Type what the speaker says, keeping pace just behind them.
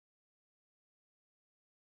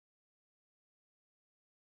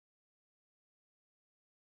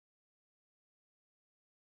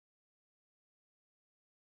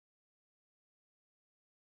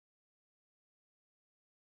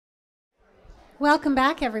Welcome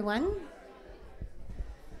back, everyone.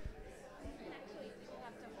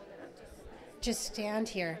 Just stand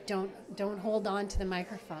here. Don't hold on to the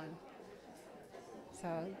microphone.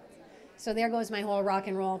 So there goes my whole rock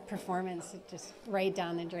and roll performance, just right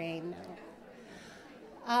down the drain.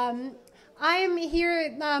 I'm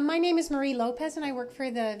here, my name is Marie Lopez and I work for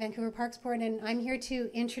the Vancouver Parks Board, and I'm here to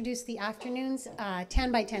introduce the afternoon's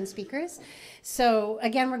 10 by 10 speakers. So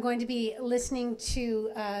again, we're going to be listening to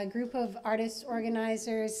a group of artists,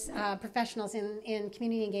 organizers, professionals in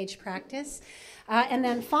community engaged practice. And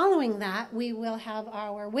then following that, we will have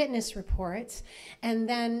our witness reports and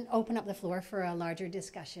then open up the floor for a larger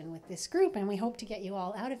discussion with this group. And we hope to get you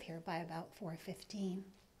all out of here by about 4:15.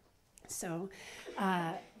 So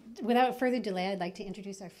without further delay, I'd like to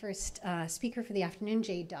introduce our first speaker for the afternoon,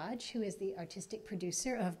 Jay Dodge, who is the artistic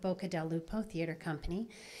producer of Boca del Lupo Theatre Company,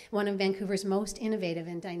 one of Vancouver's most innovative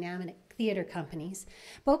and dynamic theatre companies.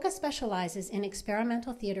 Boca specializes in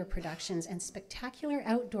experimental theatre productions and spectacular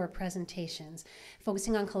outdoor presentations,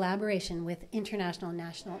 focusing on collaboration with international,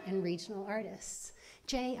 national, and regional artists.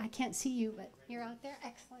 Jay, I can't see you, but you're out there.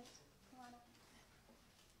 Excellent.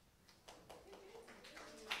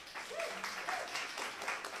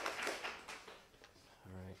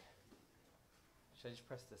 Should I just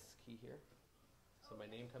press this key here so my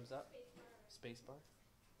name comes up? Spacebar.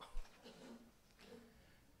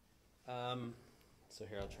 So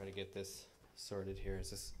here, I'll try to get this sorted here.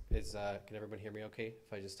 Can everybody hear me okay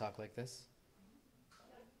if I just talk like this?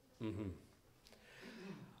 Mm-hmm.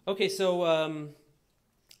 Okay, so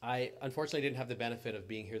I unfortunately didn't have the benefit of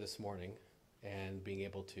being here this morning and being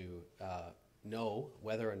able to know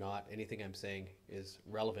whether or not anything I'm saying is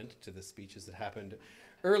relevant to the speeches that happened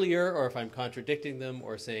earlier, or if I'm contradicting them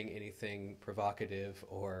or saying anything provocative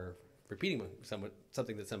or repeating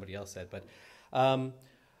something that somebody else said. But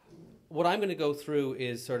what I'm going to go through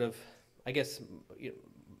is sort of, I guess,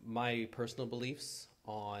 my personal beliefs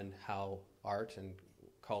on how art and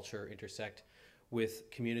culture intersect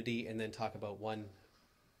with community, and then talk about one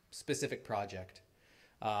specific project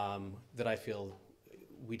that I feel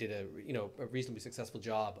we did a reasonably successful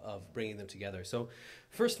job of bringing them together. So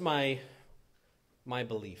first, my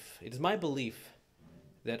belief. It is my belief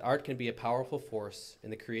that art can be a powerful force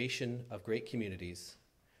in the creation of great communities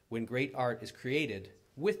when great art is created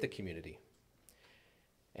with the community.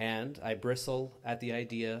 And I bristle at the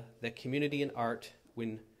idea that community and art,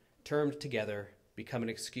 when termed together, become an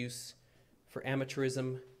excuse for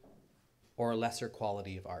amateurism or a lesser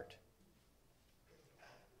quality of art.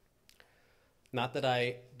 Not that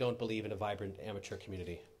I don't believe in a vibrant amateur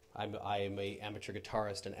community. I am an amateur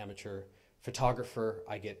guitarist, an amateur photographer.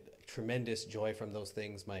 I get tremendous joy from those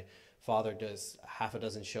things. My father does half a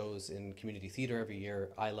dozen shows in community theater every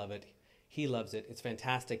year. I love it. He loves it. It's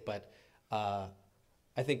fantastic. But I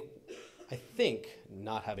think,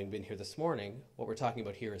 not having been here this morning, what we're talking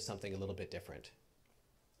about here is something a little bit different.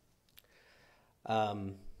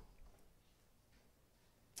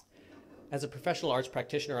 As a professional arts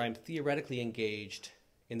practitioner, I'm theoretically engaged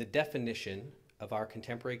in the definition of our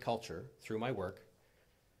contemporary culture through my work.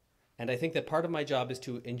 And I think that part of my job is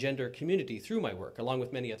to engender community through my work, along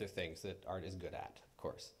with many other things that art is good at, of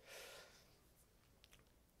course.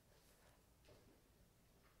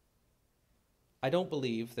 I don't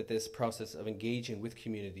believe that this process of engaging with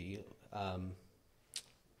community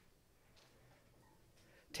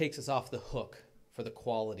takes us off the hook for the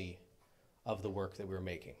quality of the work that we're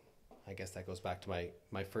making. I guess that goes back to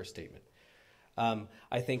my first statement.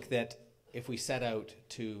 I think that if we set out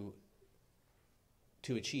to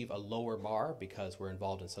achieve a lower bar because we're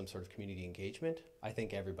involved in some sort of community engagement, I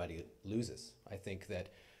think everybody loses. I think that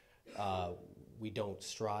we don't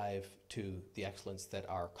strive to the excellence that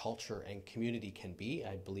our culture and community can be.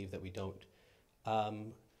 I believe that we don't. I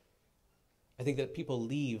think that people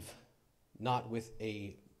leave not with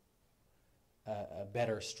a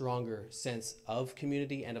better, stronger sense of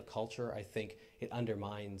community and of culture. I think it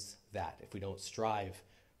undermines that if we don't strive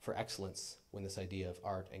for excellence when this idea of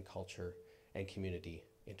art and culture and community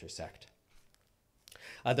intersect.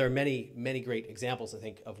 There are many, many great examples, I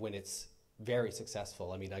think, of when it's very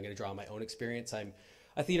successful. I mean, I'm going to draw on my own experience. I'm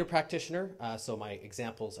a theater practitioner, so my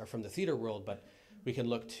examples are from the theater world, but we can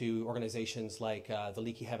look to organizations like the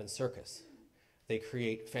Leaky Heaven Circus. They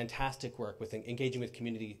create fantastic work with engaging with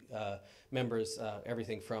community members,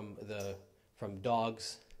 everything from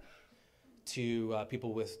dogs to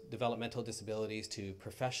people with developmental disabilities to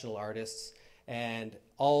professional artists, and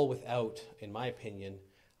all without, in my opinion,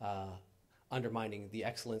 undermining the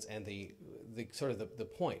excellence and the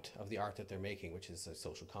point of the art that they're making, which is a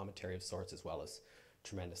social commentary of sorts, as well as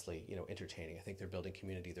tremendously, entertaining. I think they're building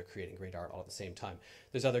community, they're creating great art all at the same time.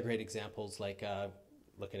 There's other great examples, like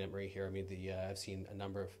looking at Marie here. I mean, I've seen a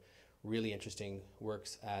number of really interesting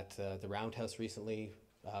works at the Roundhouse recently.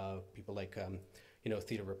 People like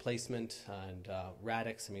Theatre Replacement and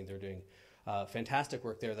Radix. I mean, they're doing fantastic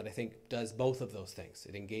work there that I think does both of those things.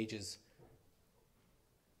 It engages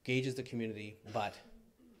the community, but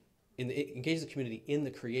it engages the community in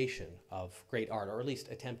the creation of great art, or at least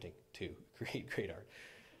attempting to create great art.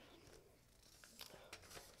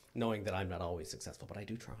 Knowing that I'm not always successful, but I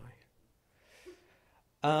do try.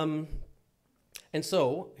 And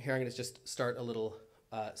so here I'm going to just start a little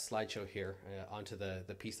slideshow here onto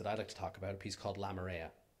the piece that I'd like to talk about, a piece called La Marea.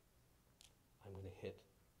 I'm going to hit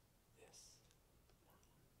this.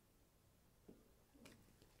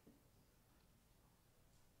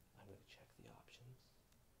 I'm going to check the options.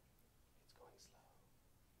 It's going slow.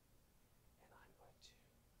 And I'm going to hit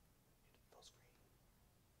full screen.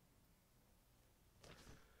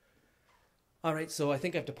 All right, so I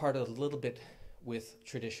think I've departed a little bit with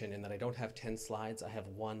tradition in that I don't have 10 slides, I have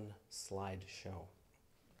one slide show.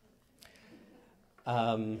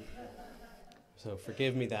 So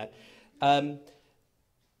forgive me that. La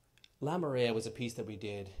Marea was a piece that we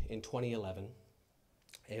did in 2011.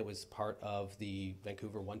 It was part of the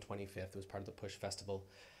Vancouver 125th. It was part of the Push Festival.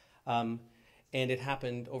 And it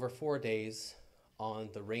happened over 4 days on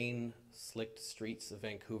the rain-slicked streets of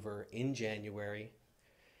Vancouver in January,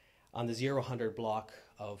 on the 0-100 block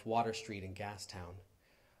of Water Street in Gastown.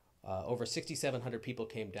 Over 6,700 people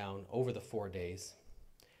came down over the 4 days.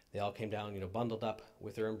 They all came down, bundled up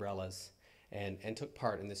with their umbrellas and took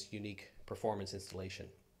part in this unique performance installation.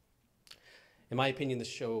 In my opinion, the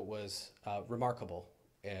show was remarkable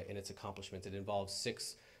in its accomplishments. It involved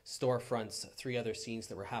 6 storefronts, 3 other scenes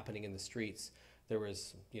that were happening in the streets. There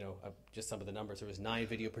was, just some of the numbers. There was 9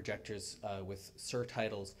 video projectors with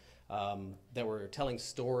surtitles that were telling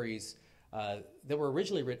stories that were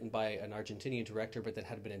originally written by an Argentinian director, but that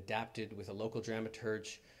had been adapted with a local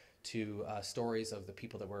dramaturge to stories of the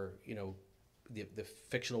people that were, the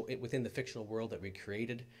fictional, within the fictional world that we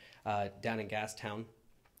created down in Gastown.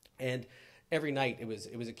 And every night it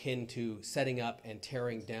was akin to setting up and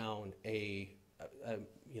tearing down a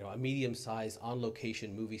medium-sized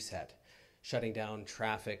on-location movie set, shutting down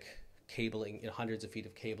traffic, cabling, hundreds of feet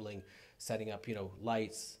of cabling, setting up,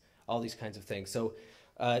 lights, all these kinds of things. So,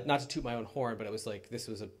 not to toot my own horn, but it was like it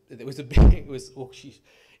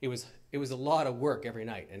was a lot of work every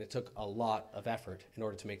night, and it took a lot of effort in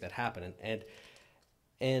order to make that happen.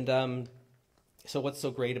 So what's so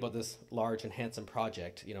great about this large and handsome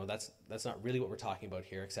project? That's not really what we're talking about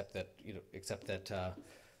here, except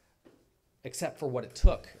for what it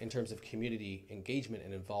took in terms of community engagement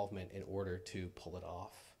and involvement in order to pull it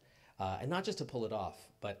off, and not just to pull it off,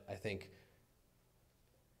 but I think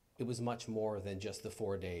it was much more than just the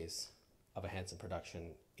 4 days of a handsome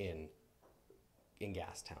production in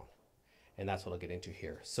Gastown. And that's what I'll get into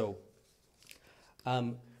here. So,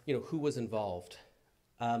 who was involved?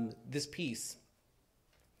 This piece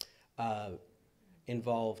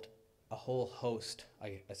involved a whole host,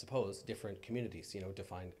 I suppose, different communities.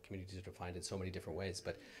 Communities are defined in so many different ways.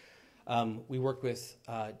 But we worked with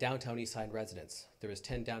downtown Eastside residents. There was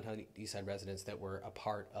 10 downtown Eastside residents that were a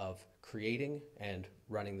part of creating and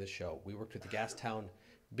running the show. We worked with the Gastown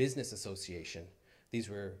Business Association. These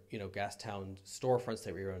were, Gastown storefronts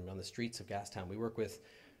that we run on the streets of Gastown. We worked with,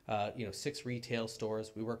 6 retail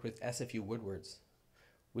stores. We worked with SFU Woodwards.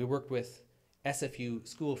 We worked with SFU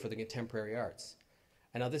School for the Contemporary Arts.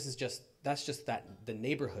 And now that's just the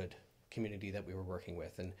neighborhood community that we were working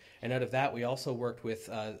with. And out of that, we also worked with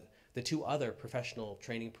the 2 other professional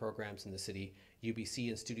training programs in the city, UBC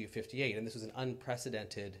and Studio 58. And this was an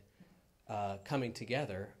unprecedented coming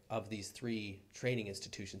together of these 3 training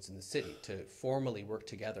institutions in the city to formally work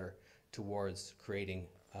together towards creating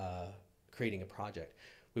a project.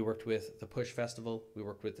 We worked with the Push Festival. We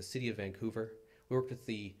worked with the City of Vancouver. We worked with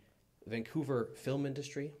the Vancouver film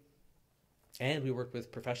industry. And we worked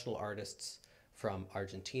with professional artists from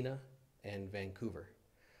Argentina and Vancouver.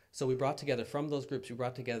 So we brought together, from those groups, we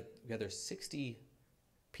brought together 60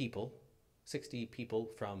 people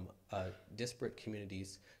from disparate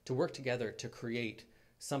communities to work together to create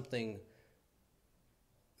something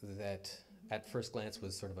that at first glance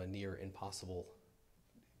was sort of a near impossible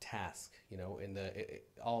task,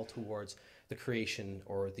 all towards the creation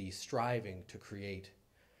or the striving to create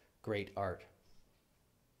great art.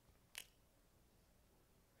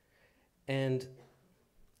 And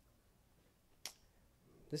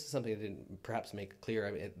this is something I didn't perhaps make clear.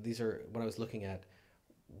 I mean, these are, when I was looking at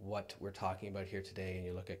what we're talking about here today, and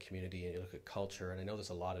you look at community and you look at culture, and I know there's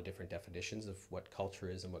a lot of different definitions of what culture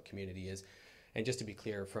is and what community is. And just to be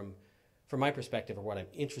clear, from my perspective, or what I'm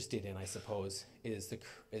interested in, I suppose,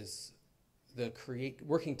 is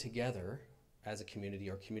working together as a community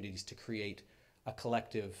or communities to create a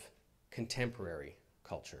collective contemporary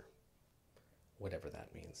culture, whatever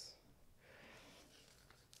that means.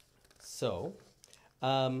 So,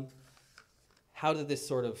 how did this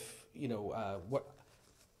sort of,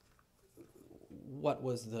 what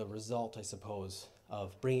was the result, I suppose,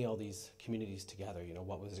 of bringing all these communities together?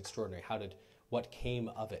 What was extraordinary? What came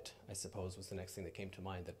of it, I suppose, was the next thing that came to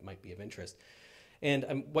mind that might be of interest.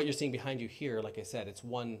 And what you're seeing behind you here, like I said, it's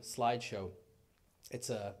one slideshow. It's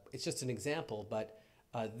just an example, but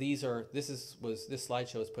this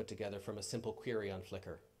slideshow is put together from a simple query on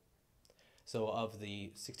Flickr. So of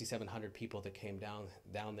the 6,700 people that came down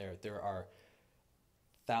there, there are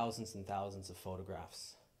thousands and thousands of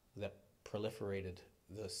photographs that proliferated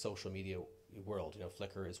the social media world.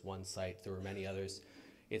 Flickr is one site. There were many others.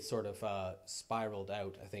 It sort of spiraled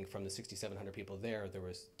out. I think from the 6,700 people there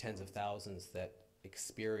was tens of thousands that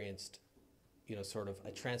experienced, sort of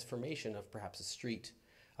a transformation of perhaps a street,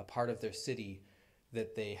 a part of their city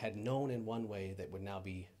that they had known in one way that would now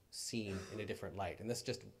be seen in a different light. And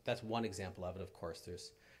that's one example of it. Of course,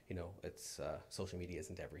 there's, it's social media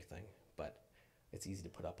isn't everything, but it's easy to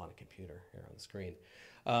put up on a computer here on the screen.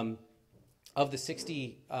 Of the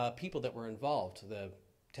 60 people that were involved, the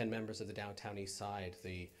 10 members of the Downtown East Side,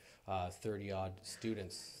 the 30-odd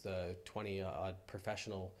students, the 20-odd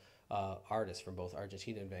professional artists from both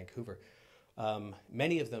Argentina and Vancouver,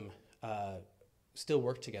 many of them still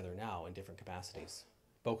work together now in different capacities.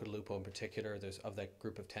 Boca de Lupo in particular, of that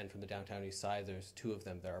group of 10 from the Downtown East Side, there's 2 of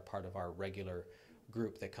them that are part of our regular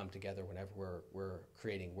group that come together whenever we're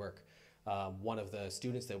creating work. One of the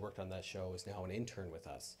students that worked on that show is now an intern with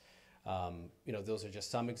us. Those are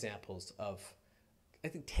just some examples of, I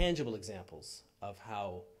think, tangible examples of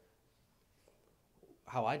how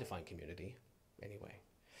I define community, anyway.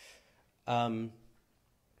 And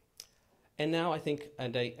now I think,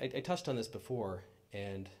 and I touched on this before,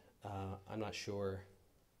 and I'm not sure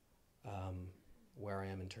where I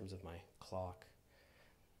am in terms of my clock.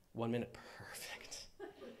 1 minute, perfect.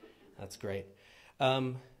 That's great.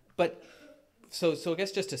 But so I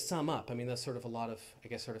guess just to sum up, I mean, that's sort of a lot of, I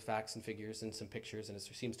guess, sort of facts and figures and some pictures, and it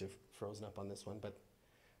seems to have frozen up on this one, but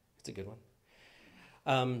it's a good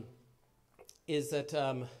one. Is that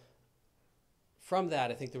from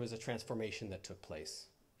that, I think there was a transformation that took place.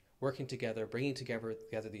 Working together, bringing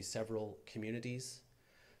together these several communities,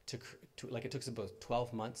 like it took us about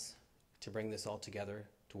 12 months to bring this all together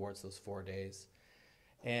towards those 4 days.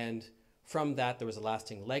 And from that, there was a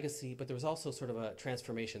lasting legacy, but there was also sort of a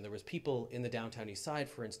transformation. There was people in the Downtown East Side,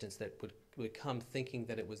 for instance, that would come thinking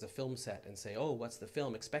that it was a film set and say, oh, what's the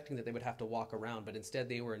film? Expecting that they would have to walk around, but instead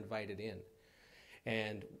they were invited in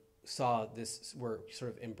and saw this, were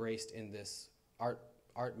sort of embraced in this art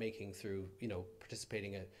making through,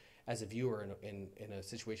 participating as a viewer in a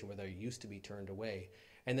situation where they used to be turned away.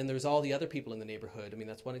 And then there's all the other people in the neighborhood. I mean,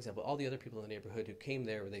 that's one example. All the other people in the neighborhood who came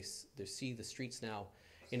there, they see the streets now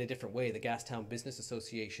in a different way. The Gastown Business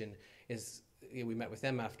Association is, we met with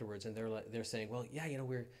them afterwards, and they're saying, well, yeah,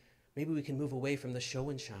 maybe we can move away from the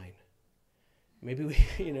show and shine. Maybe we,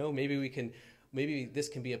 maybe this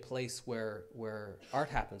can be a place where art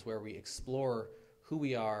happens, where we explore who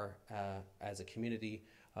we are as a community,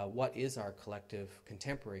 what is our collective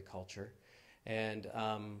contemporary culture, and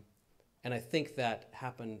I think that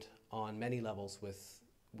happened on many levels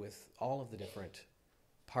with all of the different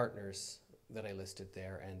partners that I listed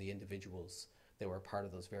there and the individuals that were part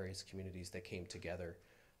of those various communities that came together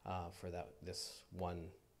for this one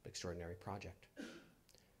extraordinary project.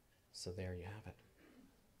 So there you have it.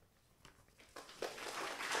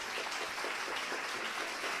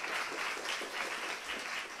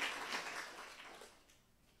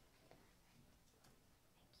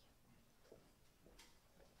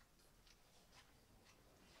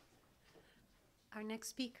 Our next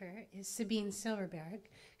speaker is Sabine Silverberg,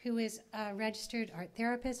 who is a registered art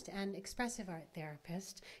therapist and expressive art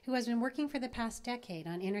therapist who has been working for the past decade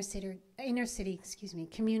on inner city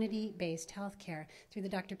community-based healthcare through the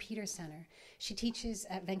Dr. Peter Center. She teaches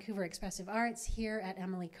at Vancouver Expressive Arts, here at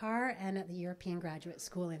Emily Carr, and at the European Graduate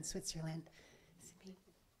School in Switzerland. Sabine.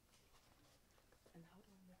 And how do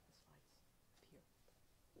I make the slides? Here.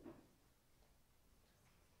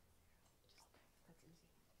 That's easy.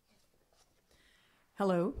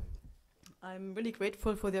 Hello. I'm really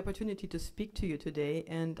grateful for the opportunity to speak to you today,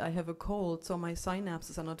 and I have a cold, so my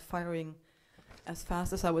synapses are not firing as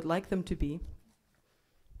fast as I would like them to be.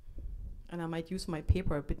 and I might use my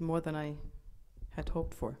paper a bit more than I had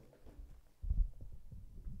hoped for.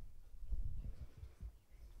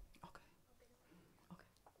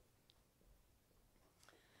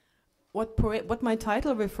 What my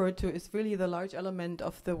title referred to is really the large element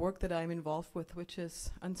of the work that I'm involved with, which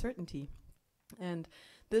is uncertainty. And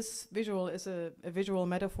this visual is a visual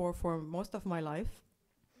metaphor for most of my life.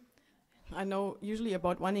 I know usually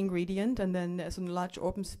about one ingredient, and then there's a large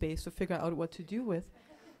open space to figure out what to do with.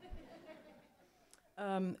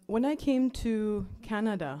 When I came to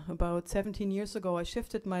Canada about 17 years ago, I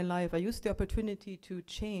shifted my life. I used the opportunity to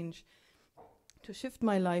shift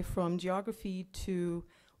my life from geography to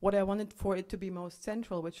what I wanted for it to be most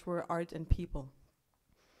central, which were art and people.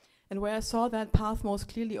 And where I saw that path most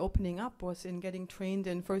clearly opening up was in getting trained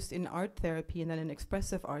first in art therapy and then in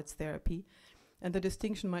expressive arts therapy. And the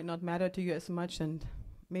distinction might not matter to you as much, and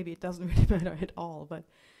maybe it doesn't really matter at all, but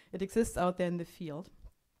it exists out there in the field.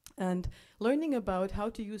 And learning about how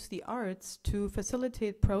to use the arts to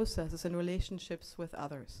facilitate processes and relationships with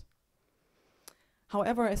others.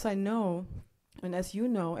 However, as I know, and as you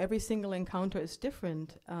know, every single encounter is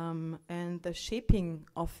different, and the shaping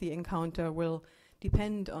of the encounter will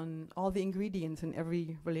depend on all the ingredients in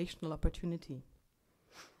every relational opportunity.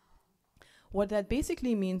 What that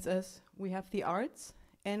basically means is we have the arts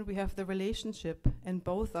and we have the relationship, and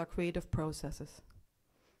both are creative processes.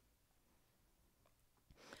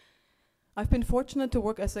 I've been fortunate to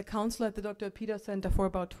work as a counselor at the Dr. Peter Center for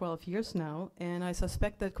about 12 years now, and I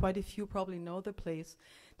suspect that quite a few probably know the place.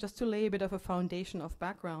 Just to lay a bit of a foundation of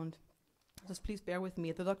background, just please bear with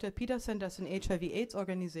me. The Dr. Peter Center is an HIV/AIDS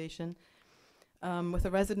organization with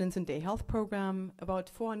a residence and day health program. About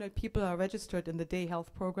 400 people are registered in the day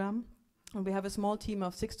health program, and we have a small team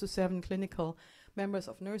of 6 to 7 clinical members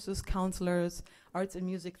of nurses, counselors, arts and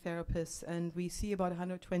music therapists, and we see about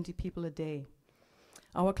 120 people a day.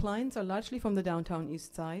 Our clients are largely from the downtown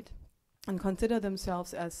east side and consider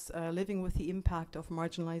themselves as living with the impact of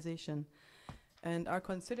marginalization, and are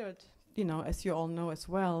considered, as you all know as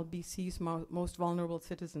well, BC's most vulnerable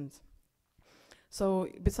citizens. So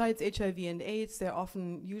besides HIV and AIDS, they're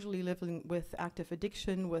often usually living with active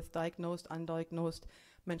addiction, with diagnosed, undiagnosed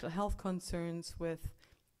mental health concerns, with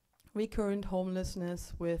recurrent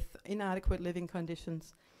homelessness, with inadequate living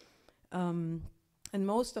conditions. And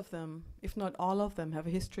most of them, if not all of them, have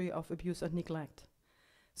a history of abuse and neglect.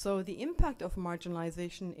 So the impact of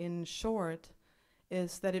marginalization, in short,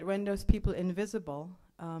 is that it renders people invisible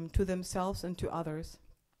to themselves and to others,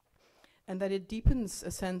 and that it deepens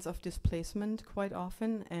a sense of displacement quite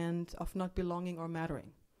often and of not belonging or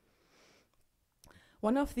mattering.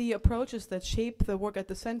 One of the approaches that shape the work at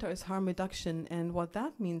the center is harm reduction, and what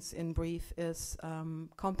that means in brief is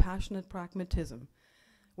compassionate pragmatism,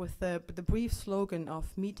 with the brief slogan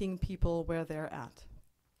of meeting people where they're at,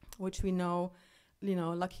 which we know,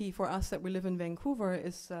 lucky for us that we live in Vancouver,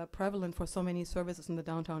 is prevalent for so many services in the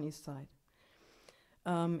downtown east side.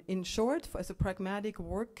 In short, as a pragmatic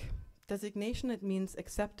work designation, it means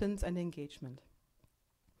acceptance and engagement.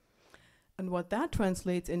 And what that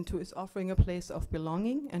translates into is offering a place of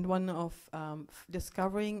belonging and one of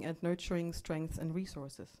discovering and nurturing strengths and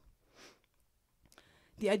resources.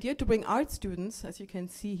 The idea to bring art students, as you can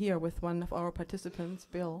see here with one of our participants,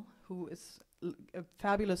 Bill, who is a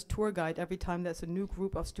fabulous tour guide every time there's a new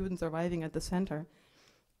group of students arriving at the center.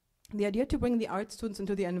 The idea to bring the art students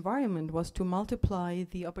into the environment was to multiply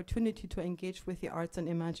the opportunity to engage with the arts and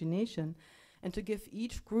imagination, and to give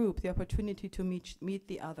each group the opportunity to meet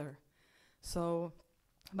the other. So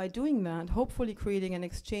by doing that, hopefully creating an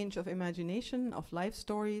exchange of imagination, of life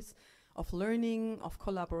stories, of learning, of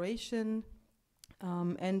collaboration,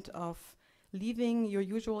 and of leaving your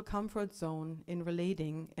usual comfort zone in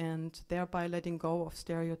relating, and thereby letting go of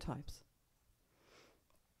stereotypes.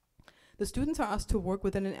 The students are asked to work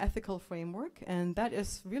within an ethical framework, and that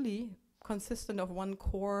is really consistent of one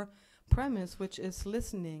core premise, which is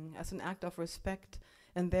listening as an act of respect,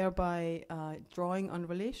 and thereby drawing on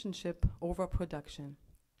relationship over production.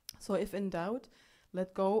 So if in doubt,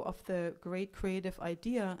 let go of the great creative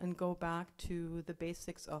idea and go back to the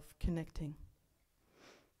basics of connecting.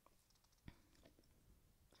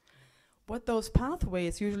 What those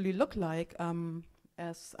pathways usually look like,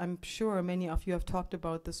 as I'm sure many of you have talked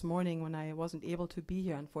about this morning when I wasn't able to be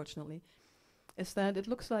here, unfortunately, is that it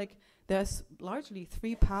looks like there's largely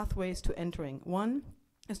 3 pathways to entering. One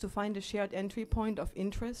is to find a shared entry point of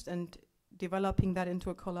interest and developing that into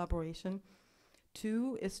a collaboration.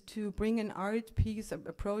 2 is to bring an art piece, a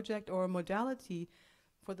project or a modality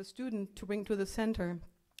for the student to bring to the center,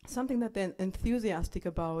 something that they're enthusiastic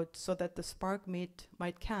about so that the spark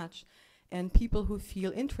might catch. and people who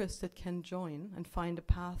feel interested can join and find a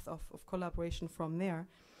path of collaboration from there.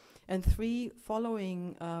 And 3,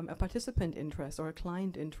 following a participant interest or a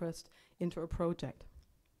client interest into a project.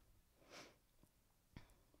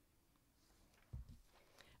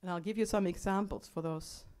 And I'll give you some examples for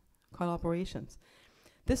those collaborations.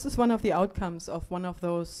 This is one of the outcomes of one of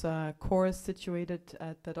those courses situated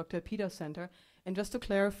at the Dr. Peter Center. And just to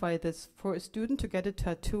clarify this, for a student to get a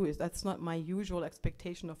tattoo, that's not my usual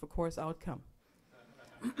expectation of a course outcome.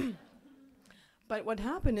 But what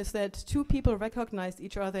happened is that 2 people recognized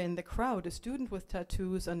each other in the crowd, a student with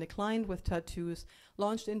tattoos and a client with tattoos,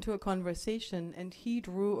 launched into a conversation, and he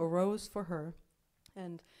drew a rose for her,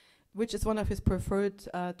 and which is one of his preferred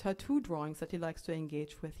tattoo drawings that he likes to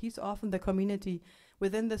engage with. He's often the community,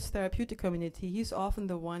 within this therapeutic community, he's often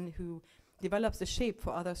the one who develops a shape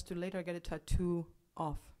for others to later get a tattoo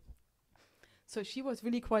of. So she was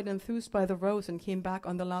really quite enthused by the rose and came back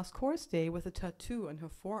on the last course day with a tattoo on her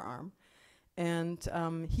forearm. And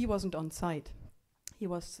he wasn't on site. He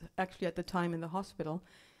was actually at the time in the hospital.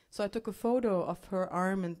 So I took a photo of her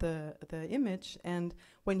arm and the image, and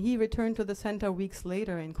when he returned to the center weeks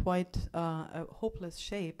later in quite a hopeless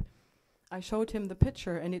shape, I showed him the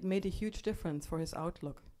picture, and it made a huge difference for his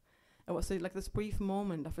outlook. It was like this brief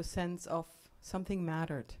moment of a sense of something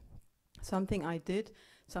mattered. Something I did,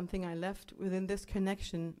 something I left within this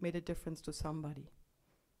connection made a difference to somebody.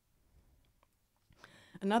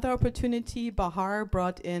 Another opportunity, Bahar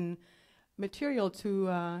brought in material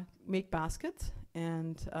to make baskets,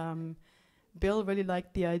 and Bill really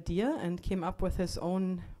liked the idea and came up with his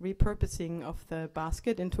own repurposing of the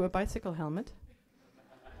basket into a bicycle helmet.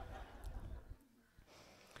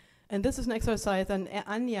 And this is an exercise, and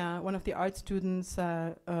Anya, one of the art students,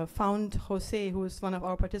 found Jose, who is one of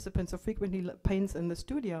our participants who frequently paints in the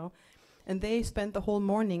studio, and they spent the whole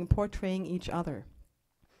morning portraying each other.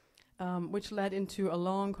 Which led into a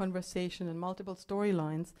long conversation and multiple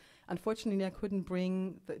storylines. Unfortunately, I couldn't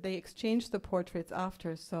bring, they exchanged the portraits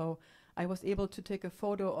after, so I was able to take a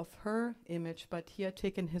photo of her image, but he had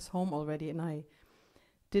taken his home already, and I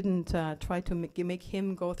didn't try to make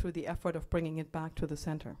him go through the effort of bringing it back to the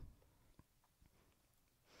center.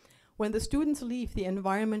 When the students leave, the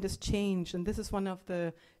environment is changed, and this is one of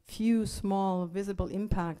the few small visible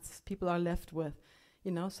impacts people are left with. You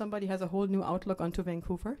know, somebody has a whole new outlook onto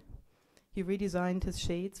Vancouver. He redesigned his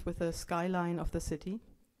shades with a skyline of the city.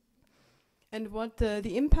 And what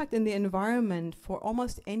the impact in the environment for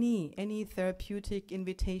almost any therapeutic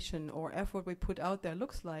invitation or effort we put out there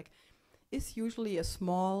looks like is usually a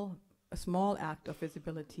small act of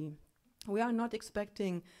visibility. We are not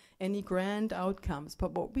expecting any grand outcomes,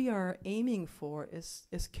 but what we are aiming for is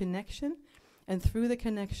connection, and through the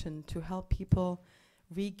connection to help people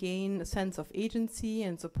regain a sense of agency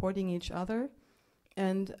and supporting each other.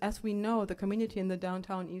 And as we know, the community in the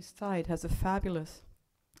downtown east side has a fabulous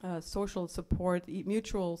social support,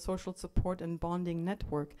 mutual social support and bonding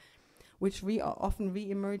network, which often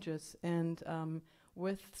re-emerges, and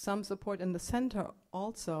with some support in the center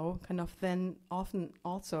also, kind of then often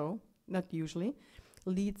also, not usually,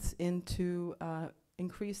 leads into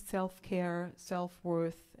increased self-care,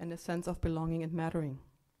 self-worth, and a sense of belonging and mattering.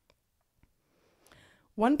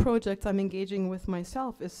 One project I'm engaging with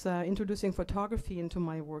myself is introducing photography into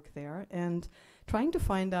my work there and trying to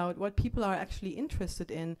find out what people are actually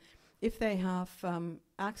interested in if they have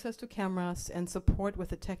access to cameras and support with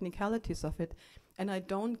the technicalities of it. And I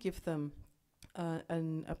don't give them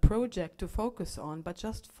a project to focus on, but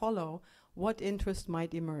just follow what interest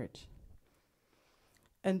might emerge.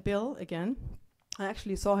 And Bill, again, I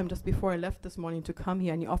actually saw him just before I left this morning to come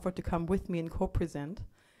here, and he offered to come with me and co-present.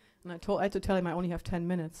 And I had to tell him I only have 10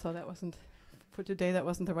 minutes, so that wasn't, for today, that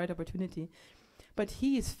wasn't the right opportunity. But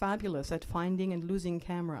he is fabulous at finding and losing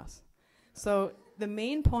cameras. So the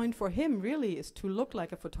main point for him really is to look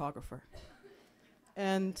like a photographer.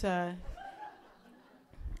 And I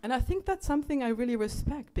think that's something I really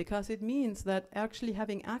respect, because it means that actually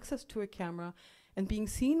having access to a camera and being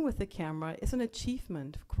seen with the camera is an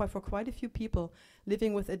achievement for quite a few people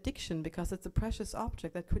living with addiction, because it's a precious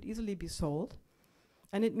object that could easily be sold.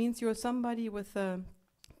 And it means you're somebody with a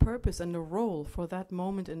purpose and a role for that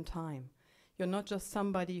moment in time. You're not just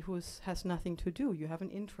somebody who has nothing to do. You have an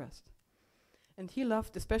interest. And he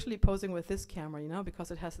loved especially posing with this camera, you know,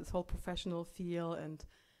 because it has this whole professional feel, and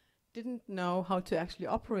didn't know how to actually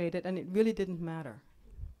operate it, and it really didn't matter.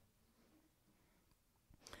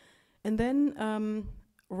 And then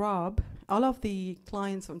Rob, all of the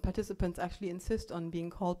clients and participants actually insist on being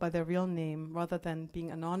called by their real name rather than being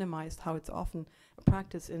anonymized, how it's often a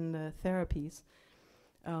practice in the therapies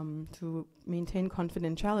to maintain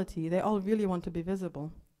confidentiality. They all really want to be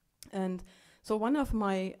visible. And so one of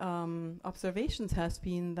my observations has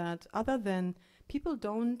been that other than people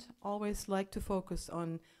don't always like to focus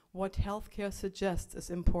on what healthcare suggests is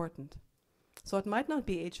important. So it might not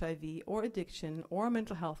be HIV or addiction or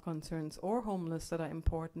mental health concerns or homeless that are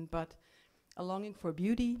important, but a longing for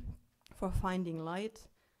beauty, for finding light,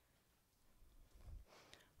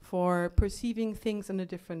 for perceiving things in a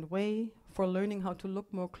different way, for learning how to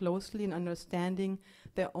look more closely and understanding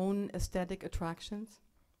their own aesthetic attractions.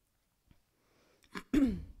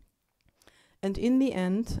 And in the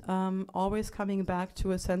end, always coming back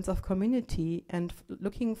to a sense of community and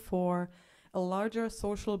looking for a larger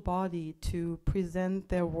social body to present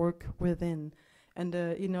their work within. And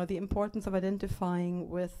the importance of identifying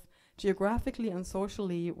with geographically and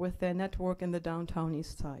socially with their network in the downtown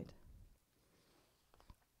east side.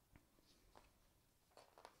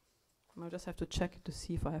 I'll just have to check to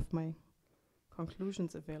see if I have my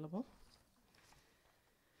conclusions available.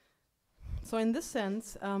 So in this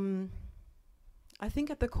sense, I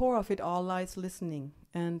think at the core of it all lies listening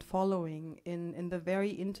and following in the very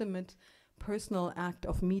intimate personal act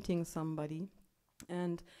of meeting somebody.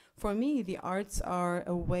 And for me, the arts are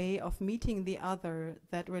a way of meeting the other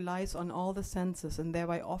that relies on all the senses and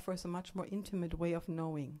thereby offers a much more intimate way of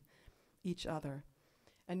knowing each other.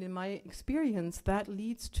 And in my experience, that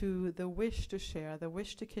leads to the wish to share, the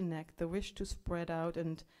wish to connect, the wish to spread out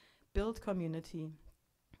and build community.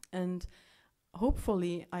 And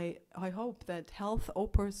hopefully, I hope that health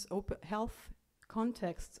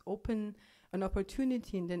contexts open an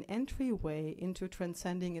opportunity and an entryway into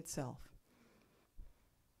transcending itself.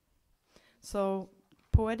 So,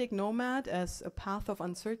 poetic nomad as a path of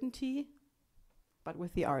uncertainty, but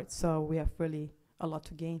with the arts. So we have really a lot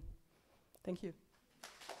to gain. Thank you.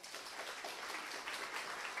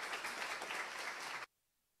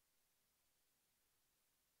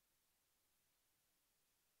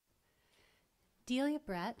 Delia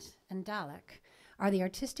Brett and Dalek are the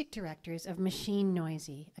artistic directors of Machine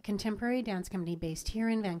Noisy, a contemporary dance company based here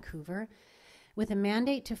in Vancouver, with a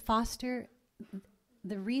mandate to foster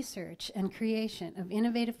the research and creation of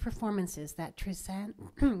innovative performances that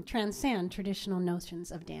transcend traditional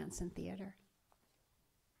notions of dance and theater.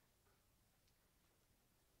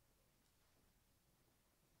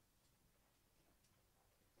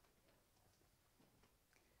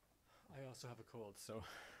 I also have a cold, so.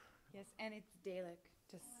 Yes, and it's Dalek.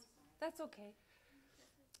 That's okay.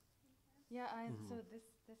 Yeah, so this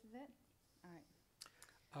is it? All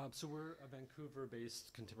right. So we're a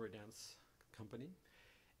Vancouver-based contemporary dance company,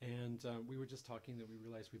 and we were just talking that we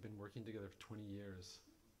realized we've been working together for 20 years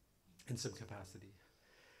in some capacity.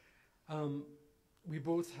 We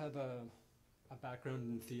both have a background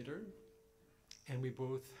in theater, and we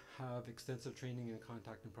both have extensive training in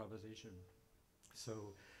contact improvisation.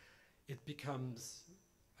 So it becomes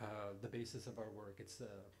the basis of our work. It's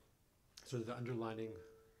sort of the underlining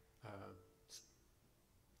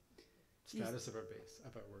status of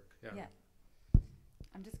our work. Yeah.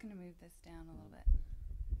 I'm just going to move this down a little bit.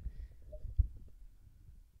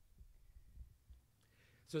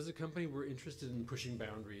 So as a company, we're interested in pushing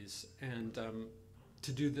boundaries, and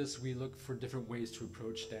to do this, we look for different ways to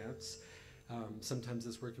approach dance. Sometimes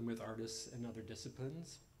it's working with artists and other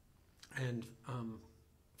disciplines, and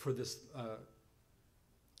for this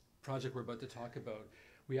project we're about to talk about,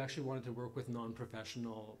 we actually wanted to work with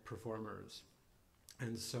non-professional performers,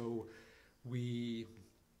 and so we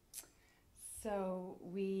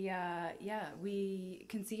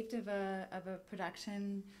conceived of a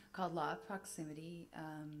production called Law of Proximity,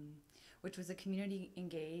 which was a community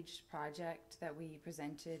engaged project that we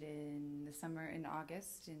presented in the summer, in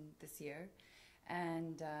August in this year,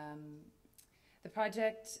 and the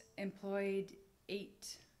project employed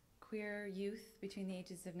 8 queer youth between the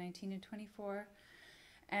ages of 19 and 24.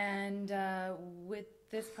 And with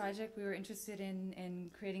this project, we were interested in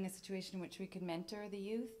creating a situation in which we could mentor the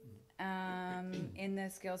youth in the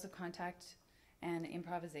skills of contact and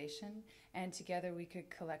improvisation, and together we could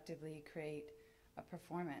collectively create a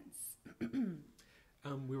performance.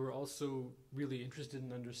 We were also really interested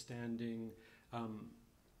in understanding,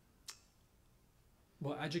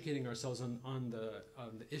 educating ourselves on the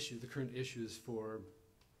issue, the current issues for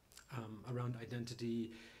around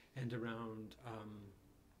identity and around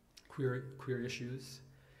queer issues,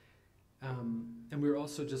 and we were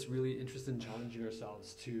also just really interested in challenging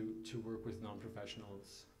ourselves to work with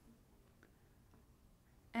non-professionals.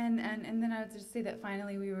 And then I would just say that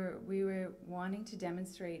finally we were wanting to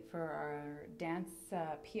demonstrate for our dance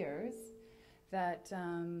peers that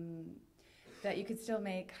that you could still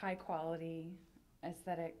make high quality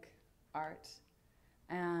aesthetic art,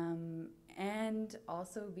 and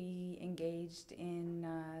also be engaged in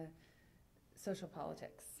social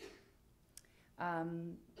politics.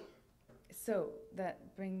 So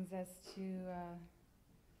that brings us to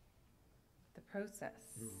the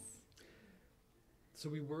process. So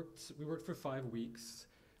we worked for 5 weeks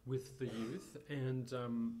with the youth, and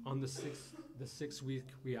on the sixth week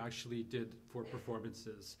we actually did 4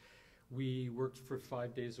 performances. We worked for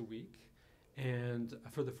 5 days a week, and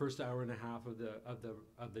for the first hour and a half of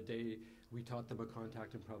the day, we taught them a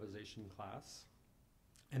contact improvisation class,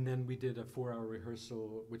 and then we did a 4-hour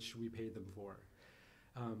rehearsal, which we paid them for.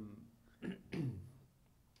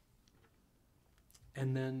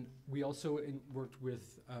 And then we also worked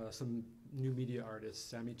with some new media artists,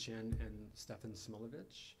 Sammy Chen and Stefan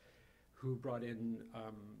Smilovich, who brought in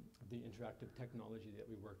the interactive technology that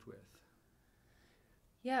we worked with.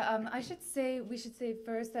 Yeah, we should say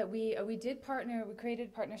first that we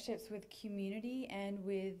created partnerships with community and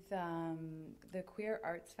with the Queer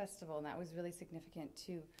Arts Festival, and that was really significant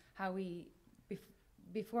to how we,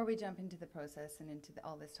 before we jump into the process and into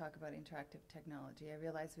all this talk about interactive technology, I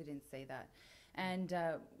realized we didn't say that. And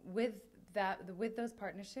with those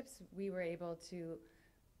partnerships, we were able to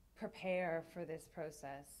prepare for this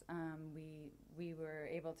process. We were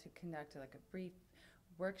able to conduct like a brief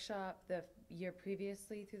workshop the year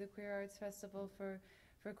previously through the Queer Arts Festival for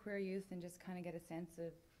queer youth, and just kind of get a sense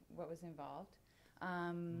of what was involved.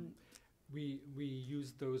 We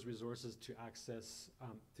used those resources to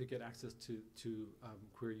get access to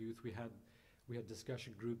queer youth. We had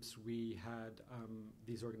discussion groups. We had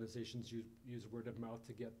these organizations use word of mouth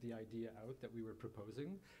to get the idea out that we were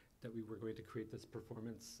proposing, that we were going to create this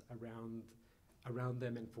performance around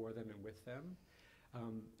them and for them and with them.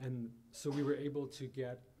 And so we were able to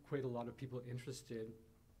get quite a lot of people interested,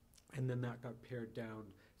 and then that got pared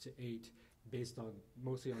down to 8 based on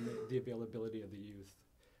mostly on the availability of the youth,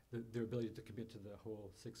 their ability to commit to the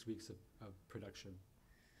whole 6 weeks of production.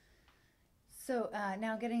 So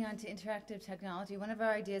now getting on to interactive technology, one of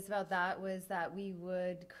our ideas about that was that we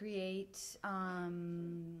would create,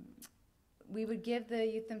 we would give the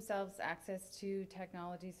youth themselves access to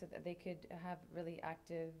technology so that they could have really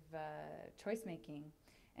active choice making,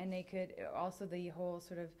 and they could also, the whole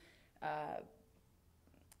sort of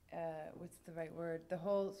what's the right word? The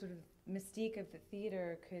whole sort of mystique of the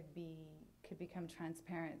theater could become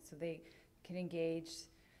transparent, so they can engage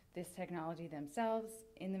this technology themselves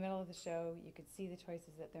in the middle of the show. You could see the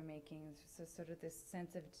choices that they're making. So sort of this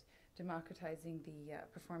sense of democratizing the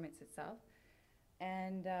performance itself.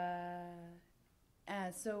 And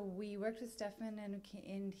so we worked with Stefan, and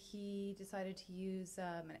he decided to use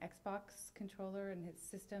an Xbox controller in his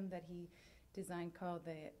system that he designed called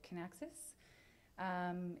the Kinaxis,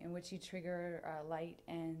 in which you trigger light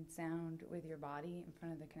and sound with your body in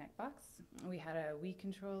front of the Kinect box. We had a Wii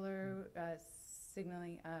controller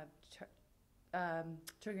signaling,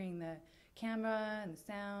 triggering the camera and the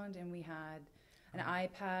sound, and we had an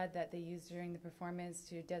iPad that they used during the performance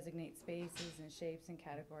to designate spaces and shapes and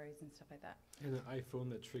categories and stuff like that. And an iPhone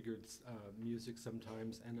that triggered music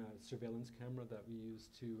sometimes, and a surveillance camera that we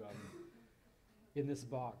used to, in this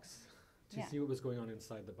box, to see what was going on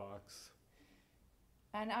inside the box.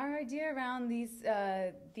 And our idea around these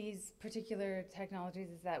particular technologies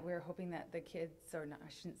is that we're hoping that the kids, or not, I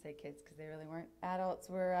shouldn't say kids because they really weren't, adults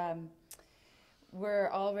were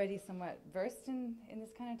already somewhat versed in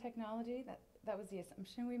this kind of technology. That was the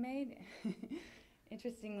assumption we made.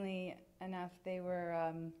 Interestingly enough, they were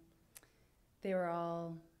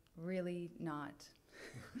all really not.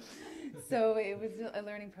 So it was a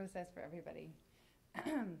learning process for everybody.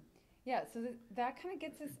 Yeah, so that kind of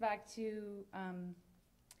gets us back to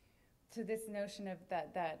this notion of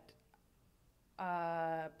that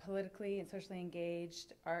politically and socially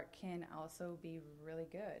engaged art can also be really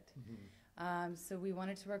good. Mm-hmm. So we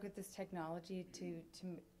wanted to work with this technology to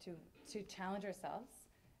challenge ourselves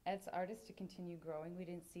as artists to continue growing. We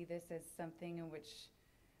didn't see this as something in which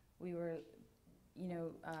we were,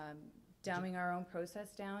 dumbing our own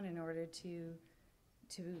process down in order to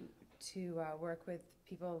work with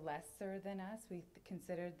people lesser than us. We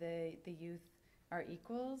considered the youth our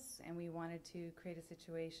equals, and we wanted to create a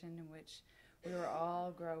situation in which we were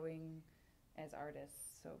all growing as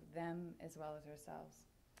artists, so them as well as ourselves.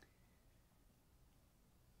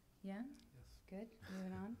 Yeah? Yes. Good.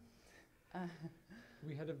 Moving on.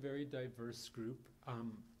 We had a very diverse group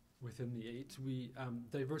within the 8. We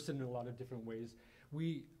diverse in a lot of different ways.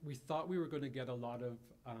 We thought we were going to get a lot of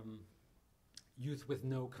youth with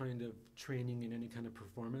no kind of training in any kind of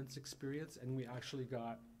performance experience, and we actually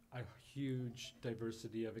got a huge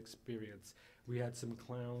diversity of experience. We had some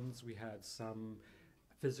clowns, we had some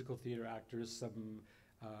physical theater actors, some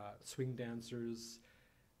swing dancers.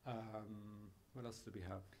 What else did we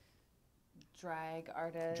have? drag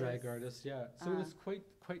artists. Drag artists, yeah. So it was quite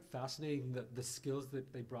fascinating, the skills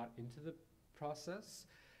that they brought into the process.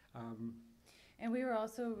 And we were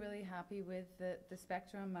also really happy with the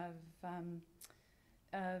spectrum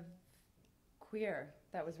of queer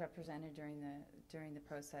that was represented during the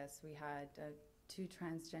process. We had 2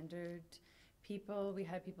 transgendered people. We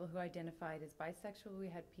had people who identified as bisexual. We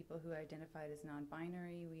had people who identified as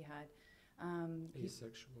non-binary. We had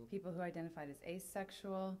Asexual. people who identified as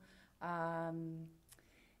asexual.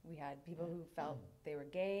 We had people who felt they were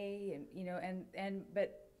gay, and you know,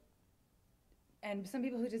 and some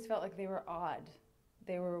people who just felt like they were odd,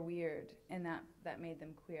 they were weird, and that made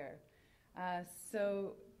them queer. It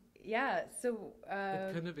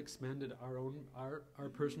kind of expanded our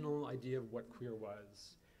personal idea of what queer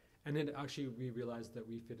was, and then actually we realized that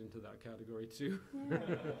we fit into that category too. Yeah,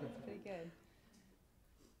 that's pretty good.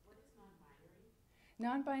 What is non-binary?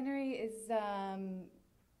 Non-binary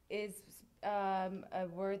is a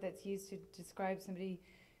word that's used to describe somebody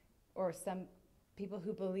or some people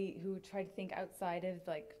who try to think outside of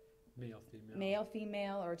like male,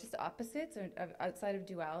 female, or just opposites, or outside of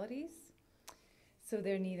dualities. So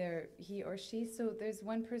they're neither he or she. So there's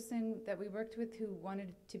one person that we worked with who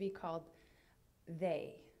wanted to be called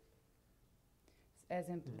they, as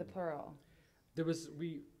in the plural.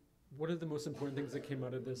 One of the most important things that came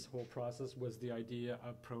out of this whole process was the idea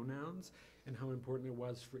of pronouns and how important it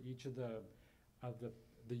was for each of the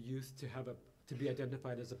youth to be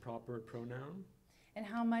identified as a proper pronoun. And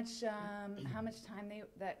how much time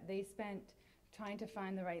they spent trying to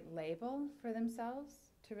find the right label for themselves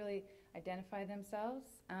to really identify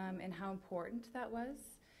themselves, and how important that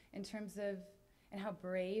was in terms of, and how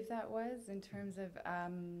brave that was in terms of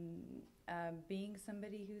being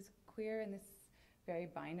somebody who's queer in this very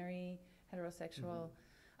binary heterosexual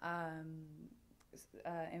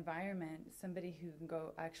environment. Somebody who can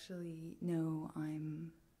go, actually, no,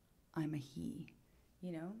 I'm a he,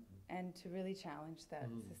 you know, and to really challenge that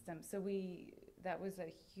system. So that was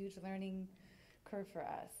a huge learning curve for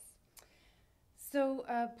us. So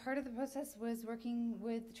part of the process was working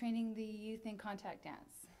with training the youth in contact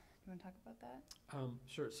dance. Do you want to talk about that?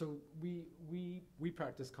 Sure. So we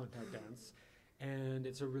practice contact dance, and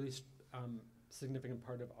it's a really significant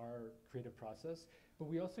part of our creative process. But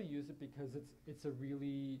we also use it because it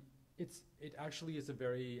actually is a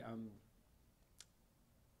very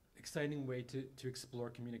exciting way to explore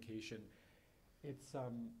communication. It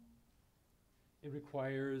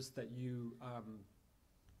requires that you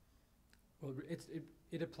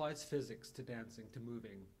it applies physics to dancing, to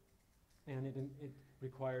moving, and it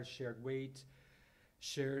requires shared weight,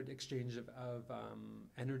 shared exchange of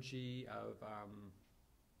energy, of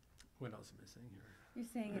what else am I saying here? You're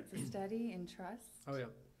saying it's a study in trust? Oh yeah.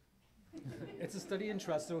 It's a study in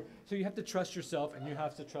trust. So you have to trust yourself, and you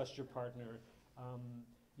have to trust your partner.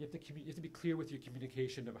 You have to be clear with your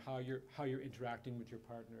communication of how you're interacting with your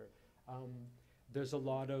partner. There's a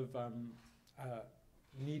lot of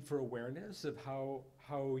need for awareness of how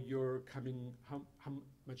you're coming, how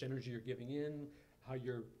much energy you're giving in, how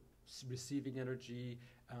you're receiving energy.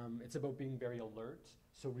 It's about being very alert,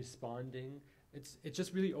 so responding. It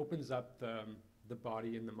just really opens up the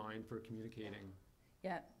body and the mind for communicating.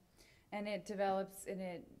 Yeah, and it develops a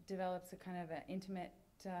kind of an intimate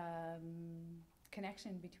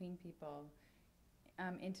connection between people.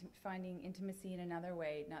 Finding intimacy in another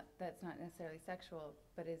way, that's not necessarily sexual,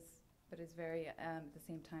 but is very at the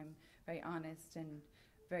same time very honest and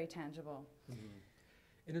very tangible.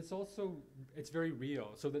 And it's very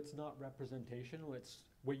real. So that's not representational. It's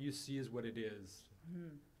what you see is what it is.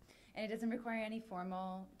 And it doesn't require any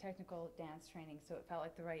formal technical dance training, so it felt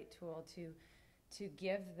like the right tool to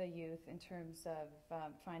give the youth in terms of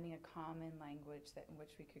finding a common language in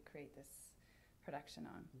which we could create this production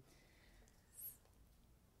on.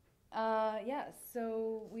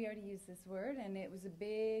 So we already used this word, and it was a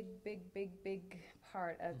big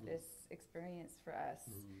part of this experience for us.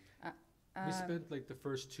 We spent like the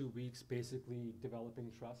first 2 weeks basically developing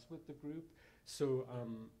trust with the group. So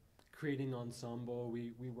creating ensemble,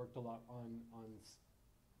 we worked a lot on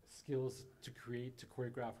skills to create, to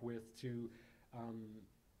choreograph with, to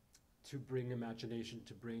bring imagination,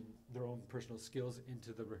 to bring their own personal skills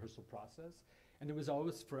into the rehearsal process. And it was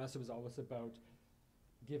always about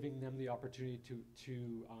giving them the opportunity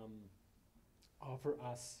to offer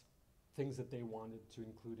us things that they wanted to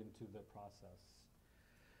include into the process.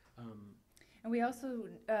 And we also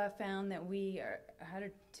found that we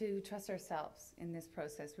had to trust ourselves in this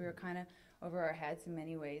process. We were kind of over our heads in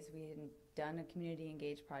many ways. We hadn't done a community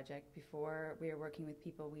engaged project before. We were working with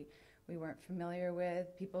people we weren't familiar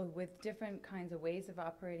with, people with different kinds of ways of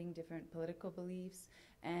operating, different political beliefs,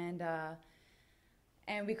 and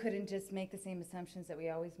And we couldn't just make the same assumptions that we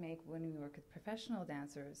always make when we work with professional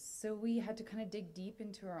dancers. So we had to kind of dig deep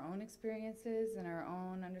into our own experiences and our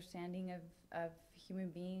own understanding of human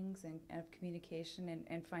beings and of communication,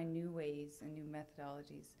 and find new ways and new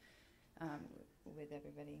methodologies with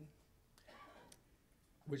everybody.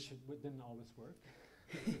 Which didn't always work.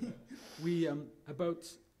 We, about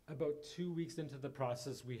 2 weeks into the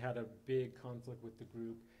process, we had a big conflict with the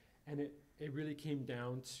group, and it really came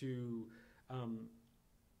down to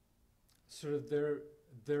sort of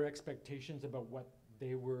their expectations about what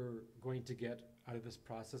they were going to get out of this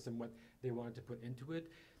process and what they wanted to put into it,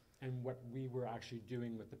 and what we were actually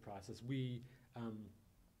doing with the process. We,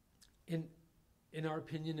 in our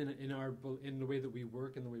opinion, in the way that we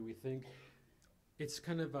work and the way we think, it's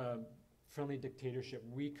kind of a friendly dictatorship.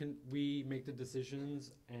 We make the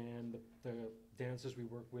decisions, and the dancers we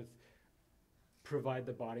work with provide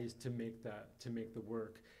the bodies to make the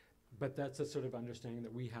work. But that's a sort of understanding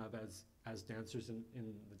that we have as dancers in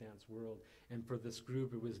the dance world. And for this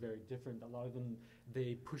group, it was very different. A lot of them,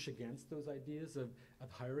 they push against those ideas of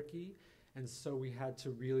hierarchy. And so we had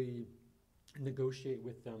to really negotiate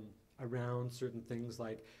with them around certain things,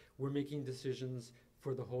 like we're making decisions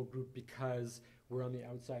for the whole group because we're on the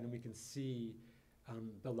outside and we can see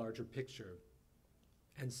the larger picture.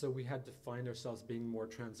 And so we had to find ourselves being more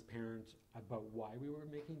transparent about why we were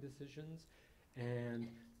making decisions, and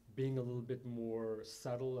being a little bit more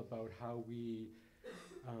subtle about how we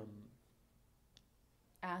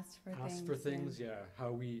asked for things. Yeah,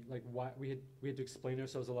 how we, like, why we had to explain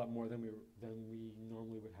ourselves a lot more than we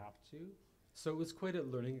normally would have to. So it was quite a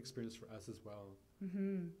learning experience for us as well.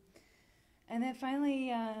 Mm-hmm. And then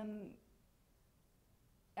finally,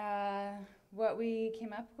 what we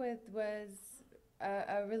came up with was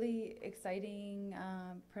a really exciting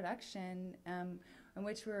production in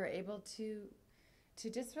which we were able to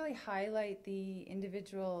just really highlight the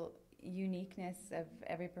individual uniqueness of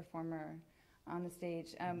every performer on the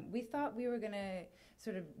stage. We thought we were going to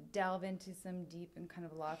sort of delve into some deep and kind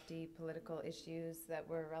of lofty political issues that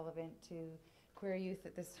were relevant to queer youth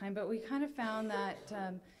at this time, but we kind of found that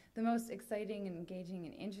the most exciting and engaging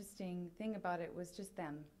and interesting thing about it was just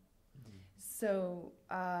them. Mm-hmm. So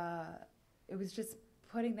it was just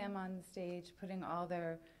putting them on the stage, putting all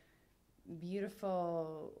their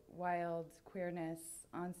beautiful, wild queerness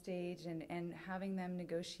on stage, and having them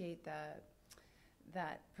negotiate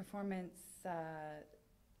that performance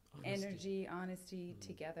energy, honesty mm-hmm.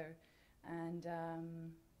 together. And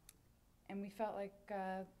we felt like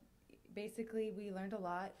basically we learned a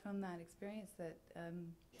lot from that experience,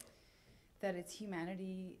 that it's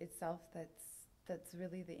humanity itself that's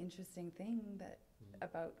really the interesting thing that mm-hmm.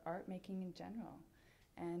 about art making in general.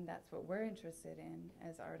 And that's what we're interested in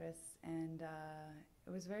as artists, and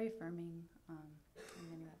it was very affirming on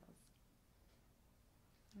many levels.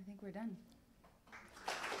 I think we're done.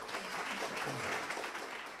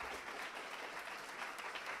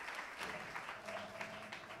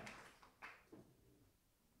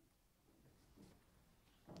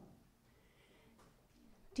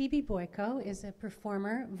 D.B. Boyko is a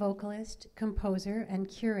performer, vocalist, composer, and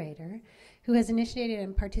curator who has initiated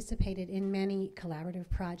and participated in many collaborative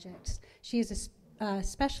projects. She is a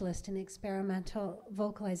specialist in experimental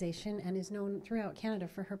vocalization and is known throughout Canada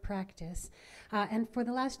for her practice. And for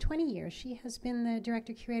the last 20 years, she has been the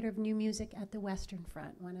director-curator of new music at the Western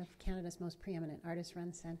Front, one of Canada's most preeminent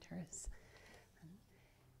artist-run centres.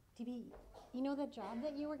 D.B., you know the job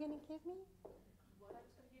that you were going to give me?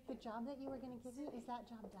 The job that you were going to give me, is that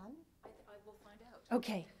job done? I will find out.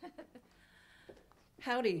 Okay.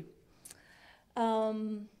 Howdy.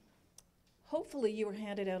 Hopefully you were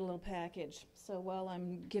handed out a little package. So while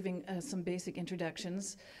I'm giving some basic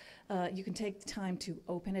introductions, you can take the time to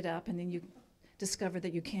open it up, and then you discover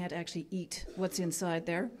that you can't actually eat what's inside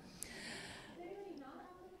there.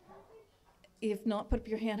 If not, put up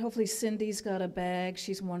your hand. Hopefully Cindy's got a bag.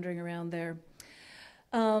 She's wandering around there.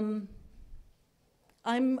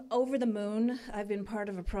 I'm over the moon. I've been part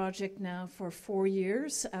of a project now for 4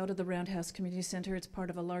 years out of the Roundhouse Community Centre. It's part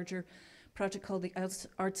of a larger project called the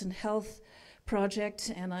Arts and Health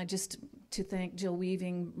Project, and I just to thank Jill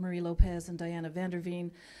Weaving, Marie Lopez, and Diana Vanderveen,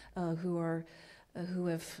 who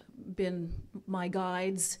have been my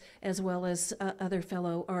guides, as well as other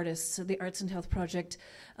fellow artists. So the Arts and Health Project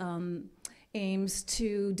aims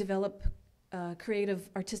to develop creative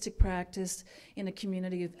artistic practice in a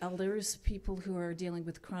community of elders, people who are dealing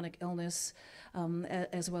with chronic illness,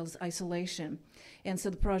 as well as isolation. And so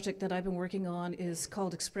the project that I've been working on is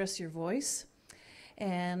called Express Your Voice.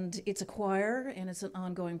 And it's a choir, and it's an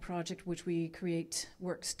ongoing project which we create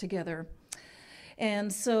works together.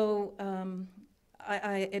 And so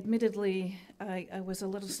I admittedly, I was a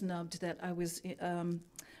little snubbed that I was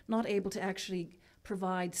not able to actually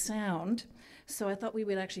provide sound. So I thought we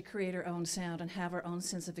would actually create our own sound and have our own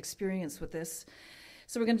sense of experience with this.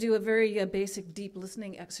 So we're going to do a very basic deep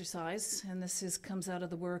listening exercise, and this comes out of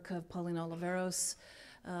the work of Pauline Oliveros,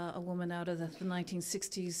 a woman out of the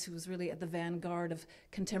 1960s who was really at the vanguard of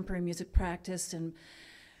contemporary music practice and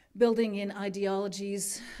building in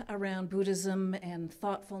ideologies around Buddhism and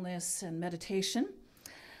thoughtfulness and meditation.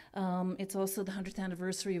 It's also the 100th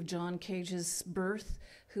anniversary of John Cage's birth,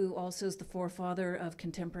 who also is the forefather of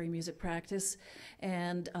contemporary music practice,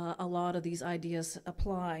 and a lot of these ideas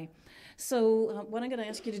apply. So what I'm going to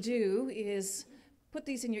ask you to do is put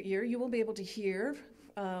these in your ear. You will be able to hear,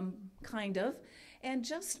 kind of, and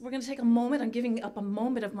we're going to take a moment. I'm giving up a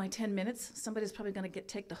moment of my 10 minutes. Somebody's probably going to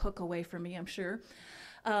take the hook away from me, I'm sure.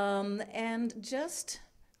 And just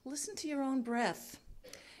listen to your own breath.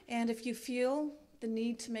 And if you feel the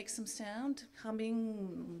need to make some sound,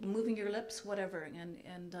 humming, moving your lips, whatever,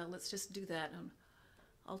 and let's just do that.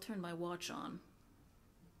 I'll turn my watch on.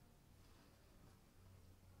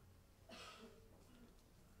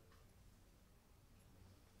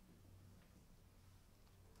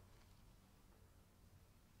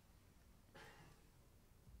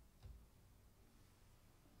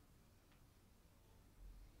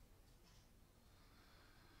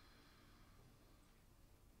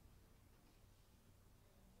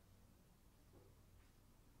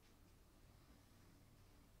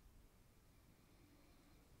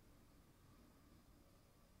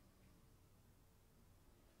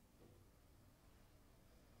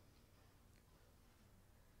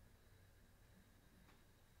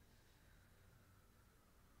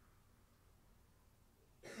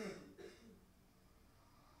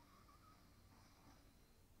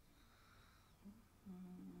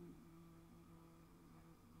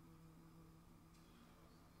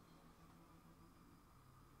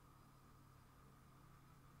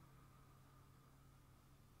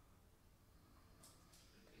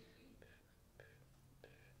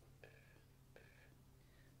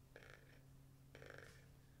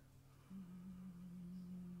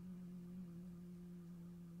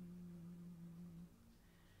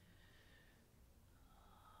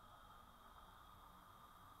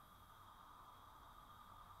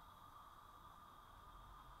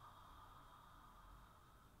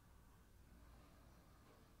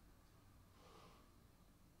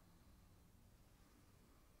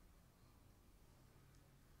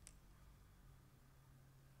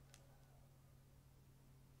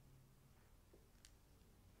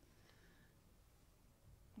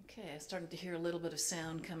 Okay, I started to hear a little bit of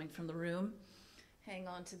sound coming from the room. Hang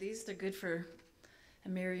on to these. They're good for a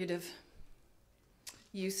myriad of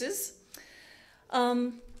uses.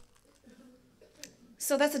 So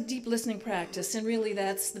that's a deep listening practice, and really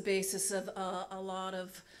that's the basis of a lot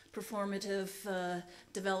of performative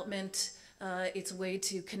development. It's a way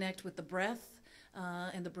to connect with the breath,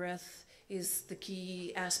 and the breath is the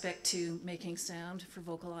key aspect to making sound for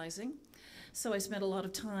vocalizing. So I spent a lot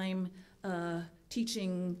of time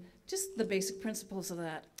teaching just the basic principles of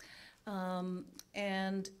that.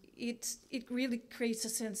 And it really creates a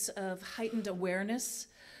sense of heightened awareness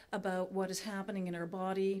about what is happening in our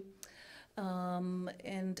body.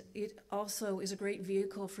 And it also is a great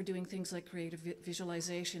vehicle for doing things like creative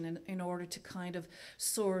visualization in order to kind of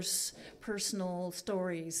source personal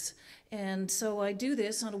stories. And so I do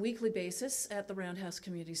this on a weekly basis at the Roundhouse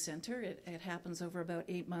Community Center. It happens over about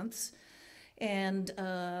 8 months. And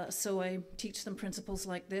so I teach them principles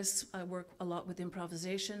like this. I work a lot with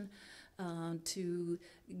improvisation to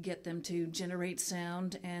get them to generate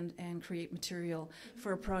sound and create material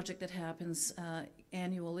for a project that happens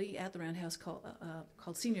annually at the Roundhouse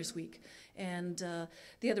called Seniors Week. And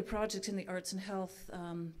the other projects in the Arts and Health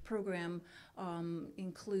program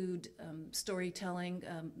include storytelling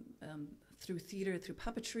through theater, through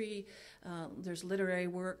puppetry. There's literary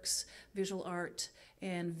works, visual art,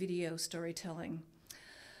 and video storytelling.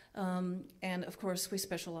 And of course, we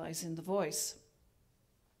specialize in the voice.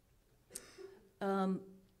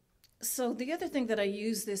 So the other thing that I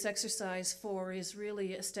use this exercise for is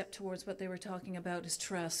really a step towards what they were talking about, is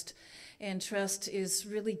trust. And trust is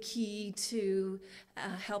really key to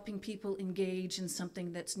helping people engage in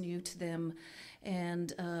something that's new to them.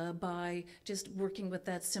 And by just working with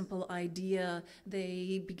that simple idea,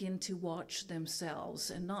 they begin to watch themselves,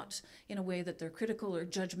 and not in a way that they're critical or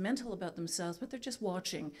judgmental about themselves, but they're just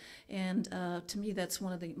watching. And to me, that's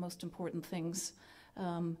one of the most important things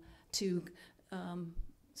to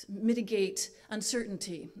mitigate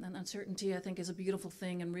uncertainty. And uncertainty, I think, is a beautiful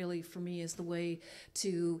thing, and really, for me, is the way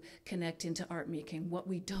to connect into art making, what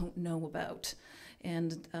we don't know about.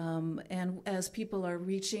 And as people are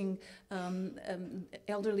reaching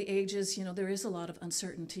elderly ages, there is a lot of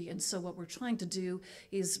uncertainty. And so what we're trying to do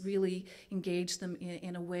is really engage them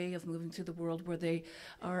in a way of moving through the world where they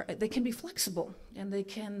can be flexible and they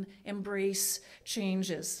can embrace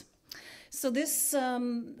changes. So this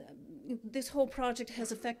whole project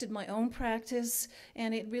has affected my own practice,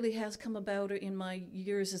 and it really has come about in my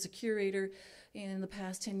years as a curator in the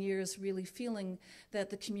past 10 years, really feeling that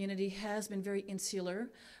the community has been very insular.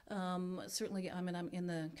 Certainly, I'm in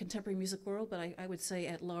the contemporary music world, but I would say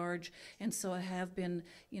at large. And so I have been,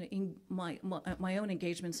 in my own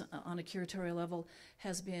engagements on a curatorial level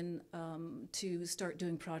has been to start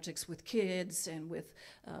doing projects with kids and with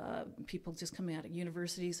people just coming out of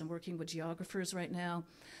universities and working with geographers right now.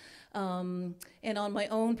 And on my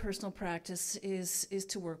own personal practice is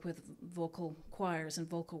to work with vocal choirs and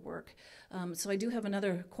vocal work. So I do have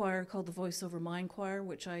another choir called the Voice Over Mind Choir,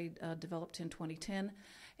 which I developed in 2010.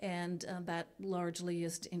 And that largely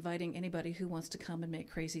is inviting anybody who wants to come and make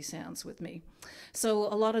crazy sounds with me. So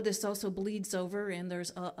a lot of this also bleeds over, and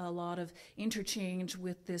there's a lot of interchange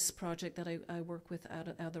with this project that I work with out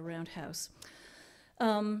of the Roundhouse.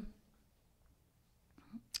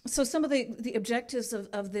 So some of the objectives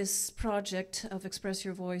of this project of Express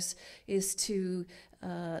Your Voice is to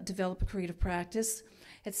develop a creative practice.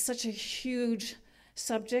 It's such a huge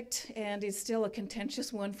subject, and it's still a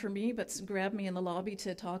contentious one for me, but grab me in the lobby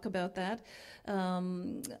to talk about that.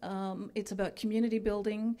 It's about community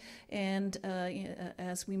building, and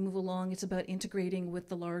as we move along, it's about integrating with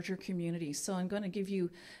the larger community. So I'm going to give you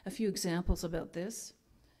a few examples about this.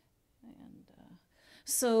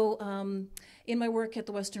 So in my work at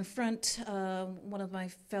the Western Front, one of my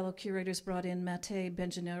fellow curators brought in Mate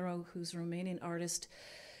Benjanero, who's a Romanian artist,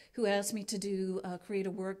 who asked me to create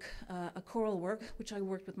a choral work, which I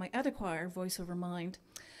worked with my other choir, Voice Over Mind.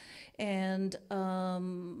 And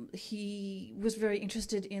he was very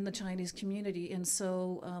interested in the Chinese community. And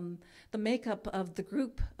so the makeup of the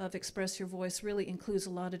group of Express Your Voice really includes a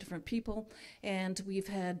lot of different people. And we've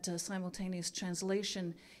had simultaneous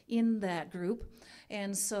translation in that group.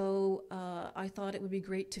 And so I thought it would be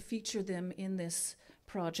great to feature them in this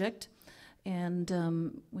project. And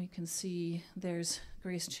we can see there's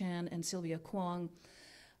Grace Chan and Sylvia Kwong,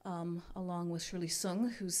 along with Shirley Sung,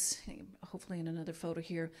 who's hopefully in another photo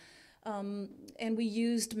here. And we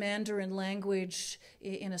used Mandarin language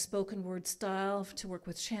in a spoken word style to work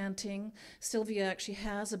with chanting. Sylvia actually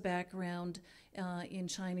has a background in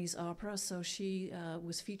Chinese opera, so she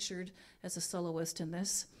was featured as a soloist in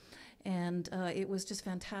this. And it was just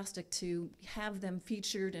fantastic to have them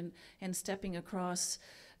featured and stepping across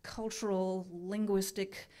cultural,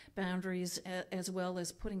 linguistic boundaries, as well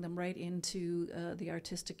as putting them right into the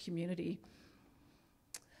artistic community.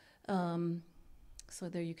 So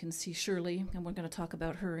there you can see Shirley, and we're going to talk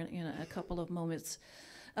about her in a couple of moments.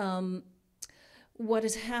 What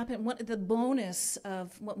has happened, the bonus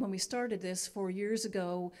of when we started this 4 years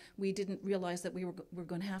ago, we didn't realize that we were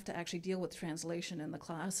going to have to actually deal with translation in the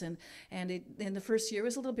class, and in the first year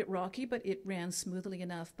was a little bit rocky, but it ran smoothly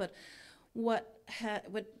enough. But what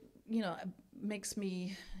makes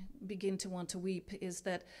me begin to want to weep is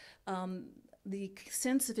that the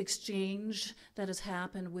sense of exchange that has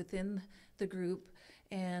happened within the group,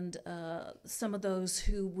 and some of those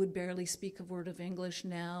who would barely speak a word of English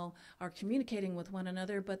now are communicating with one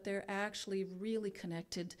another, but they're actually really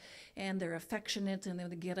connected, and they're affectionate, and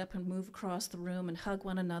they get up and move across the room and hug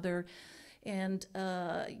one another. And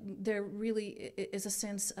there really is a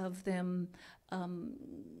sense of them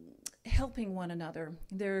helping one another.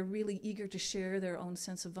 They're really eager to share their own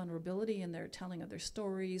sense of vulnerability, and they're telling of their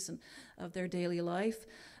stories and of their daily life.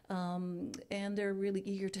 And they're really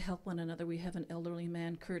eager to help one another. We have an elderly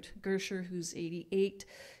man, Kurt Gersher, who's 88,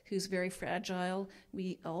 who's very fragile.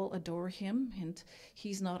 We all adore him, and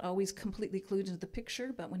he's not always completely clued into the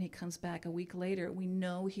picture, but when he comes back a week later, we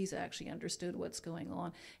know he's actually understood what's going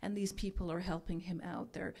on, and these people are helping him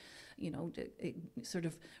out. They're, sort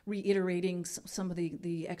of reiterating some of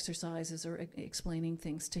the exercises or explaining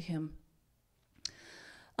things to him.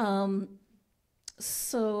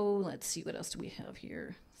 So let's see, what else do we have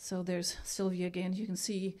here? So there's Sylvia again. You can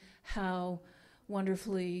see how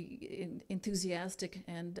wonderfully enthusiastic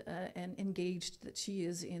and engaged that she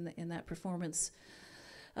is in that performance.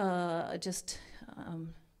 Who's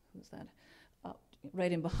that?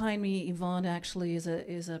 Right in behind me, Yvonne actually is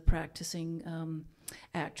a practicing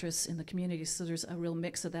actress in the community. So there's a real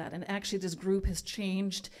mix of that. And actually, this group has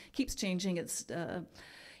changed, keeps changing its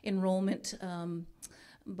enrollment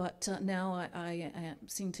But now I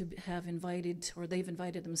seem to have invited, or they've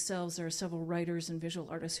invited themselves. There are several writers and visual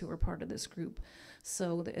artists who are part of this group.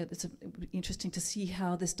 So it's interesting to see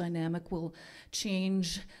how this dynamic will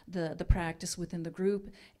change the practice within the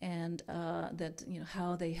group, and that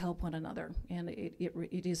how they help one another. And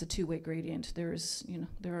it is a two-way gradient. There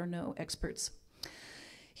are no experts.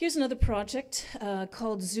 Here's another project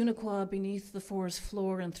called Zunaqua Beneath the Forest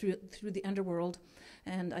Floor and Through the Underworld.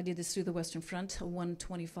 And I did this through the Western Front, a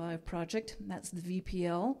 125 project. That's the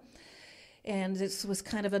VPL. And this was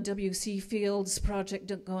kind of a W.C. Fields project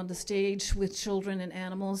to go on the stage with children and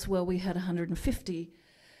animals. Well, we had 150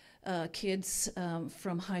 kids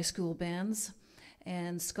from high school bands.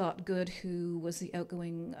 And Scott Good, who was the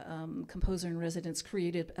outgoing composer in residence,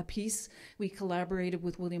 created a piece. We collaborated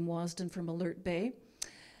with William Wasden from Alert Bay.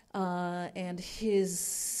 And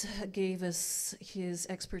gave us his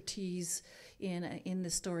expertise in the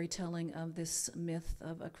storytelling of this myth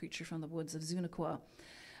of a creature from the woods of Zunaqua.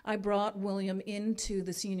 I brought William into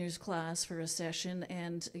the seniors class for a session,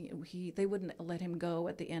 and they wouldn't let him go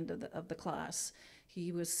at the end of the class.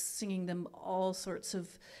 He was singing them all sorts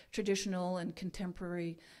of traditional and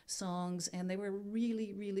contemporary songs, and they were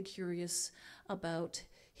really, really curious about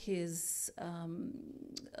his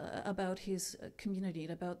community,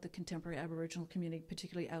 and about the contemporary Aboriginal community,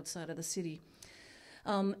 particularly outside of the city.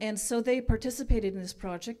 And so they participated in this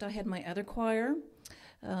project. I had my other choir,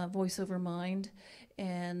 Voice Over Mind,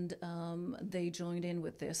 and they joined in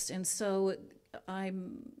with this. And so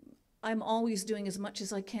I'm always doing as much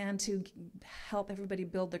as I can to help everybody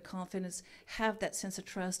build their confidence, have that sense of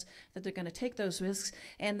trust that they're going to take those risks.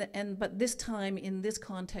 But this time, in this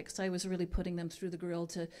context, I was really putting them through the grill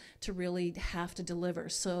to really have to deliver.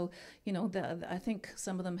 So, I think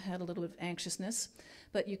some of them had a little bit of anxiousness,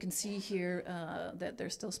 but you can see here that they're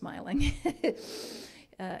still smiling.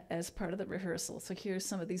 As part of the rehearsal. So here's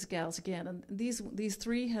some of these gals again, and these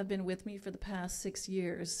three have been with me for the past 6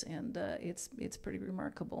 years, and it's pretty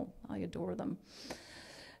remarkable. I adore them.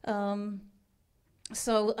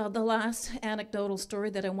 So the last anecdotal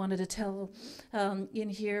story that I wanted to tell in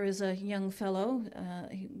here is a young fellow,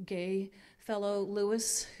 gay fellow,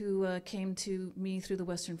 Lewis, who came to me through the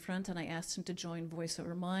Western Front, and I asked him to join Voice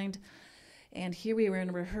Over Mind. And here we were in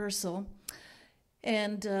a rehearsal,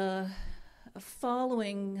 and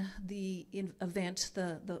following the event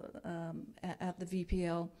at the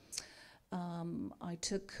VPL, I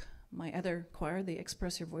took my other choir, the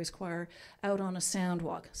Express Your Voice choir, out on a sound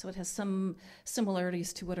walk. So it has some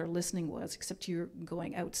similarities to what our listening was, except you're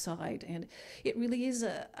going outside. And it really is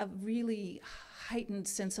a really heightened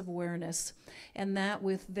sense of awareness. And that,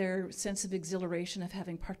 with their sense of exhilaration of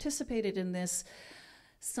having participated in this,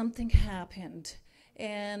 something happened.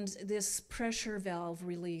 And this pressure valve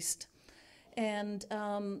released. And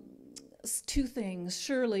two things.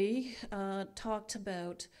 Shirley talked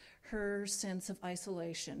about her sense of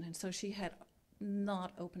isolation, and so she had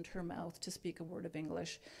not opened her mouth to speak a word of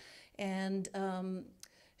English. And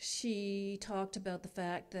she talked about the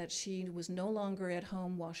fact that she was no longer at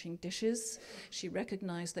home washing dishes. She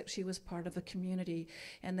recognized that she was part of a community.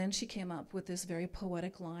 And then she came up with this very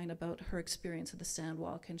poetic line about her experience of the sound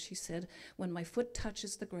walk, and she said, "When my foot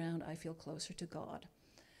touches the ground, I feel closer to God."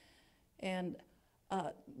 And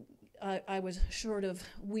I was short of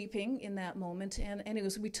weeping in that moment, and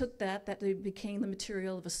we took that it became the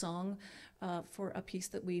material of a song for a piece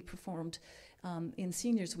that we performed in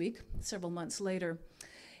Seniors Week several months later.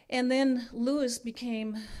 And then Lewis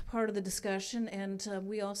became part of the discussion, and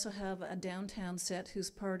we also have a downtown set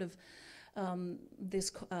who's part of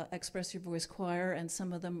this Express Your Voice choir, and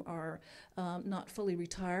some of them are not fully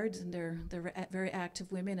retired, and they're very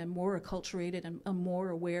active women and more acculturated and more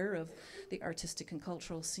aware of the artistic and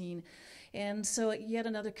cultural scene. And so yet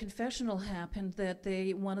another confessional happened that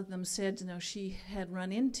one of them said, she had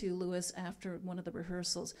run into Lewis after one of the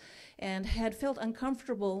rehearsals and had felt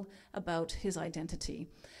uncomfortable about his identity,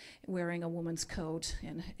 wearing a woman's coat,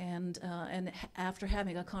 and after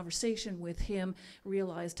having a conversation with him,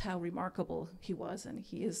 realized how remarkable he was, and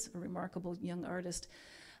he is a remarkable young artist.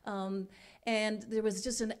 And there was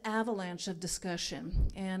just an avalanche of discussion.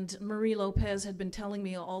 And Marie Lopez had been telling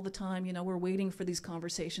me all the time, we're waiting for these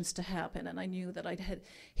conversations to happen. And I knew that I had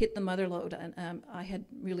hit the mother lode, and I had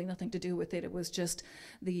really nothing to do with it. It was just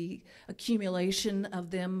the accumulation of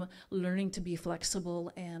them learning to be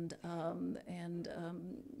flexible and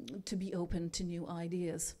to be open to new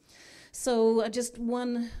ideas. So just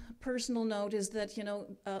one personal note is that,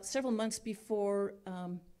 several months before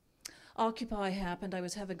Occupy happened, I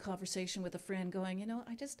was having a conversation with a friend going,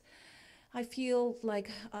 I feel like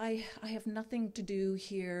I have nothing to do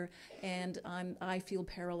here, and I feel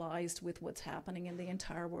paralyzed with what's happening in the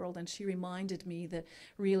entire world. And she reminded me that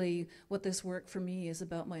really what this work for me is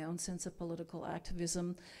about my own sense of political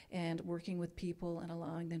activism and working with people and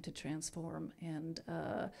allowing them to transform. And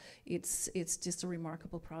it's just a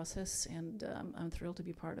remarkable process, and I'm thrilled to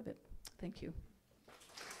be part of it. Thank you.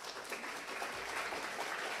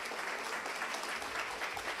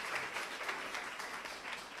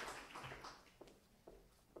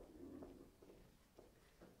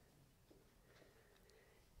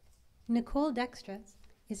 Nicole Dextres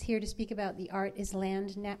is here to speak about the Art is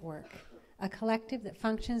Land Network, a collective that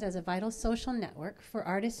functions as a vital social network for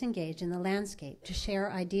artists engaged in the landscape to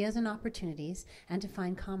share ideas and opportunities and to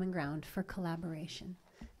find common ground for collaboration.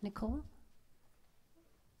 Nicole?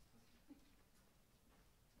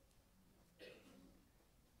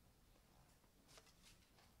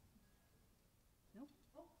 Nope.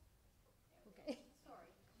 Okay. Sorry.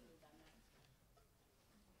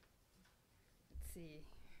 Let's see.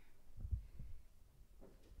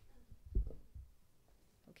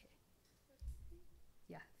 Okay.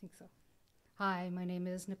 Yeah, I think so. Hi, my name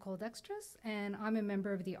is Nicole Dextres, and I'm a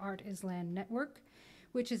member of the Art is Land Network,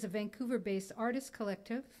 which is a Vancouver-based artist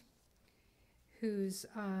collective whose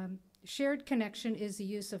shared connection is the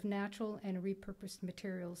use of natural and repurposed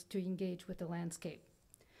materials to engage with the landscape.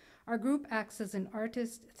 Our group acts as an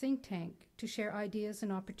artist think tank to share ideas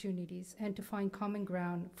and opportunities and to find common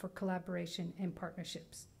ground for collaboration and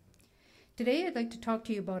partnerships. Today, I'd like to talk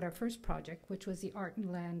to you about our first project, which was the Art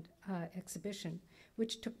and Land exhibition,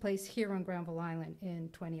 which took place here on Granville Island in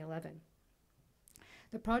 2011.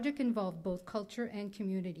 The project involved both culture and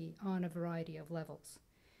community on a variety of levels.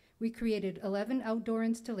 We created 11 outdoor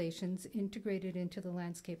installations integrated into the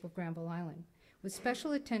landscape of Granville Island, with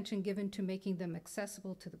special attention given to making them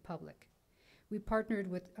accessible to the public. We partnered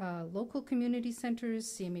with local community centers,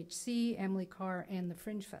 CMHC, Emily Carr, and the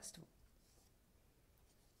Fringe Festival.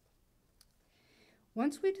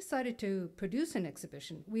 Once we decided to produce an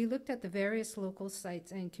exhibition, we looked at the various local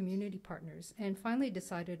sites and community partners and finally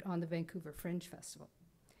decided on the Vancouver Fringe Festival.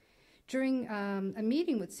 During a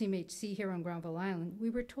meeting with CMHC here on Granville Island, we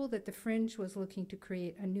were told that the Fringe was looking to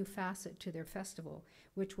create a new facet to their festival,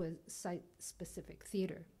 which was site-specific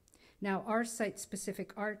theater. Now, our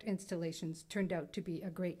site-specific art installations turned out to be a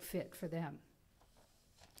great fit for them.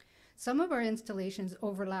 Some of our installations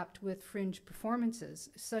overlapped with Fringe performances,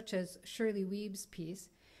 such as Shirley Weeb's piece,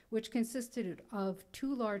 which consisted of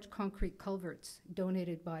 2 large concrete culverts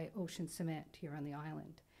donated by Ocean Cement here on the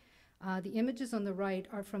island. The images on the right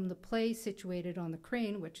are from the play situated on the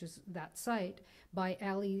Crane, which is that site, by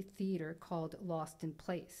Alley Theatre called Lost in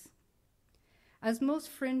Place. As most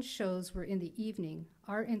Fringe shows were in the evening,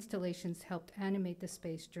 our installations helped animate the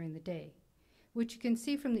space during the day, which you can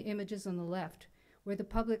see from the images on the left, where the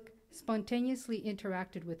public spontaneously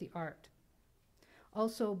interacted with the art.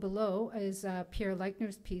 Also below is Pierre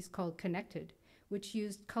Leichner's piece called Connected, which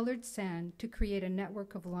used colored sand to create a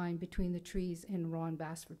network of line between the trees in Ron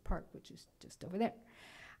Bassford Park, which is just over there.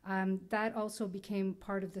 That also became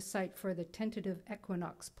part of the site for the tentative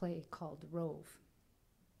equinox play called Rove.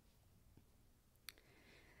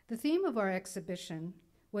 The theme of our exhibition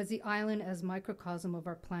was the island as microcosm of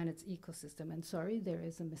our planet's ecosystem. And sorry, there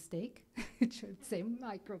is a mistake. It should say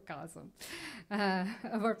microcosm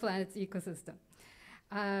of our planet's ecosystem.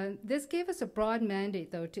 This gave us a broad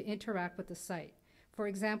mandate, though, to interact with the site. For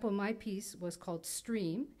example, my piece was called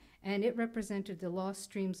Stream, and it represented the lost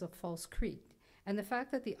streams of False Creek and the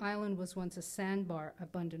fact that the island was once a sandbar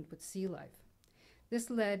abundant with sea life. This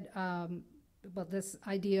led, this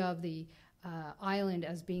idea of the island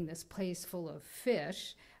as being this place full of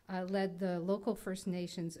fish led the local First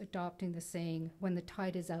Nations adopting the saying, when the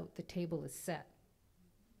tide is out, the table is set.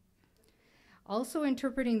 Also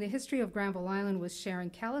interpreting the history of Granville Island was Sharon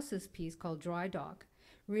Callis's piece called Dry Dock,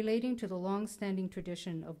 relating to the long-standing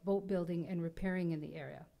tradition of boat building and repairing in the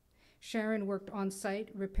area. Sharon worked on site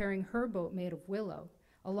repairing her boat made of willow,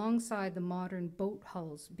 alongside the modern boat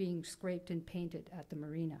hulls being scraped and painted at the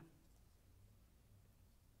marina.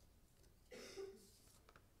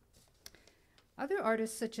 Other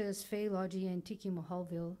artists such as Faye Lodgy and Tiki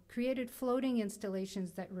Mahalville created floating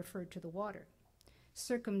installations that referred to the water.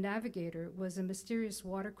 Circumnavigator was a mysterious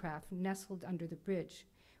watercraft nestled under the bridge,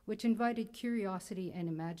 which invited curiosity and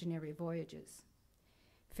imaginary voyages.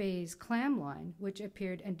 Faye's clam line, which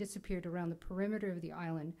appeared and disappeared around the perimeter of the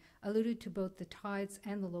island, alluded to both the tides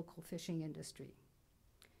and the local fishing industry.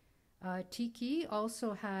 Tiki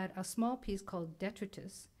also had a small piece called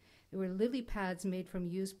Detritus. There were lily pads made from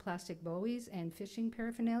used plastic buoys and fishing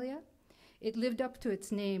paraphernalia. It lived up to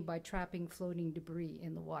its name by trapping floating debris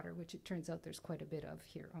in the water, which it turns out there's quite a bit of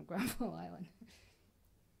here on Granville Island.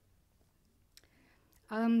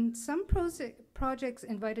 Some projects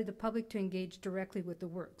invited the public to engage directly with the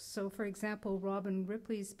works. So, for example, Robin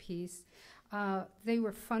Ripley's piece, they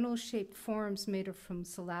were funnel-shaped forms made from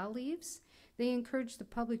salal leaves. They encouraged the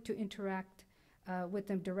public to interact with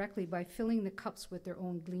them directly by filling the cups with their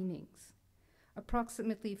own gleanings.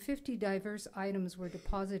 Approximately 50 diverse items were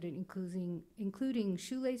deposited, including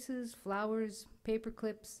shoelaces, flowers, paper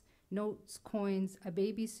clips, notes, coins, a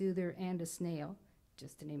baby soother, and a snail,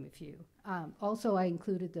 just to name a few. Also, I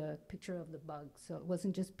included the picture of the bug, so it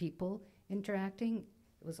wasn't just people interacting,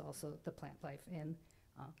 it was also the plant life and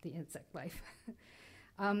the insect life.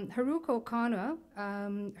 Haruko Kano,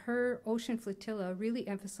 her Ocean Flotilla really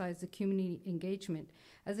emphasized the community engagement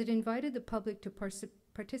as it invited the public to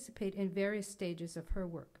participate in various stages of her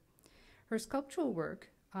work. Her sculptural work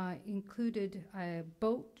included a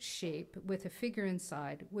boat shape with a figure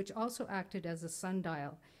inside, which also acted as a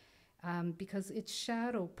sundial because its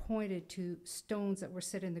shadow pointed to stones that were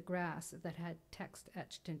set in the grass that had text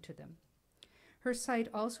etched into them. Her site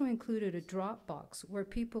also included a drop box where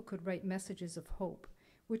people could write messages of hope,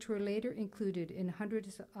 which were later included in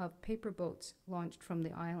hundreds of paper boats launched from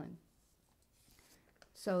the island.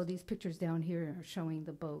 So these pictures down here are showing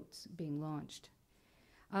the boats being launched.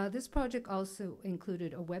 This project also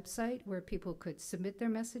included a website where people could submit their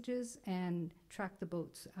messages and track the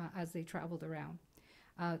boats as they traveled around,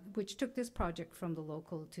 which took this project from the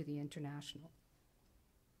local to the international.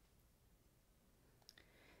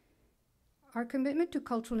 Our commitment to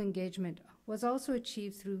cultural engagement was also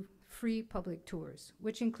achieved through free public tours,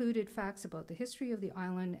 which included facts about the history of the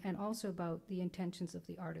island and also about the intentions of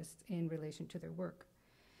the artists in relation to their work.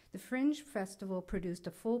 The Fringe Festival produced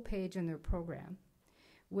a full page in their program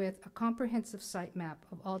with a comprehensive site map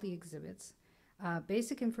of all the exhibits,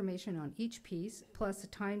 basic information on each piece, plus a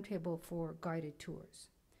timetable for guided tours.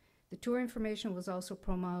 The tour information was also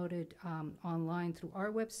promoted online through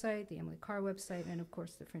our website, the Emily Carr website, and of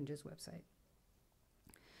course the Fringe's website.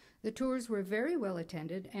 The tours were very well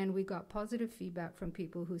attended, and we got positive feedback from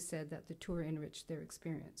people who said that the tour enriched their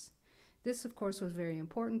experience. This, of course, was very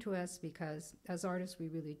important to us because, as artists, we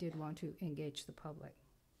really did want to engage the public.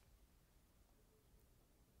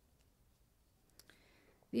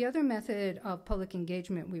 The other method of public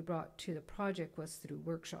engagement we brought to the project was through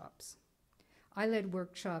workshops. I led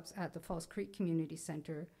workshops at the Falls Creek Community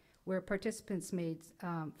Center where participants made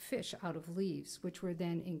fish out of leaves, which were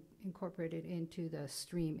then incorporated into the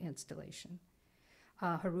stream installation.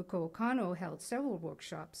 Haruko Kano held several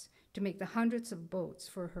workshops to make the hundreds of boats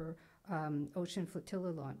for her Ocean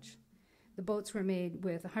Flotilla launch. The boats were made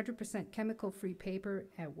with 100% chemical-free paper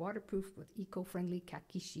and waterproof with eco-friendly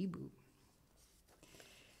kakishibu.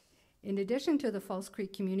 In addition to the Falls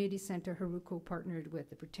Creek Community Center, Haruko partnered with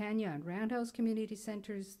the Britannia and Roundhouse Community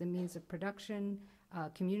Centers, the Means of Production,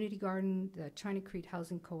 Community Garden, the China Creek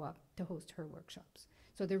Housing Co-op to host her workshops.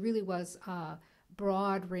 So there really was a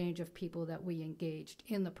broad range of people that we engaged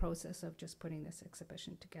in the process of just putting this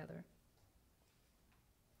exhibition together.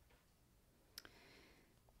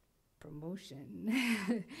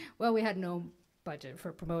 Promotion. Well, we had no budget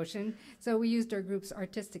for promotion, so we used our group's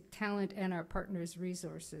artistic talent and our partners'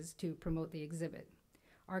 resources to promote the exhibit.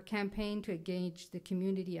 Our campaign to engage the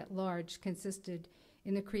community at large consisted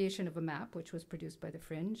in the creation of a map, which was produced by the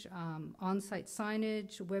Fringe, on-site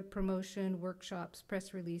signage, web promotion, workshops,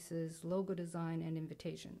 press releases, logo design, and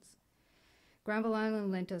invitations. Granville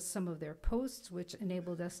Island lent us some of their posts, which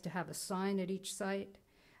enabled us to have a sign at each site,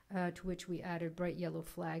 to which we added bright yellow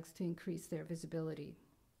flags to increase their visibility.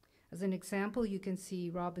 As an example, you can see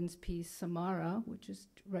Robin's piece, Samara, which is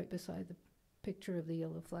right beside the picture of the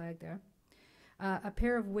yellow flag there. A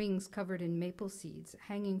pair of wings covered in maple seeds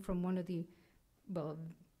hanging from one of the, well,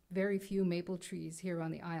 very few maple trees here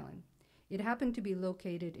on the island. It happened to be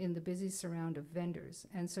located in the busy surround of vendors,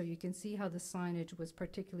 and so you can see how the signage was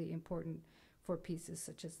particularly important for pieces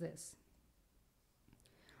such as this.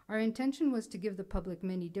 Our intention was to give the public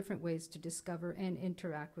many different ways to discover and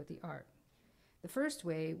interact with the art. The first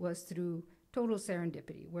way was through total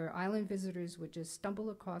serendipity, where island visitors would just stumble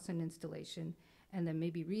across an installation and then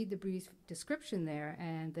maybe read the brief description there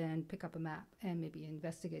and then pick up a map and maybe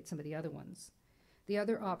investigate some of the other ones. The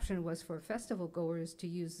other option was for festival goers to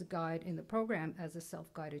use the guide in the program as a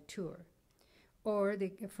self-guided tour. Or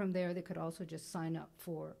from there, they could also just sign up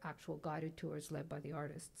for actual guided tours led by the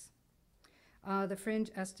artists. The Fringe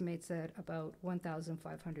estimates that about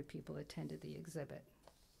 1,500 people attended the exhibit.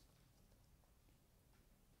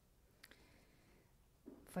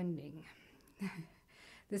 Funding.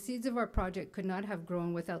 The seeds of our project could not have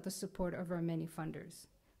grown without the support of our many funders.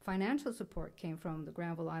 Financial support came from the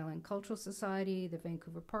Granville Island Cultural Society, the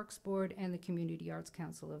Vancouver Parks Board, and the Community Arts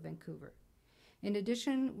Council of Vancouver. In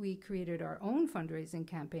addition, we created our own fundraising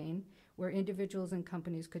campaign where individuals and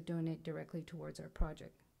companies could donate directly towards our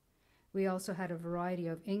project. We also had a variety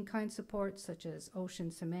of in-kind support such as Ocean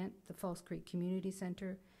Cement, the False Creek Community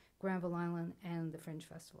Center, Granville Island, and the Fringe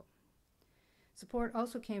Festival. Support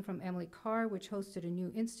also came from Emily Carr, which hosted a new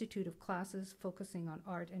institute of classes focusing on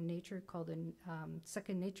art and nature called the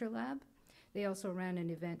Second Nature Lab. They also ran an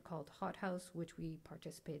event called Hot House, which we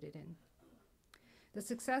participated in. The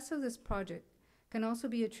success of this project can also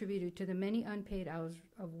be attributed to the many unpaid hours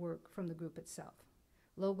of work from the group itself.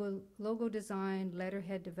 Logo design,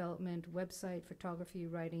 letterhead development, website, photography,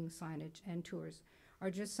 writing, signage, and tours are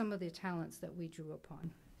just some of the talents that we drew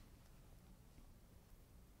upon.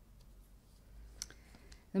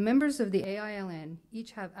 The members of the AILN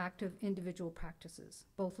each have active individual practices,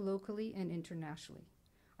 both locally and internationally.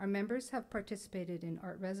 Our members have participated in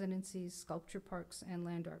art residencies, sculpture parks, and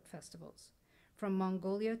land art festivals. From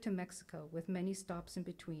Mongolia to Mexico, with many stops in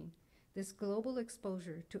between, this global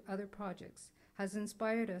exposure to other projects has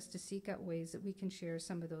inspired us to seek out ways that we can share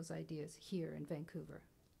some of those ideas here in Vancouver.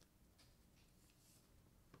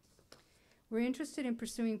 We're interested in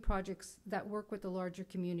pursuing projects that work with the larger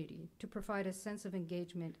community to provide a sense of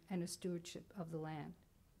engagement and a stewardship of the land.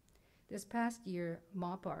 This past year,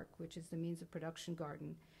 Mop Arc, which is the Means of Production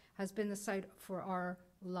Garden, has been the site for our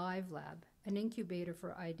Live Lab, an incubator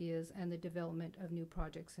for ideas and the development of new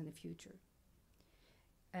projects in the future.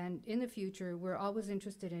 And in the future, we're always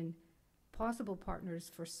interested in possible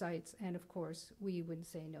partners for sites, and of course, we wouldn't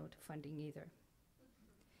say no to funding either.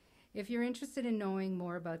 If you're interested in knowing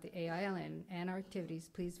more about the AILN and our activities,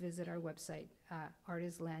 please visit our website,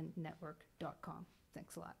 artislandnetwork.com.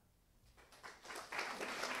 Thanks a lot.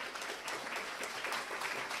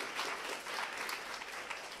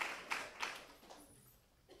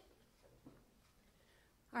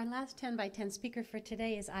 Our last 10 by 10 speaker for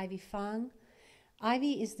today is Ivy Fong.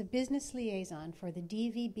 Ivy is the business liaison for the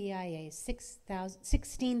DVBIA's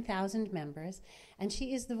 16,000 members, and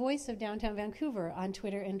she is the voice of Downtown Vancouver on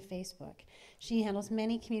Twitter and Facebook. She handles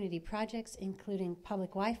many community projects, including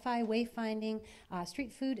public Wi-Fi, wayfinding,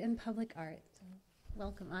 street food, and public art. So,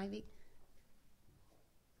 welcome, Ivy.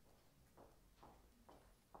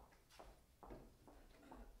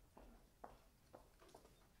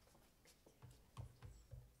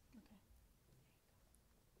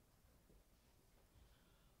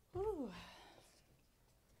 Ooh.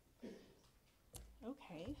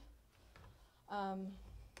 Okay.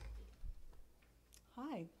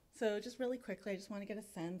 Hi. So just really quickly, I just want to get a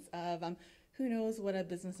sense of who knows what a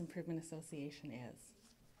business improvement association is.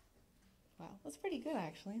 Wow, that's pretty good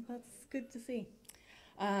actually. That's good to see.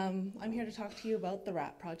 I'm here to talk to you about the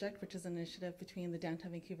RAP project, which is an initiative between the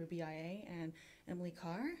Downtown Vancouver BIA and Emily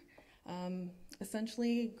Carr.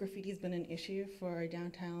 Essentially, graffiti has been an issue for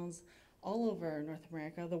downtowns all over North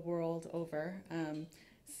America, the world over,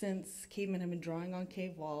 since cavemen have been drawing on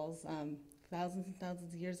cave walls thousands and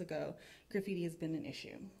thousands of years ago. Graffiti has been an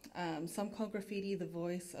issue. Some call graffiti the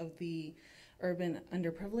voice of the urban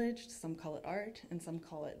underprivileged, some call it art, and some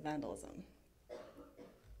call it vandalism.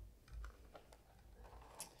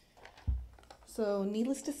 So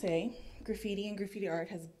needless to say, graffiti and graffiti art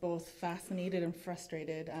has both fascinated and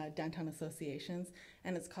frustrated downtown associations,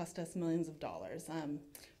 and it's cost us millions of dollars,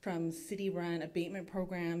 from city-run abatement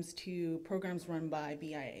programs to programs run by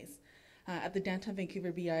BIAs. At the Downtown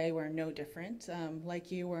Vancouver BIA, we're no different.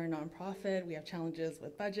 Like you, we're a nonprofit. We have challenges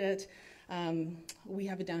with budget. We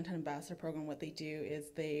have a downtown ambassador program. What they do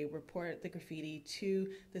is they report the graffiti to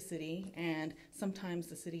the city, and sometimes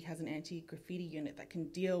the city has an anti-graffiti unit that can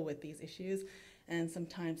deal with these issues, and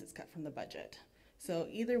sometimes it's cut from the budget. So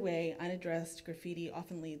either way, unaddressed graffiti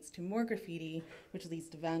often leads to more graffiti, which leads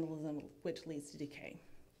to vandalism, which leads to decay.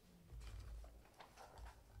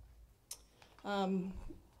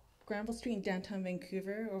 Granville Street in downtown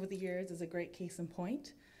Vancouver over the years is a great case in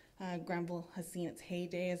point. Granville has seen its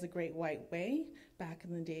heyday as a great white way back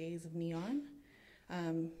in the days of neon.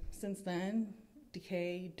 Since then,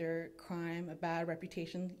 decay, dirt, crime, a bad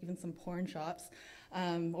reputation, even some porn shops.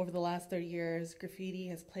 Over the last 30 years, graffiti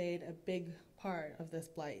has played a big part of this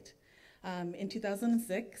blight. In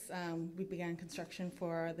 2006, we began construction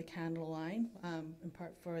for the Canada Line, in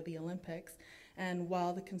part for the Olympics. And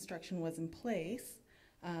while the construction was in place,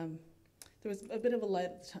 there was a bit of a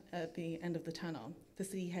light at the end of the tunnel. The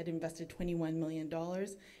city had invested $21 million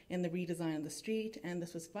in the redesign of the street, and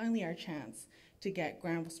this was finally our chance to get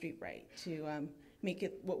Granville Street right, to make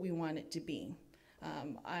it what we want it to be.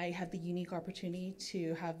 I had the unique opportunity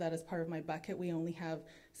to have that as part of my bucket. We only have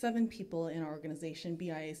 7 people in our organization.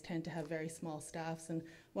 BIAs tend to have very small staffs, and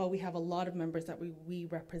while we have a lot of members that we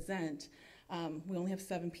represent, we only have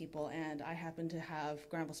 7 people, and I happen to have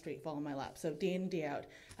Granville Street fall in my lap. So day in, day out,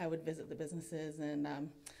 I would visit the businesses and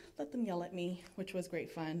let them yell at me, which was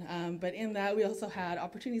great fun. But in that, we also had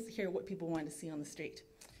opportunities to hear what people wanted to see on the street.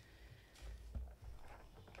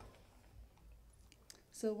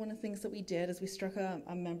 So one of the things that we did is we struck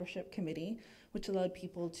a membership committee, which allowed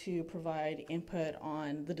people to provide input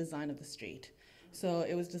on the design of the street. So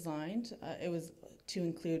it was designed, it was to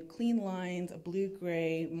include clean lines, a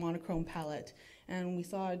blue-gray monochrome palette, and we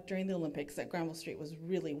saw during the Olympics that Granville Street was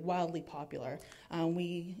really wildly popular.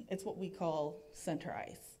 It's what we call center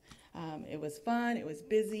ice. It was fun, it was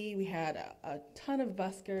busy, we had a ton of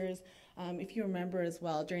buskers. If you remember as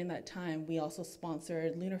well, during that time, we also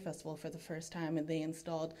sponsored Lunar Festival for the first time, and they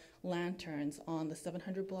installed lanterns on the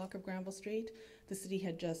 700 block of Granville Street. The city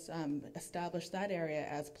had just established that area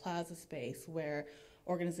as plaza space where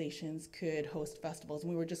organizations could host festivals,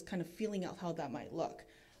 and we were just kind of feeling out how that might look.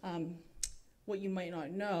 What you might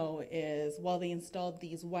not know is while they installed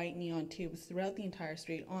these white neon tubes throughout the entire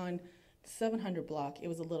street, on the 700 block, it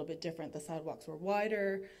was a little bit different. The sidewalks were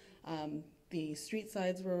wider, the street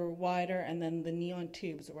sides were wider, and then the neon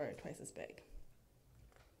tubes were twice as big.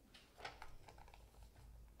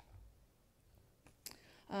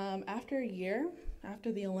 After a year,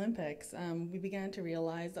 after the Olympics, we began to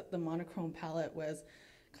realize that the monochrome palette was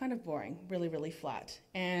kind of boring, really, really flat.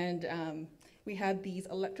 And we had these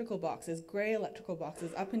electrical boxes, gray electrical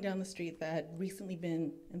boxes up and down the street that had recently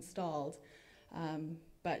been installed.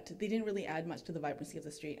 But they didn't really add much to the vibrancy of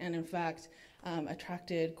the street, and in fact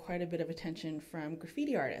attracted quite a bit of attention from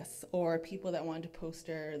graffiti artists or people that wanted to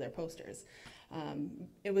poster their posters.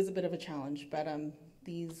 It was a bit of a challenge, but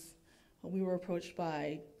we were approached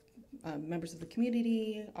by members of the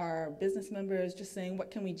community, our business members, just saying,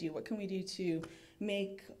 what can we do? What can we do to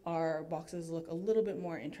make our boxes look a little bit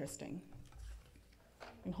more interesting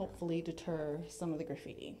and hopefully deter some of the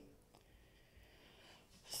graffiti?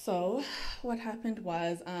 So what happened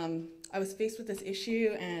was I was faced with this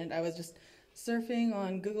issue, and I was just surfing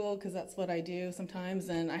on Google, because that's what I do sometimes,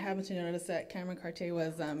 and I happened to notice that Cameron Cartier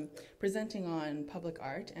was presenting on public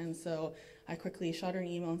art, and so I quickly shot her an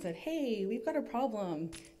email and said, hey, we've got a problem.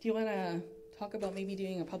 Do you want to talk about maybe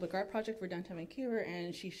doing a public art project for downtown Vancouver?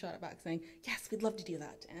 And she shot it back saying, yes, we'd love to do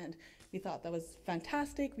that. And we thought that was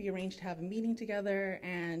fantastic. We arranged to have a meeting together,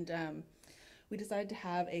 and we decided to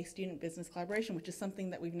have a student business collaboration, which is something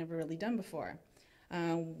that we've never really done before.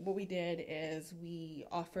 What we did is we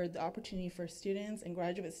offered the opportunity for students and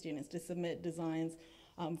graduate students to submit designs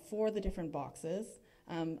for the different boxes.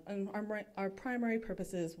 And our primary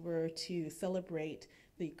purposes were to celebrate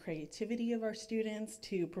the creativity of our students,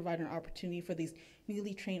 to provide an opportunity for these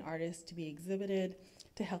newly trained artists to be exhibited,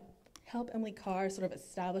 to help Emily Carr sort of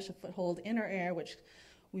establish a foothold in our area, which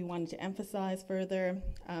we wanted to emphasize further,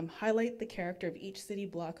 highlight the character of each city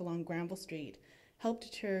block along Granville Street, help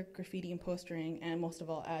deter graffiti and postering, and most of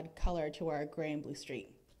all, add color to our gray and blue street.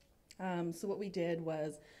 So what we did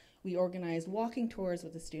was we organized walking tours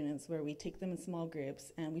with the students where we take them in small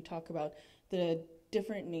groups and we talk about the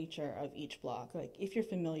different nature of each block. Like if you're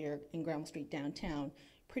familiar in Granville Street downtown,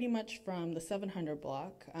 pretty much from the 700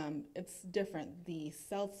 block, it's different. The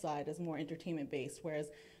south side is more entertainment-based,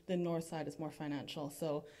 whereas the north side is more financial.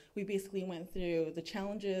 So we basically went through the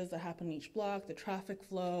challenges that happen in each block, the traffic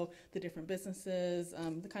flow, the different businesses,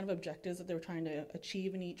 the kind of objectives that they were trying to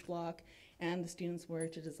achieve in each block, and the students were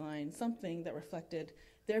to design something that reflected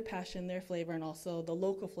their passion, their flavor, and also the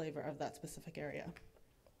local flavor of that specific area.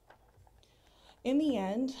 In the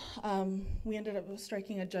end, we ended up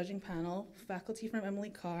striking a judging panel, faculty from Emily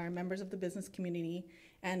Carr, members of the business community,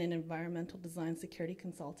 and an environmental design security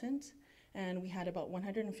consultant. And we had about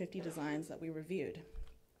 150 designs that we reviewed.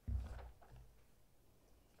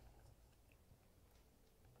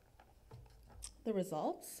 The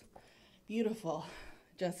results, beautiful,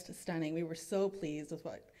 just stunning. We were so pleased with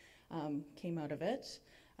what came out of it.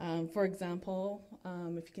 For example,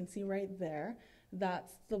 if you can see right there,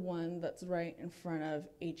 that's the one that's right in front of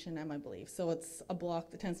H&M, I believe. So it's a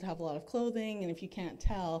block that tends to have a lot of clothing, and if you can't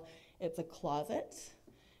tell, it's a closet.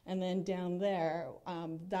 And then down there,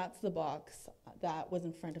 that's the box that was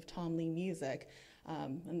in front of Tom Lee Music,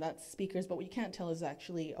 and that's speakers, but what you can't tell is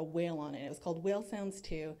actually a whale on it. It was called Whale Sounds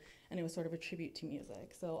 2, and it was sort of a tribute to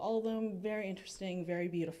music. So all of them very interesting, very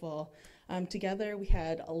beautiful. Together we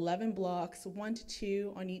had 11 blocks, 1 to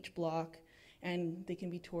 2 on each block, and they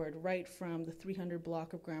can be toured right from the 300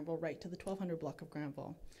 block of Granville right to the 1200 block of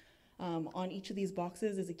Granville. On each of these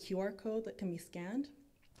boxes is a QR code that can be scanned.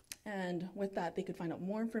 And with that, they could find out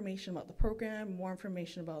more information about the program, more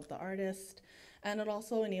information about the artist, and it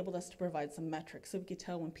also enabled us to provide some metrics so we could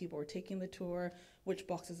tell when people were taking the tour, which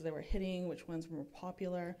boxes they were hitting, which ones were more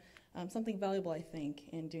popular. Something valuable, I think,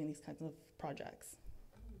 in doing these kinds of projects.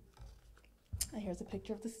 Here's a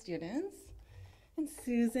picture of the students and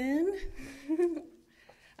Susan.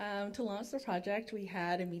 To launch the project, we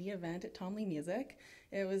had a media event at Tom Lee Music.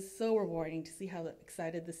 It was so rewarding to see how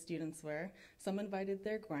excited the students were. Some invited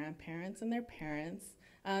their grandparents and their parents.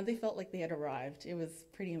 They felt like they had arrived. It was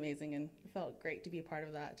pretty amazing and it felt great to be a part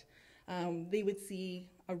of that. They would see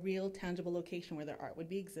a real tangible location where their art would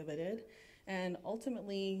be exhibited. And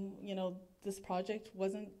ultimately, you know, this project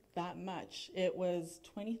wasn't that much. It was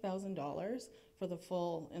 $20,000 for the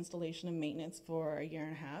full installation and maintenance for a year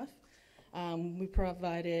and a half. We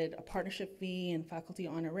provided a partnership fee and faculty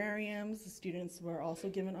honorariums. The students were also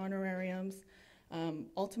given honorariums.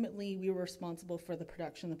 Ultimately, we were responsible for the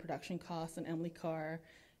production costs, and Emily Carr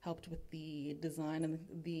helped with the design and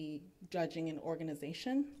the judging and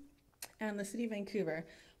organization. And the City of Vancouver,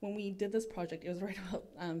 when we did this project, it was right about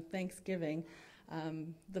Thanksgiving.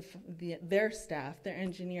 Their staff, their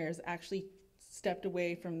engineers, actually stepped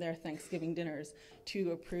away from their Thanksgiving dinners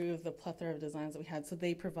to approve the plethora of designs that we had. So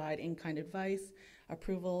they provide in-kind advice,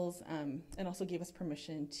 approvals, and also gave us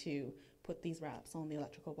permission to put these wraps on the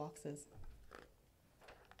electrical boxes.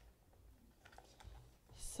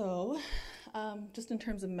 So just in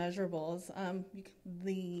terms of measurables,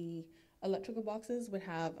 the electrical boxes would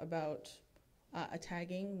have about a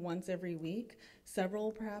tagging once every week,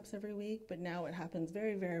 several perhaps every week, but now it happens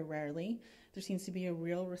very, very rarely. There seems to be a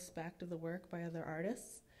real respect of the work by other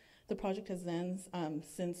artists. The project has then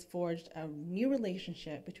since forged a new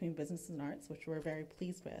relationship between business and arts, which we're very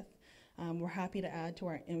pleased with. We're happy to add to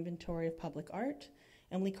our inventory of public art.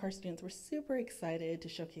 Emily Carr students were super excited to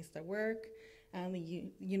showcase their work, and the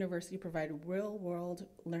university provided real-world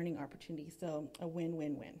learning opportunities, so a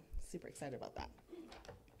win-win-win. Super excited about that.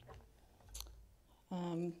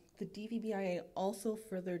 The DVBIA also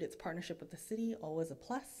furthered its partnership with the city, always a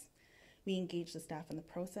plus. We engaged the staff in the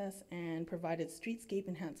process and provided streetscape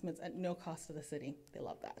enhancements at no cost to the city. They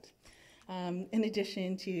love that. In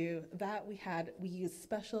addition to that, we used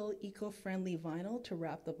special eco-friendly vinyl to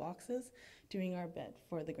wrap the boxes, doing our bit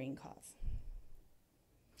for the green cause.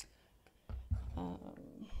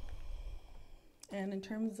 And in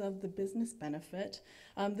terms of the business benefit,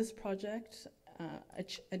 this project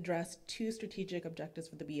addressed two strategic objectives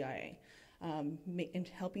for the BIA. In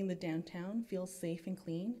helping the downtown feel safe and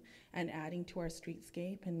clean, and adding to our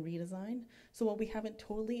streetscape and redesign. So while we haven't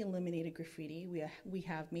totally eliminated graffiti, we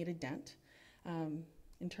have made a dent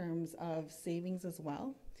in terms of savings as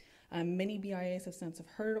well. Many BIAs have since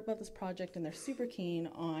heard about this project and they're super keen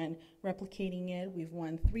on replicating it. We've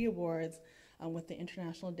won 3 awards with the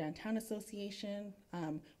International Downtown Association,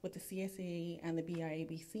 with the CSAE and the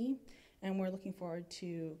BIABC, and we're looking forward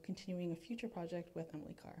to continuing a future project with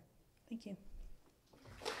Emily Carr. Thank you.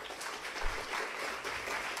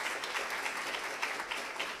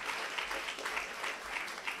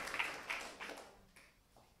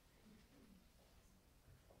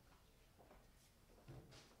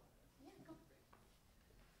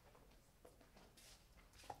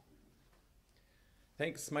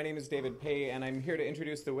 Thanks. My name is David Pay, and I'm here to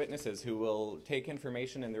introduce the witnesses who will take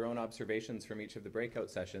information and their own observations from each of the breakout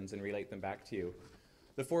sessions and relate them back to you.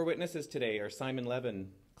 The 4 witnesses today are Simon Levin,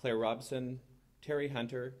 Claire Robson, Terry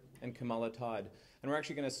Hunter, and Kamala Todd. And we're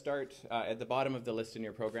actually going to start at the bottom of the list in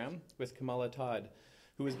your program with Kamala Todd,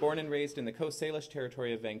 who was born and raised in the Coast Salish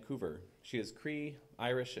territory of Vancouver. She is Cree,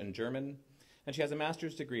 Irish, and German, and she has a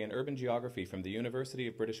master's degree in urban geography from the University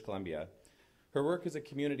of British Columbia. Her work as a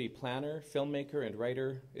community planner, filmmaker, and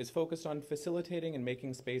writer is focused on facilitating and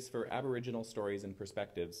making space for Aboriginal stories and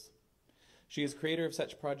perspectives. She is creator of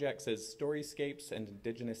such projects as Storyscapes and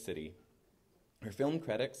Indigenous City. Her film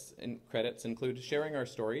credits include Sharing Our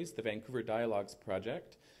Stories, the Vancouver Dialogues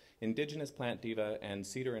Project, Indigenous Plant Diva, and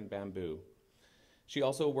Cedar and Bamboo. She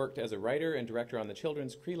also worked as a writer and director on the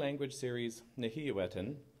children's Cree language series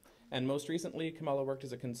Nihiyuetan, and most recently, Kamala worked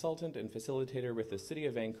as a consultant and facilitator with the City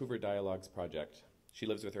of Vancouver Dialogues Project. She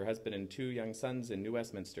lives with her husband and 2 young sons in New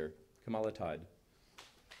Westminster. Kamala Todd.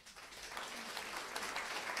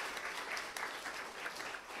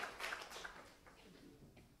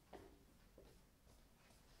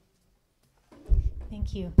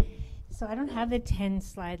 Thank you. So I don't have the 10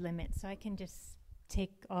 slide limit, so I can just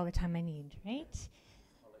take all the time I need, right?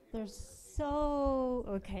 There's so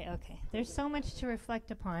much to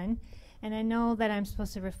reflect upon, and I know that I'm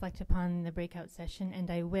supposed to reflect upon the breakout session,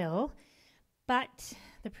 and I will, But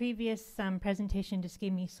the previous presentation just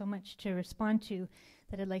gave me so much to respond to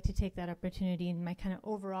that I'd like to take that opportunity in my kind of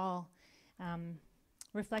overall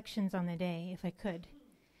reflections on the day, if I could.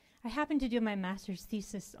 I happened to do my master's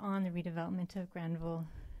thesis on the redevelopment of Granville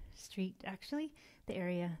Street, actually, the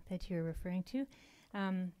area that you're referring to.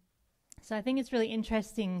 So I think it's really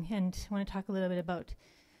interesting, and I want to talk a little bit about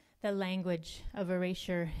the language of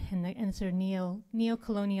erasure and sort of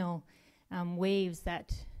neo-colonial waves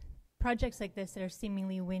that projects like this that are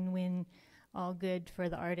seemingly win-win, all good for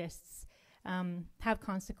the artists, have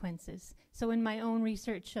consequences. So in my own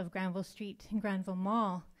research of Granville Street and Granville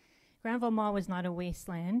Mall was not a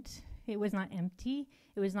wasteland. It was not empty.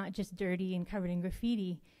 It was not just dirty and covered in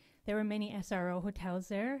graffiti. There were many SRO hotels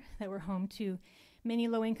there that were home to many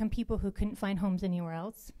low-income people who couldn't find homes anywhere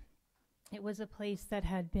else. It was a place that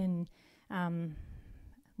had been, a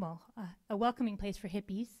welcoming place for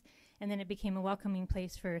hippies, and then it became a welcoming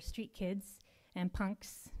place for street kids and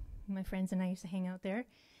punks. My friends and I used to hang out there.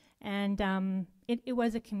 And it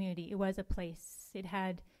was a community. It was a place. It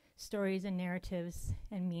had stories and narratives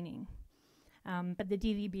and meaning. But the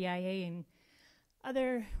DVBIA and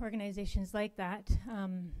other organizations like that,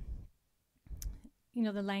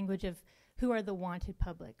 the language of who are the wanted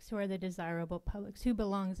publics, who are the desirable publics, who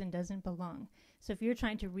belongs and doesn't belong. So if you're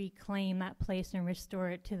trying to reclaim that place and restore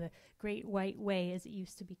it to the Great White Way, as it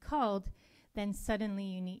used to be called, then suddenly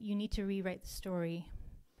you need to rewrite the story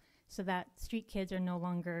so that street kids are no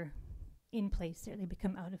longer in place there. They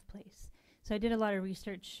become out of place. So I did a lot of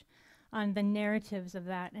research on the narratives of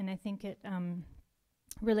that, and I think it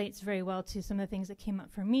relates very well to some of the things that came up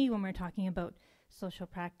for me when we're talking about social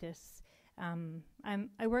practice.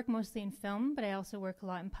 I work mostly in film, but I also work a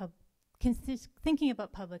lot in thinking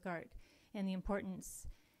about public art and the importance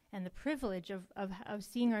and the privilege of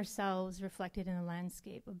seeing ourselves reflected in the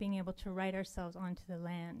landscape, of being able to write ourselves onto the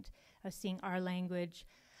land, of seeing our language,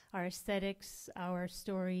 our aesthetics, our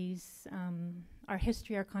stories, our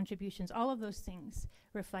history, our contributions, all of those things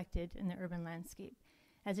reflected in the urban landscape.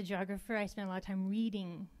 As a geographer, I spent a lot of time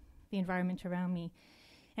reading the environment around me.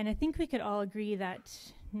 And I think we could all agree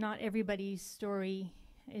that not everybody's story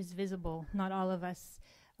is visible. Not all of us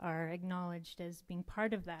are acknowledged as being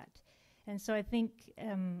part of that. And so I think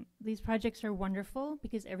these projects are wonderful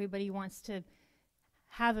because everybody wants to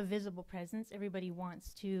have a visible presence. Everybody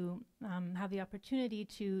wants to have the opportunity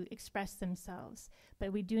to express themselves.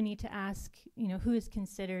 But we do need to ask, who is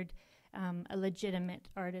considered a legitimate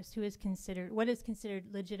artist? What is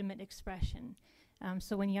considered legitimate expression?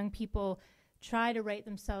 So when young people try to write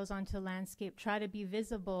themselves onto the landscape, try to be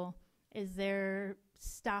visible, is their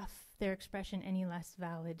stuff, their expression, any less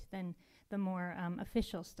valid than the more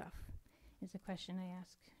official stuff? Is a question I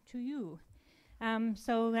ask to you.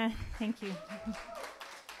 Thank you.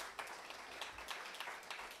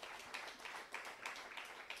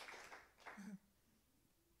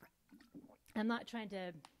 I'm not trying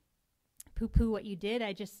to poo-poo what you did.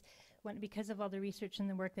 I just because of all the research and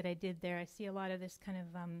the work that I did there, I see a lot of this kind of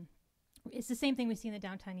it's the same thing we see in the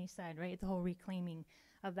downtown east side, right? The whole reclaiming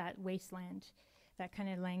of that wasteland, that kind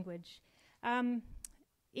of language.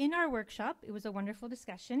 In our workshop, it was a wonderful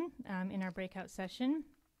discussion in our breakout session.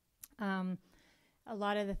 A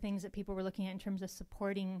lot of the things that people were looking at in terms of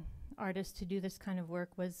supporting artists to do this kind of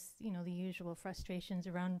work was, the usual frustrations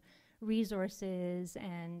around resources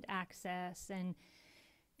and access and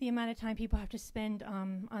the amount of time people have to spend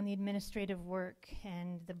on the administrative work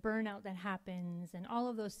and the burnout that happens and all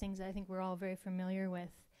of those things that I think we're all very familiar with.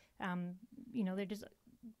 They're just,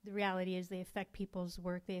 the reality is they affect people's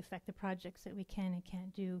work, they affect the projects that we can and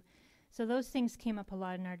can't do. So those things came up a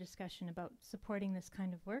lot in our discussion about supporting this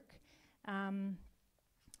kind of work.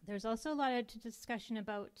 There's also a lot of discussion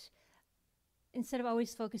about, instead of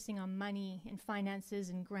always focusing on money and finances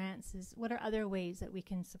and grants, is what are other ways that we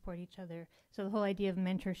can support each other? So the whole idea of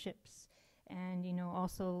mentorships and,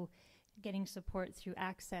 also getting support through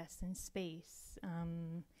access and space,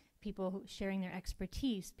 people sharing their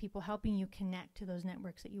expertise, people helping you connect to those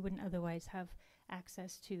networks that you wouldn't otherwise have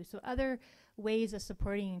access to. So other ways of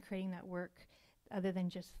supporting and creating that work other than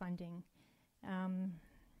just funding.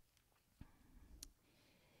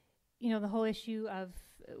 The whole issue of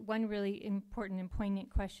one really important and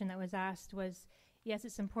poignant question that was asked was, yes,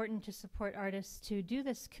 it's important to support artists to do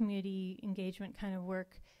this community engagement kind of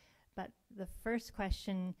work, but the first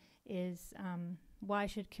question is, why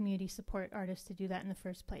should community support artists to do that in the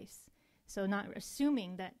first place? So not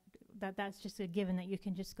assuming that's just a given that you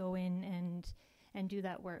can just go in and do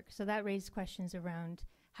that work. So that raised questions around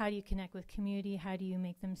how do you connect with community? How do you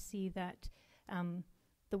make them see that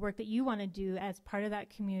the work that you want to do as part of that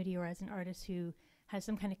community or as an artist who has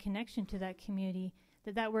some kind of connection to that community,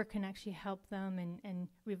 that work can actually help them and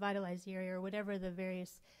revitalize the area, or whatever the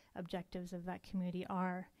various objectives of that community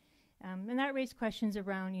are. And that raised questions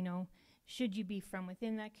around, should you be from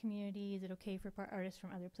within that community? Is it okay for artists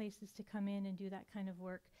from other places to come in and do that kind of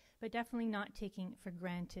work? But definitely not taking it for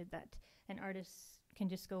granted that an artist can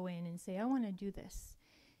just go in and say, I want to do this.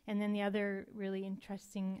 And then the other really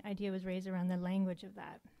interesting idea was raised around the language of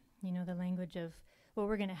that. The language of, well,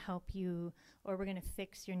 we're going to help you, or we're going to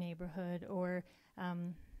fix your neighborhood, or,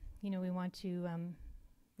 we want to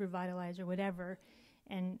revitalize, or whatever.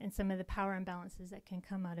 And some of the power imbalances that can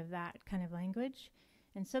come out of that kind of language.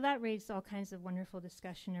 And so that raised all kinds of wonderful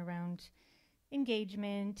discussion around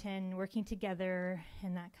engagement and working together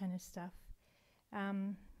and that kind of stuff.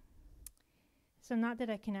 So not that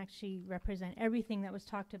I can actually represent everything that was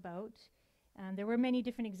talked about. There were many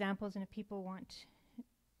different examples, and if people want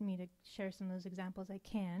me to share some of those examples, I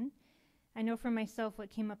can. I know for myself what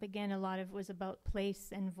came up again a lot of was about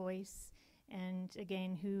place and voice, and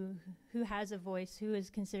again, who has a voice, who is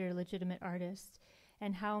considered a legitimate artist,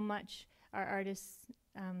 and how much are artists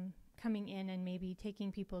coming in and maybe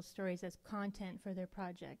taking people's stories as content for their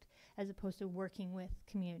project, as opposed to working with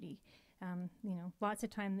community. Lots of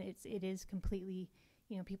time it is completely,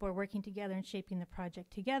 people are working together and shaping the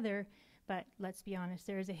project together, but let's be honest,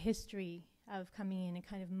 there is a history of coming in and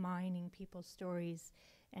kind of mining people's stories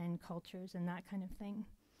and cultures and that kind of thing.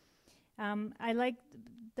 I like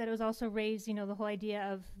that it was also raised, the whole idea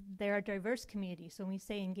of there are diverse communities. So when we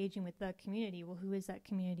say engaging with the community, well, who is that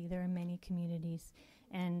community? There are many communities,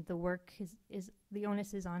 and the work is the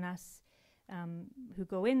onus is on us who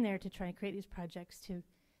go in there to try and create these projects to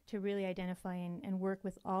really identify and work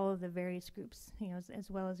with all of the various groups,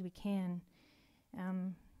 as well as we can.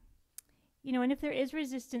 And if there is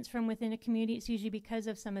resistance from within a community, it's usually because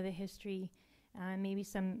of some of the history, maybe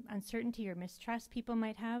some uncertainty or mistrust people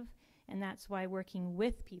might have. And that's why working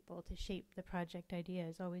with people to shape the project idea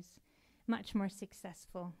is always much more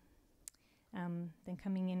successful than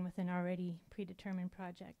coming in with an already predetermined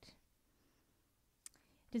project.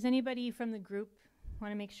 Does anybody from the group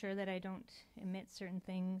want to make sure that I don't omit certain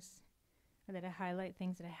things, or that I highlight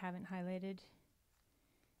things that I haven't highlighted?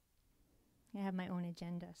 I have my own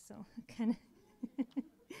agenda, so kind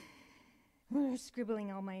of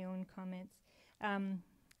scribbling all my own comments.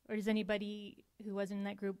 Or does anybody who wasn't in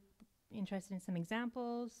that group interested in some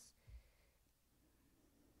examples?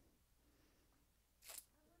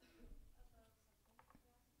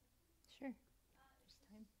 Sure. There's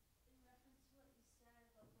time.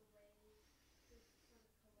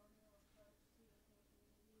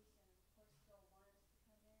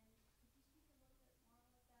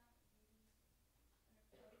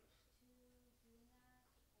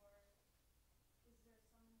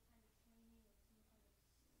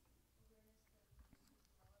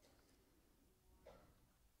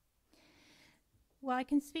 Well, I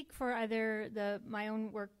can speak for either my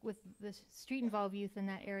own work with the street involved youth in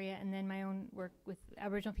that area, and then my own work with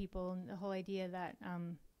Aboriginal people, and the whole idea that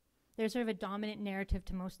there's sort of a dominant narrative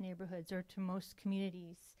to most neighborhoods or to most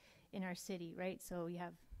communities in our city, right? So you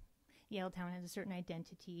have Yaletown has a certain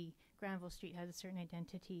identity, Granville Street has a certain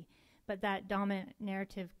identity, but that dominant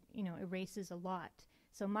narrative, erases a lot.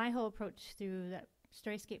 So my whole approach through that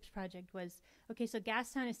Storyscapes project was, okay, so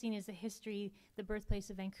Gastown is seen as the history, the birthplace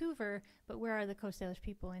of Vancouver, but where are the Coast Salish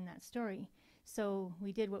people in that story? So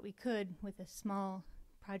we did what we could with a small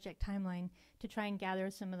project timeline to try and gather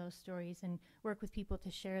some of those stories and work with people to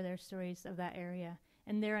share their stories of that area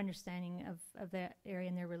and their understanding of that area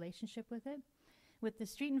and their relationship with it. With the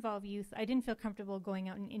street involved youth, I didn't feel comfortable going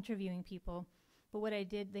out and interviewing people, but what I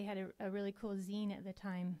did, they had a really cool zine at the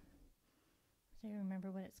time. I remember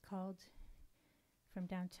what it's called. From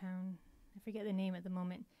downtown, I forget the name at the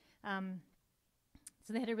moment.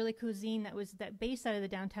 So they had a really cool zine that was based out of the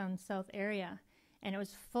downtown south area, and it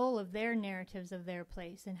was full of their narratives of their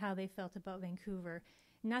place and how they felt about Vancouver.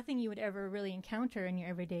 Nothing you would ever really encounter in your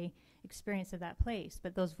everyday experience of that place,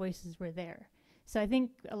 but those voices were there. So I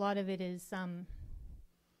think a lot of it is, again,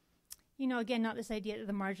 not this idea that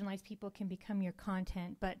the marginalized people can become your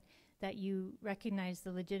content, but that you recognize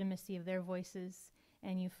the legitimacy of their voices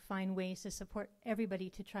and you find ways to support everybody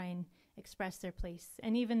to try and express their place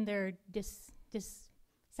and even their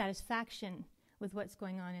dissatisfaction with what's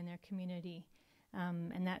going on in their community,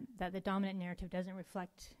 and that the dominant narrative doesn't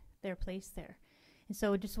reflect their place there. And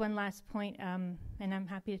so just one last point, and I'm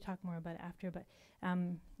happy to talk more about it after, but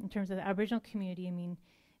in terms of the Aboriginal community, I mean,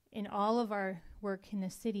 in all of our work in the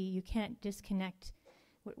city, you can't disconnect.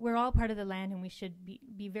 We're all part of the land, and we should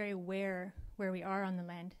be very aware where we are on the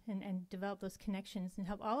land and develop those connections and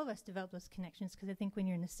help all of us develop those connections, because I think when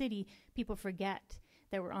you're in the city, people forget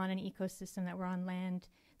that we're on an ecosystem, that we're on land,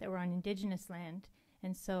 that we're on Indigenous land.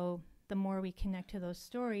 And so the more we connect to those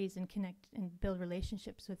stories and connect and build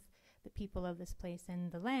relationships with the people of this place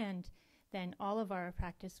and the land, then all of our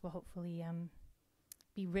practice will hopefully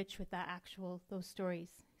be rich with those stories,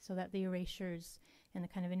 so that the erasures and the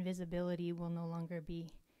kind of invisibility will no longer be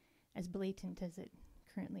as blatant as it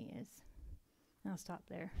currently is. And I'll stop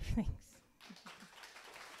there. Thanks.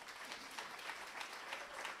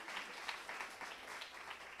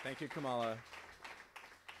 Thank you, Kamala.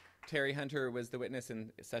 Terry Hunter was the witness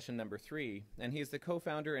in session number 3, and he's the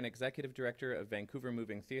co-founder and executive director of Vancouver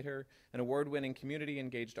Moving Theatre, an award-winning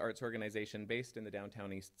community-engaged arts organization based in the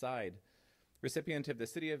downtown East Side. Recipient of the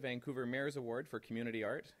City of Vancouver Mayor's Award for Community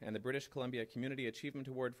Art and the British Columbia Community Achievement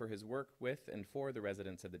Award for his work with and for the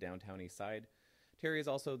residents of the downtown East Side, Terry is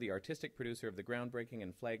also the artistic producer of the groundbreaking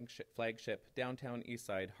and flagship Downtown East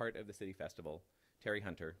Side Heart of the City Festival. Terry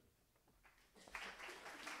Hunter.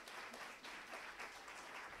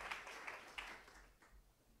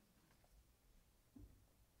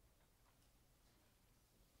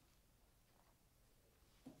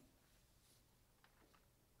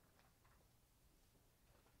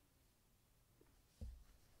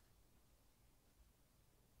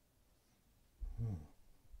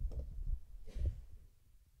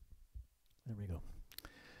 There we go.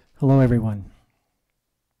 Hello, everyone.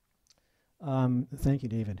 Thank you,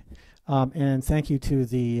 David. And thank you to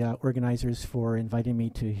the organizers for inviting me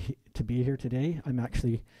to be here today. I'm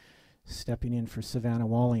actually stepping in for Savannah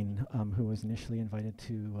Walling, who was initially invited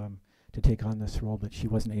to take on this role, but she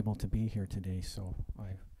wasn't able to be here today, so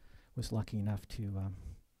I was lucky enough to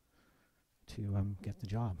get the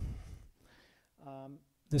job.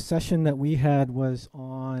 The session that we had was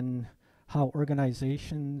on how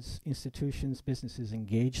organizations, institutions, businesses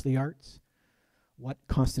engage the arts, what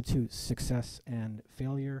constitutes success and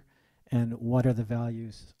failure, and what are the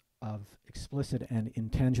values of explicit and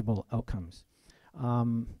intangible outcomes.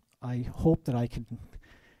 I hope that I can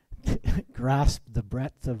grasp the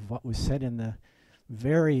breadth of what was said in the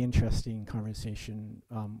very interesting conversation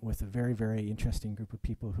with a very, very interesting group of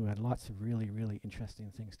people who had lots of really, really interesting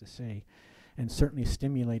things to say, and certainly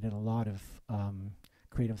stimulated a lot of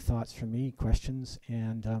creative thoughts for me, questions,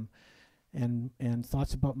 and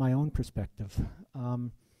thoughts about my own perspective.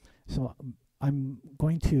 So I'm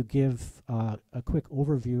going to give a quick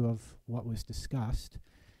overview of what was discussed,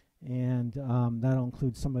 and that'll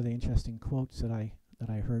include some of the interesting quotes that I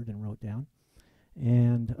heard and wrote down.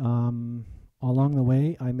 And along the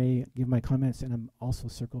way, I may give my comments, and also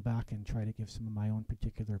circle back and try to give some of my own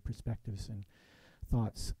particular perspectives and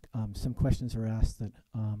thoughts. Some questions are asked that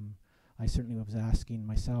I certainly was asking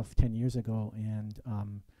myself 10 years ago, and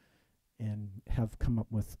have come up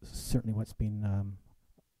with certainly what's been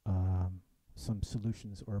some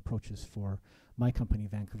solutions or approaches for my company,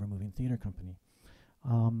 Vancouver Moving Theatre Company.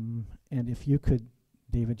 And if you could,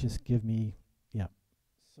 David, just give me, yeah.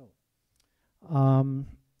 So,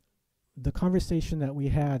 the conversation that we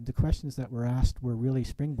had, the questions that were asked were really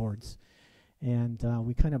springboards, and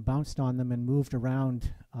we kind of bounced on them and moved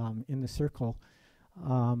around in the circle,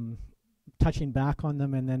 touching back on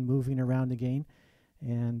them and then moving around again.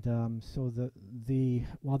 And so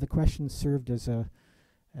while the questions served as a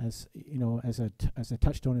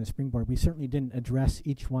touchstone and a springboard, we certainly didn't address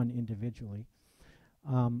each one individually.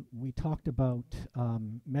 We talked about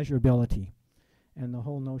measurability and the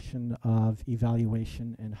whole notion of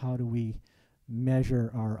evaluation, and how do we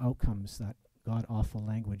measure our outcomes, that god-awful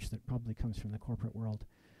language that probably comes from the corporate world.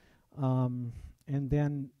 And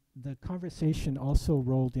then the conversation also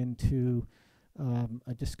rolled into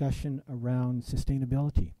a discussion around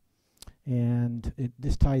sustainability. And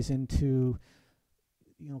this ties into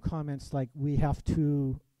comments like, we have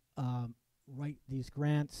to write these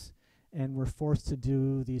grants, and we're forced to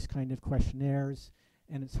do these kind of questionnaires,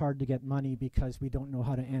 and it's hard to get money because we don't know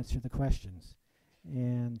how to answer the questions.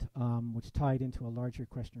 And which tied into a larger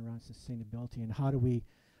question around sustainability, and how do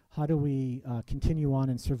we continue on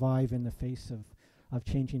and survive in the face of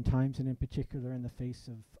changing times, and in particular in the face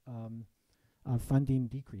of funding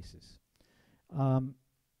decreases.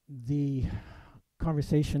 The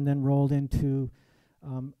conversation then rolled into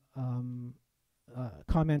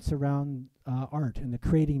comments around art and the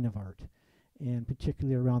creating of art, and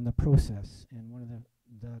particularly around the process. And one of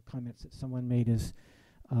the comments that someone made is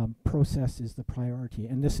process is the priority,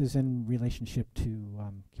 and this is in relationship to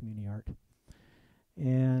community art.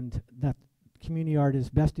 And that community art is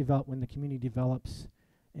best developed when the community develops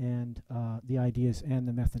and the ideas and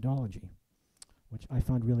the methodology, which I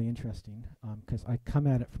found really interesting because I come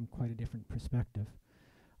at it from quite a different perspective.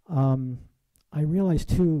 I realized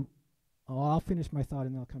too, I'll finish my thought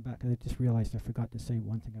and then I'll come back, because I just realized I forgot to say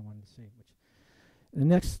one thing I wanted to say. Which the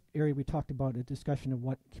next area we talked about a discussion of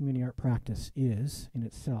what community art practice is in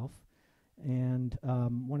itself. And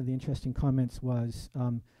one of the interesting comments was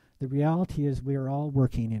the reality is we are all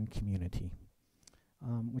working in community,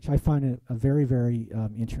 which I find a very, very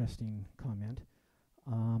interesting comment.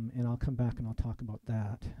 And I'll come back and I'll talk about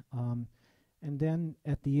that. And then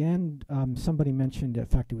at the end, somebody mentioned, in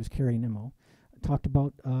fact, it was Carrie Nimmo, talked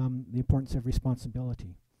about the importance of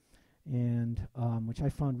responsibility, and which I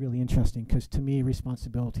found really interesting, because to me,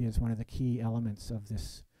 responsibility is one of the key elements of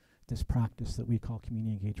this practice that we call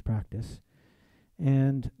community engaged practice,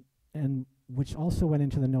 and which also went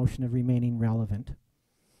into the notion of remaining relevant,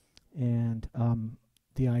 and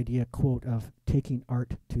the idea, quote, of taking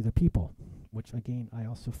art to the people, which again I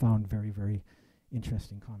also found very, very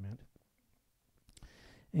interesting comment.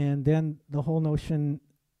 And then the whole notion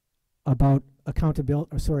about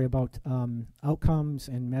about outcomes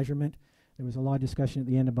and measurement. There was a lot of discussion at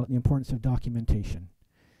the end about the importance of documentation,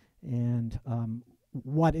 and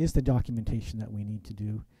what is the documentation that we need to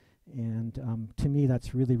do. And to me,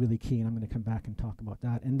 that's really, really key, and I'm going to come back and talk about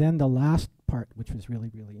that. And then the last part, which was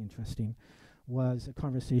really, really interesting, was a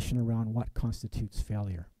conversation around what constitutes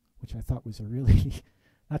failure, which I thought was a really,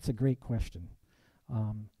 that's a great question.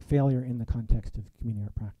 Failure in the context of community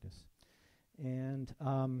art practice. And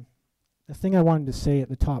the thing I wanted to say at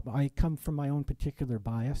the top, I come from my own particular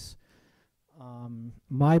bias.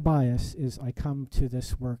 My bias is I come to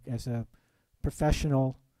this work as a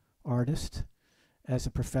professional artist, as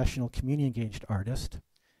a professional community engaged artist,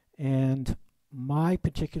 and my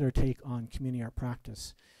particular take on community art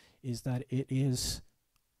practice is that it is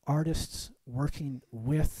artists working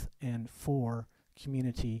with and for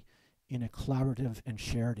community in a collaborative and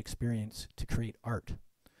shared experience to create art.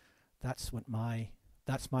 That's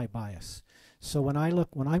my bias. So when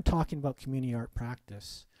I'm talking about community art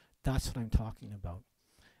practice, that's what I'm talking about.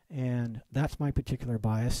 And that's my particular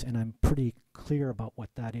bias, and I'm pretty clear about what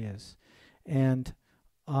that is. And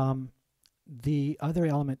the other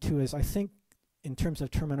element too is, I think in terms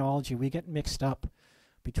of terminology, we get mixed up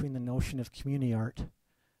between the notion of community art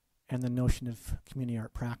and the notion of community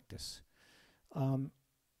art practice.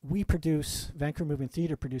 Vancouver Moving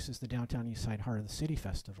Theatre produces the Downtown Eastside Heart of the City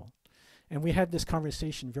Festival. And we had this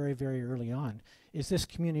conversation very, very early on. Is this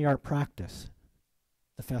community art practice,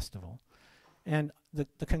 the festival? And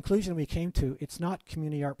the conclusion we came to, it's not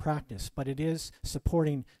community art practice, but it is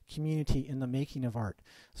supporting community in the making of art.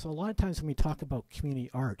 So a lot of times when we talk about community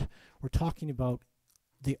art, we're talking about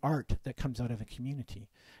the art that comes out of a community.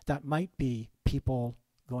 That might be people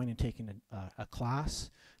going and taking a class,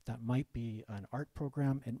 that might be an art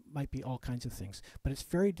program, it might be all kinds of things. But it's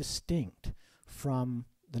very distinct from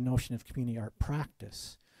the notion of community art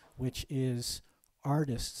practice, which is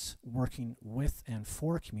artists working with and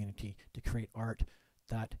for community to create art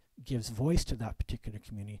that gives voice to that particular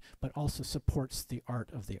community, but also supports the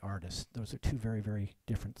art of the artist. Those are two very, very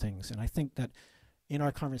different things. And I think that in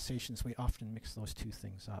our conversations, we often mix those two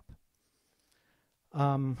things up.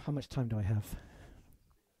 How much time do I have?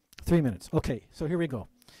 3 minutes. Okay, so here we go.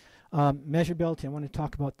 Measurability, I want to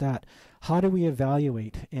talk about that. How do we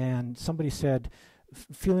evaluate? And somebody said,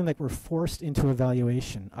 feeling like we're forced into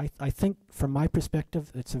evaluation. I think from my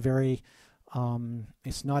perspective, it's a very,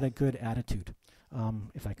 it's not a good attitude,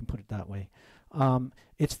 if I can put it that way.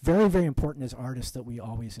 It's very, very important as artists that we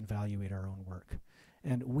always evaluate our own work.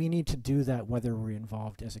 And we need to do that whether we're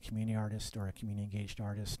involved as a community artist or a community engaged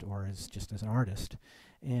artist or just as an artist.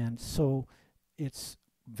 And so it's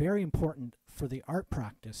very important for the art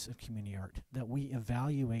practice of community art that we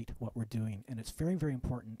evaluate what we're doing. And it's very, very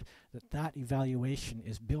important that that evaluation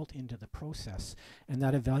is built into the process, and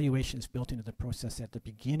that evaluation is built into the process at the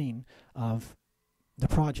beginning of the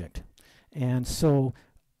project. And so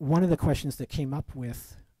one of the questions that came up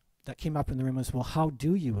in the room was, well, how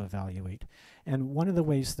do you evaluate? And one of the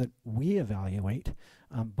ways that we evaluate,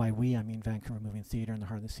 by we I mean Vancouver Moving Theatre and the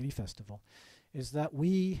Heart of the City Festival, is that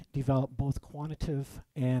we develop both quantitative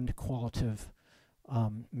and qualitative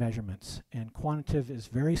measurements. And quantitative is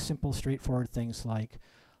very simple, straightforward things like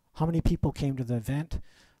how many people came to the event,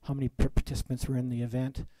 how many participants were in the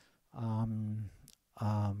event,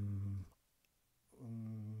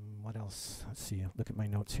 what else? Let's see, look at my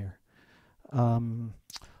notes here.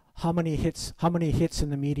 How many hits in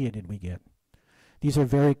the media did we get? These are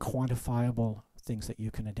very quantifiable things that you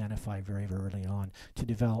can identify very, very early on to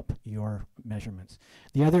develop your measurements.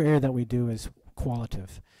 The other area that we do is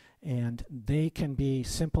qualitative, and they can be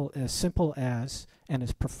simple as and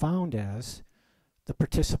as profound as the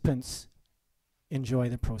participants enjoy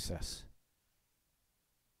the process.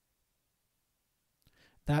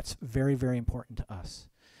 That's very, very important to us.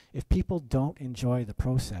 If people don't enjoy the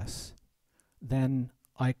process, then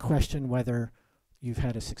I question whether you've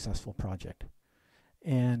had a successful project.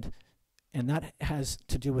 And that has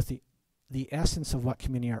to do with the essence of what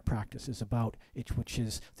community art practice is about, which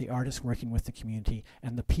is the artists working with the community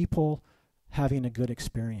and the people having a good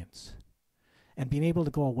experience. And being able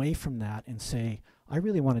to go away from that and say, I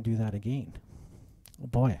really want to do that again. Oh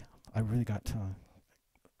boy, I really got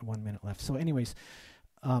 1 minute left. So anyways,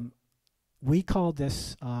 we called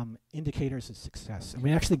this indicators of success. And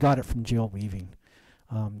we actually got it from Jill Weaving.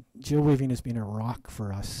 Jill Weaving has been a rock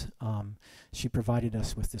for us. She provided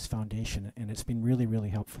us with this foundation, and it's been really, really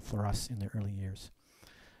helpful for us in the early years.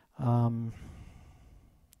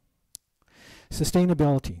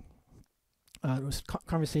 Sustainability. There was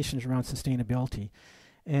conversations around sustainability,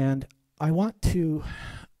 and I want to,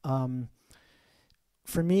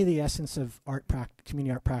 for me, the essence of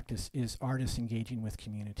community art practice is artists engaging with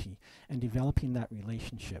community and developing that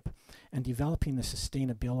relationship and developing the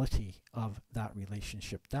sustainability of that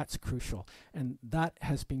relationship. That's crucial, and that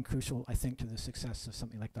has been crucial, I think, to the success of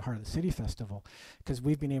something like the Heart of the City Festival, because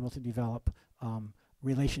we've been able to develop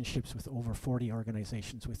relationships with over 40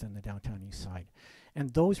 organizations within the downtown east side. And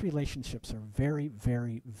those relationships are very,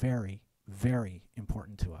 very, very, very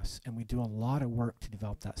important to us, and we do a lot of work to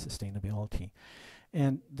develop that sustainability.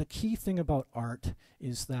 And the key thing about art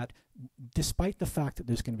is that despite the fact that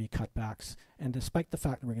there's going to be cutbacks, and despite the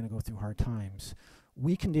fact that we're going to go through hard times,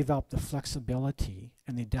 we can develop the flexibility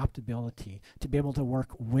and the adaptability to be able to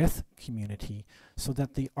work with community so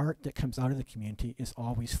that the art that comes out of the community is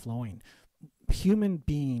always flowing. Human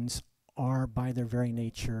beings are, by their very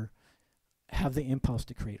nature, have the impulse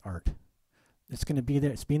to create art. It's going to be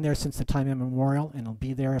there. It's been there since the time immemorial, and it'll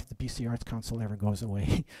be there if the BC Arts Council ever goes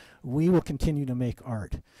away. We will continue to make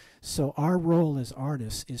art. So our role as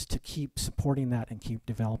artists is to keep supporting that and keep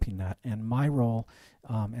developing that. And my role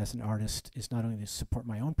as an artist is not only to support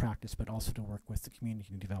my own practice, but also to work with the community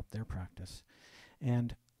to develop their practice.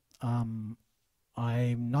 And I'm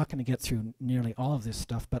not going to get through nearly all of this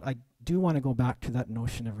stuff, but I do want to go back to that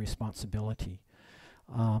notion of responsibility,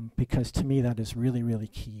 because to me that is really, really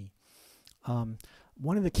key.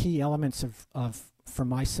 One of the key elements for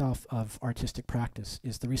myself of artistic practice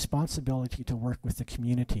is the responsibility to work with the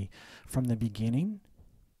community from the beginning,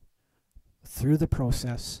 through the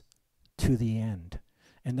process, to the end.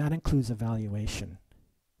 And that includes evaluation.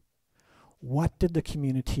 What did the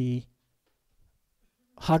community,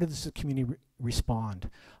 how did the community respond?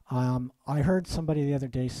 I heard somebody the other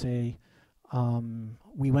day say,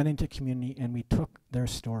 we went into community and we took their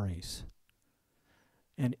stories.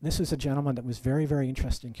 And this was a gentleman that was very, very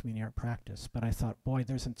interested in community art practice, but I thought, boy,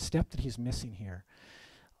 there's a step that he's missing here.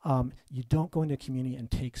 You don't go into a community and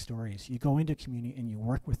take stories. You go into a community and you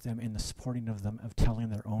work with them in the supporting of them, of telling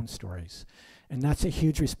their own stories. And that's a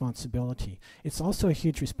huge responsibility. It's also a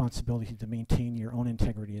huge responsibility to maintain your own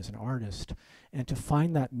integrity as an artist and to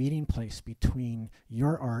find that meeting place between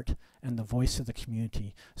your art and the voice of the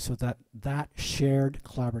community so that that shared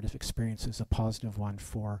collaborative experience is a positive one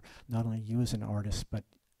for not only you as an artist, but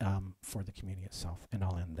for the community itself. And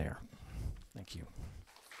I'll end there. Thank you.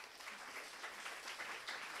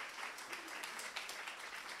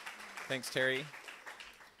 Thanks, Terry.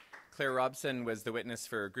 Claire Robson was the witness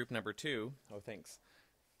for group number 2. Oh, thanks.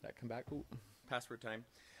 Did that come back? Ooh, password time.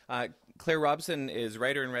 Claire Robson is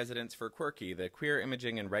writer-in-residence for Quirky, the Queer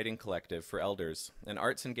Imaging and Writing Collective for Elders, an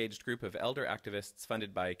arts-engaged group of elder activists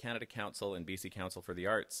funded by Canada Council and BC Council for the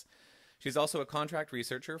Arts. She's also a contract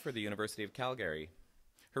researcher for the University of Calgary.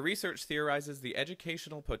 Her research theorizes the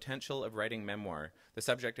educational potential of writing memoir, the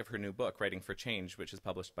subject of her new book, Writing for Change, which is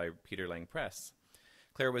published by Peter Lang Press.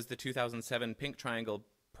 Claire was the 2007 Pink Triangle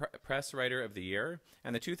Press Writer of the Year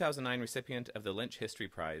and the 2009 recipient of the Lynch History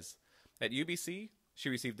Prize. At UBC, she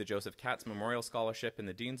received the Joseph Katz Memorial Scholarship and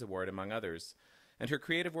the Dean's Award, among others. And her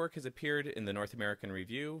creative work has appeared in the North American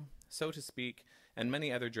Review, So to Speak, and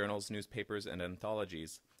many other journals, newspapers, and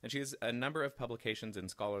anthologies. And she has a number of publications in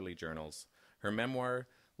scholarly journals. Her memoir,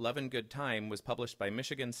 Love and Good Time, was published by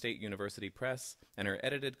Michigan State University Press, and her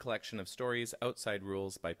edited collection of stories, Outside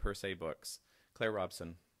Rules, by Per Se Books. Claire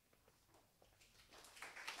Robson.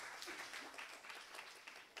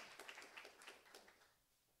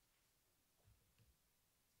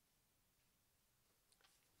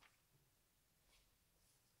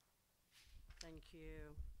 Thank you.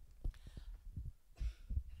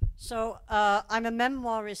 So I'm a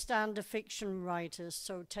memoirist and a fiction writer,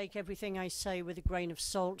 so take everything I say with a grain of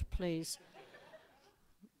salt, please.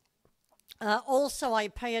 Also, I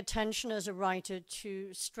pay attention as a writer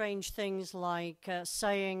to strange things like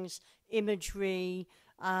sayings, imagery,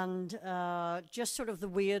 and just sort of the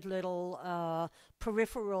weird little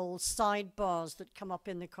peripheral sidebars that come up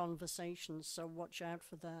in the conversations, so watch out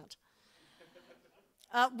for that.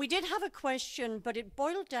 We did have a question, but it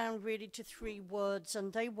boiled down really to 3 words,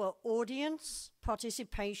 and they were audience,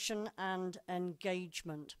 participation, and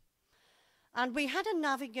engagement. And we had a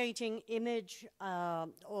navigating image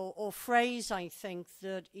or phrase, I think,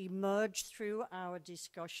 that emerged through our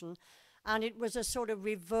discussion, and it was a sort of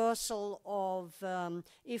reversal of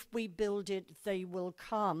if we build it, they will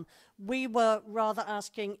come. We were rather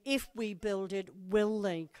asking, if we build it, will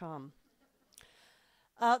they come?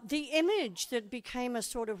 The image that became a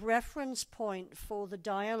sort of reference point for the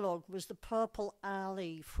dialogue was the purple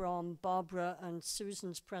alley from Barbara and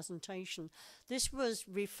Susan's presentation. This was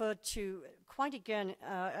referred to quite again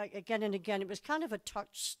and again. It was kind of a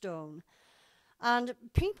touchstone. And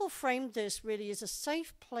people framed this really as a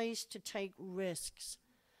safe place to take risks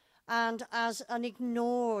and as an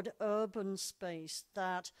ignored urban space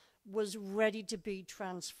that was ready to be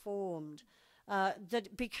transformed.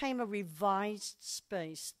 That became a revised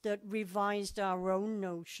space, that revised our own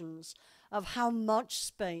notions of how much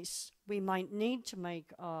space we might need to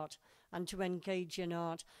make art and to engage in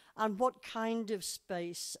art, and what kind of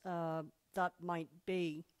space that might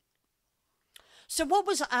be. So what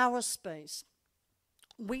was our space?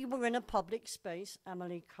 We were in a public space,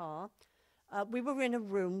 Emily Carr. We were in a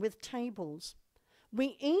room with tables.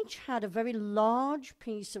 We each had a very large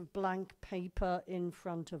piece of blank paper in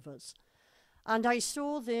front of us. And I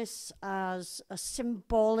saw this as a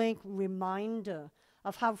symbolic reminder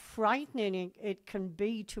of how frightening it can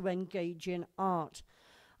be to engage in art.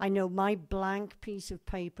 I know my blank piece of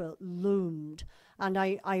paper loomed, and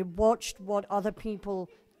I watched what other people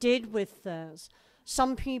did with theirs.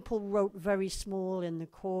 Some people wrote very small in the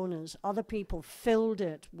corners. Other people filled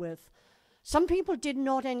it with. Some people did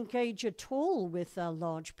not engage at all with their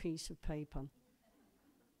large piece of paper.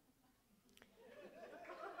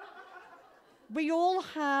 We all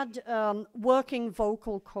had working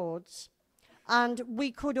vocal cords, and we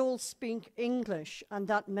could all speak English, and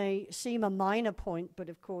that may seem a minor point, but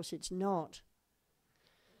of course it's not.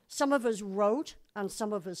 Some of us wrote, and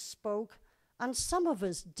some of us spoke, and some of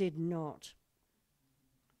us did not.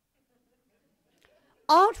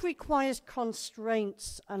 Art requires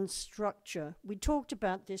constraints and structure. We talked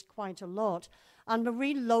about this quite a lot, and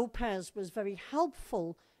Marie Lopez was very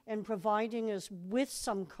helpful in providing us with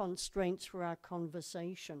some constraints for our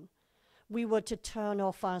conversation. We were to turn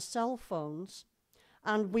off our cell phones,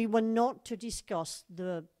 and we were not to discuss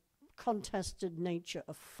the contested nature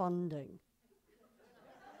of funding.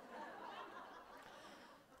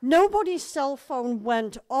 Nobody's cell phone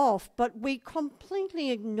went off, but we completely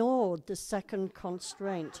ignored the second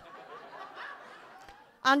constraint.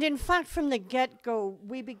 And in fact, from the get-go,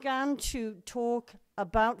 we began to talk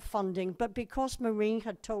about funding, but because Marie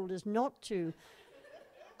had told us not to,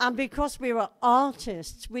 and because we were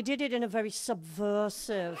artists, we did it in a very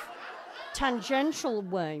subversive, tangential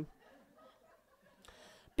way.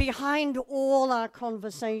 Behind all our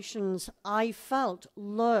conversations, I felt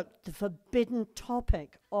lurked the forbidden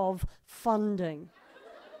topic of funding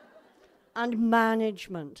and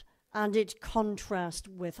management and its contrast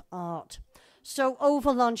with art. So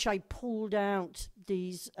over lunch, I pulled out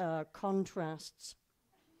these contrasts.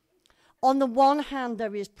 On the one hand,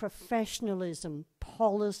 there is professionalism,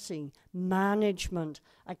 policy, management,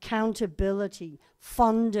 accountability,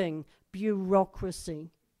 funding,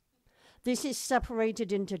 bureaucracy. This is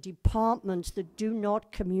separated into departments that do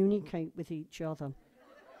not communicate with each other.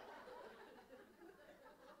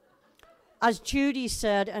 As Judy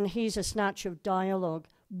said, and here's a snatch of dialogue,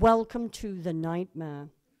 welcome to the nightmare.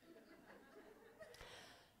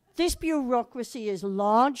 This bureaucracy is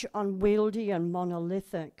large, unwieldy, and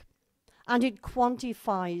monolithic, and it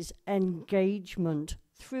quantifies engagement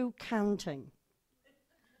through counting.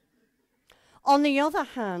 On the other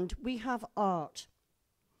hand, we have art.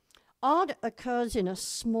 Art occurs in a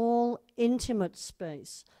small, intimate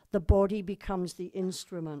space. The body becomes the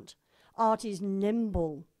instrument. Art is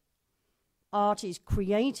nimble. Art is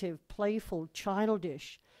creative, playful,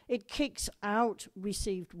 childish. It kicks out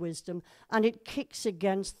received wisdom, and it kicks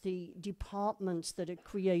against the departments that are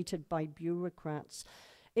created by bureaucrats.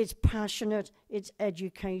 It's passionate, it's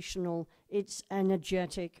educational, it's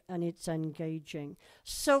energetic, and it's engaging.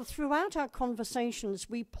 So throughout our conversations,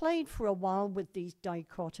 we played for a while with these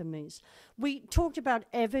dichotomies. We talked about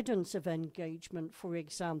evidence of engagement, for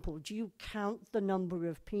example. Do you count the number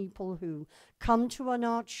of people who come to an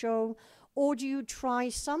art show? Or do you try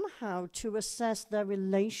somehow to assess their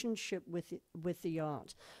relationship with the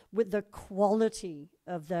art, with the quality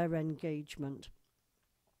of their engagement?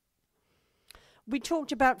 We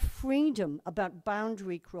talked about freedom, about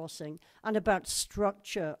boundary crossing, and about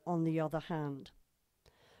structure on the other hand.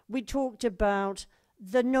 We talked about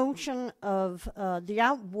the notion of, the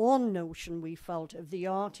outworn notion we felt of the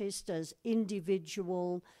artist as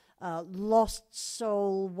individual, lost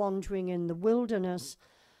soul wandering in the wilderness,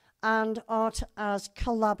 and art as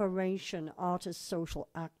collaboration, art as social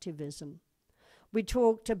activism. We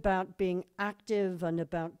talked about being active and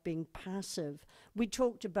about being passive. We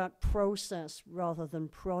talked about process rather than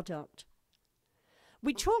product.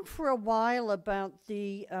 We talked for a while about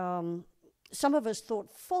the, some of us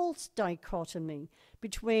thought, false dichotomy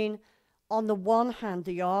between, on the one hand,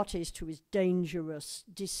 the artist who is dangerous,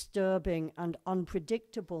 disturbing, and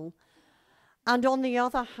unpredictable, and on the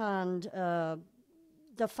other hand,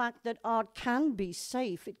 the fact that art can be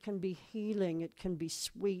safe, it can be healing, it can be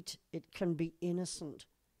sweet, it can be innocent.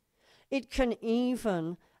 It can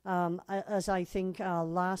even, as I think our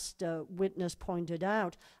last witness pointed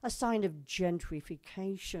out, a sign of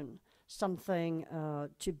gentrification, something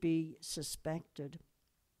to be suspected.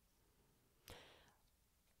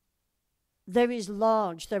 There is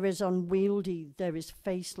large, there is unwieldy, there is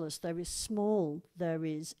faceless, there is small, there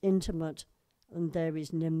is intimate, and there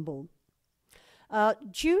is nimble.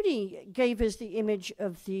 Judy gave us the image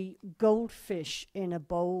of the goldfish in a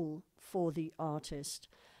bowl for the artist.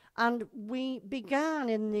 And we began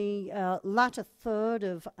in the latter third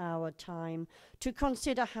of our time to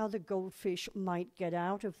consider how the goldfish might get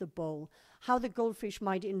out of the bowl, how the goldfish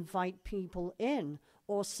might invite people in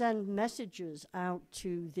or send messages out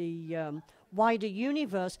to the wider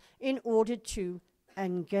universe in order to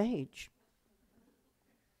engage.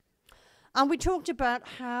 And we talked about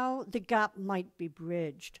how the gap might be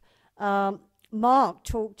bridged. Mark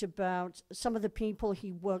talked about some of the people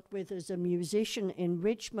he worked with as a musician in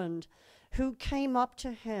Richmond who came up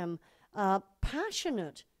to him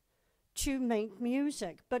passionate to make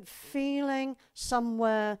music, but feeling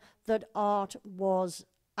somewhere that art was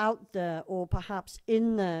out there or perhaps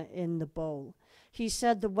in there in the bowl. He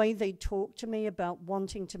said the way they talked to me about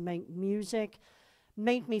wanting to make music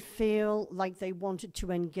made me feel like they wanted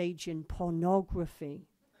to engage in pornography.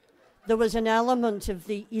 There was an element of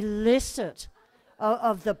the illicit,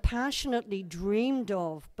 of the passionately dreamed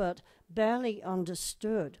of, but barely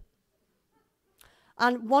understood.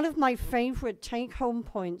 And one of my favorite take-home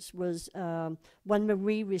points was when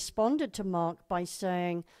Marie responded to Mark by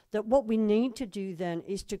saying that what we need to do then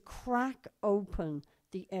is to crack open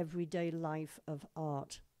the everyday life of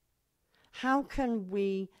art. How can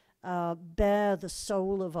we bear the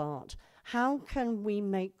soul of art? How can we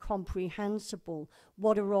make comprehensible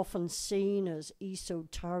what are often seen as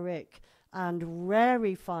esoteric and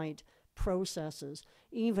rarefied processes,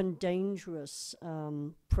 even dangerous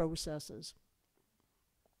processes?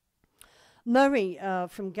 Murray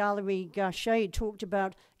from Gallery Gachet talked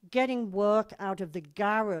about getting work out of the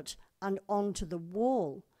garret and onto the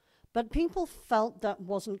wall. But people felt that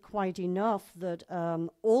wasn't quite enough, that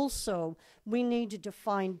also we needed to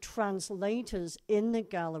find translators in the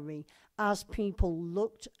gallery as people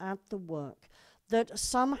looked at the work, that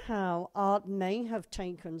somehow art may have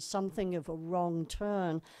taken something of a wrong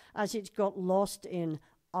turn as it got lost in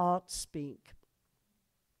art speak.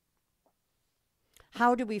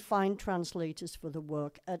 How do we find translators for the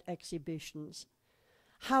work at exhibitions?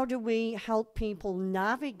 How do we help people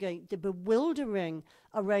navigate the bewildering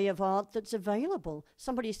array of art that's available?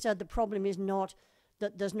 Somebody said the problem is not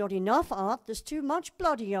that there's not enough art, there's too much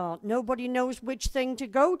bloody art. Nobody knows which thing to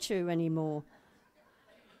go to anymore.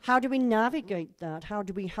 How do we navigate that? How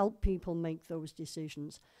do we help people make those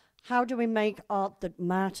decisions? How do we make art that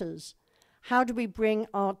matters? How do we bring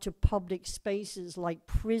art to public spaces like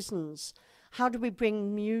prisons? How do we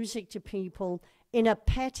bring music to people in a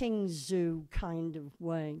petting zoo kind of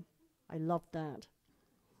way? I love that.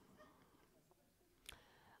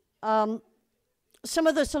 Some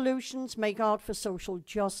of the solutions: make art for social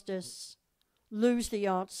justice, lose the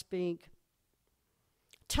art speak,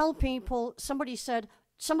 tell people, somebody said,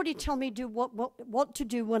 somebody tell me what to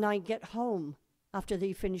do when I get home after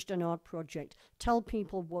they finished an art project. Tell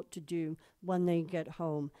people what to do when they get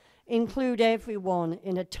home. Include everyone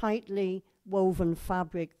in a tightly woven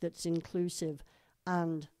fabric that's inclusive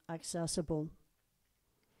and accessible.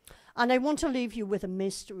 And I want to leave you with a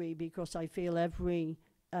mystery, because I feel every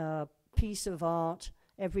piece of art,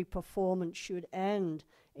 every performance should end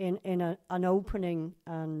in an opening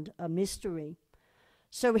and a mystery.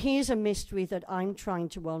 So here's a mystery that I'm trying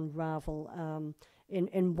to unravel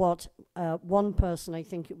in what one person, I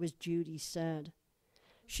think it was Judy, said.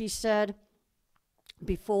 She said,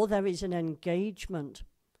 before there is an engagement,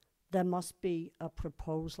 there must be a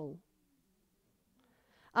proposal.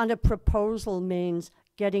 And a proposal means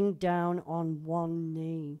getting down on one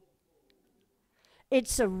knee.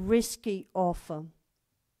 It's a risky offer.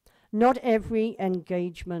 Not every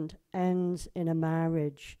engagement ends in a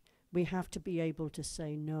marriage. We have to be able to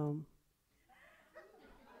say no.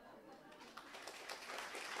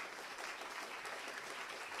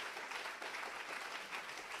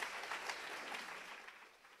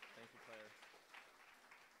 Thank you, Claire.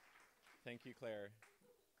 Thank you, Claire.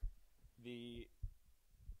 The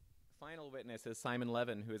final witness is Simon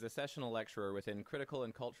Levin, who is a sessional lecturer within critical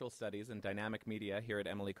and cultural studies and dynamic media here at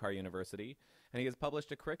Emily Carr University, and he has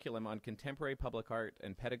published a curriculum on contemporary public art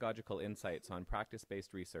and pedagogical insights on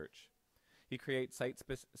practice-based research. He creates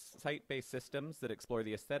site-based systems that explore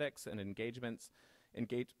the aesthetics and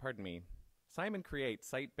Simon creates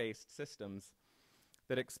site-based systems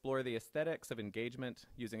that explore the aesthetics of engagement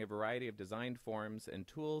using a variety of designed forms and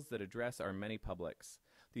tools that address our many publics.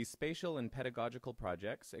 These spatial and pedagogical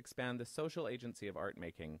projects expand the social agency of art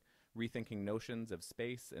making, rethinking notions of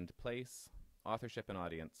space and place, authorship and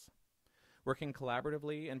audience. Working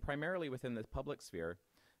collaboratively and primarily within the public sphere,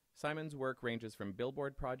 Simon's work ranges from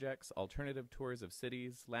billboard projects, alternative tours of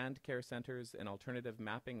cities, land care centers, and alternative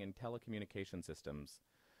mapping and telecommunication systems.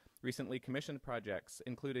 Recently commissioned projects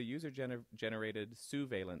include a user-generated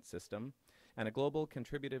surveillance system and a global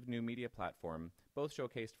contributive new media platform, both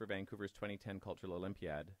showcased for Vancouver's 2010 Cultural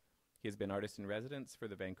Olympiad. He has been artist-in-residence for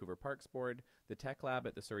the Vancouver Parks Board, the Tech Lab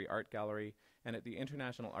at the Surrey Art Gallery, and at the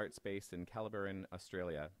International Art Space in Caliburn,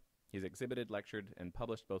 Australia. He's exhibited, lectured, and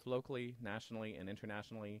published both locally, nationally, and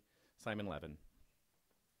internationally. Simon Levin.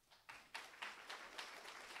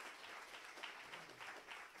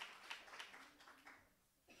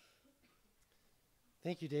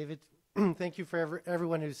 Thank you, David. Thank you for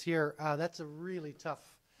everyone who's here. That's a really tough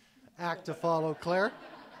act to follow, Claire.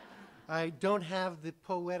 I don't have the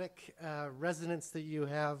poetic resonance that you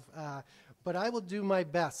have, but I will do my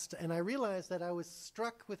best. And I realized that I was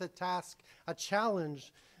struck with a task, a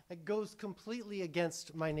challenge that goes completely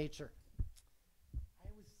against my nature. I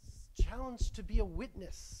was challenged to be a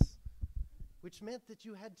witness, which meant that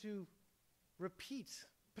you had to repeat,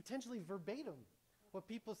 potentially verbatim, what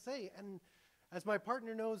people say. And as my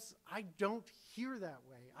partner knows, I don't hear that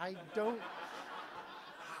way. I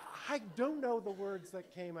don't know the words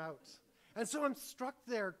that came out. And so I'm struck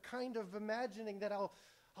there kind of imagining that I'll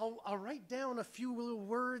write down a few little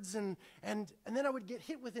words and then I would get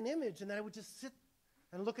hit with an image and then I would just sit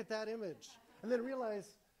and look at that image and then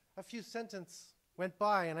realize a few sentences went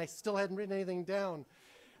by and I still hadn't written anything down.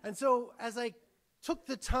 And so as I took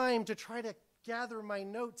the time to try to gather my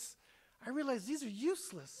notes, I realized these are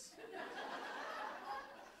useless.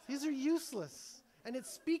 These are useless. And it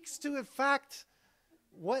speaks to, in fact,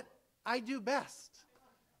 what I do best,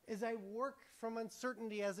 is I work from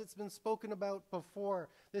uncertainty, as it's been spoken about before.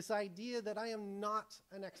 This idea that I am not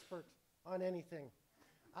an expert on anything.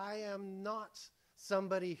 I am not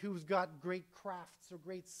somebody who's got great crafts or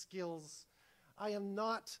great skills. I am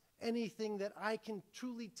not anything that I can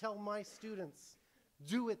truly tell my students,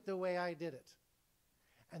 do it the way I did it.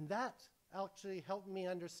 And that actually helped me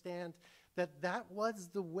understand that that was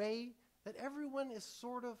the way that everyone is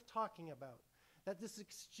sort of talking about. That this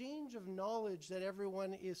exchange of knowledge that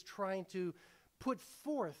everyone is trying to put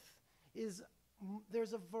forth is,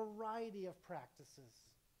 there's a variety of practices.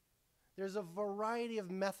 There's a variety of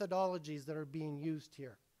methodologies that are being used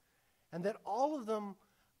here. And that all of them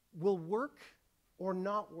will work or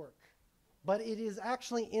not work. But it is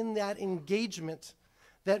actually in that engagement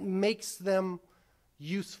that makes them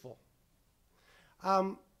useful.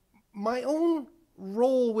 My own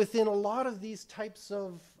role within a lot of these types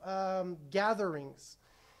of gatherings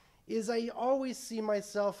is I always see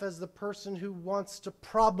myself as the person who wants to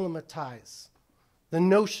problematize the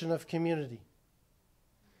notion of community.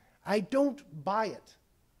 I don't buy it.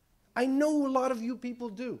 I know a lot of you people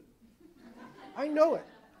do. I know it.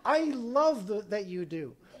 I love that you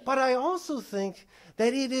do. But I also think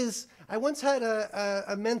that it is, I once had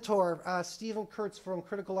a mentor, Stephen Kurtz from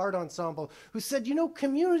Critical Art Ensemble, who said, you know,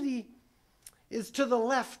 community is to the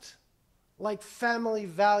left like family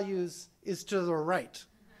values is to the right.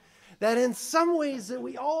 That in some ways that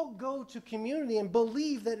we all go to community and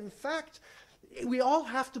believe that in fact we all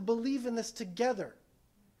have to believe in this together.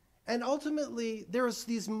 And ultimately there's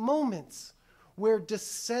these moments where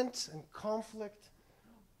dissent and conflict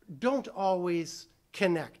don't always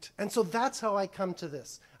connect. And so that's how I come to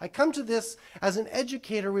this. I come to this as an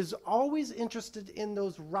educator who is always interested in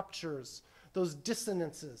those ruptures, those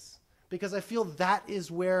dissonances, because I feel that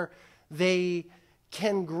is where they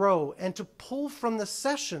can grow. And to pull from the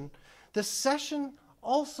session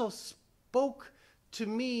also spoke to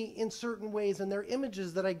me in certain ways, and they're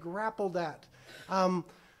images that I grappled at.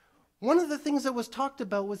 One of the things that was talked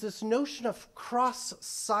about was this notion of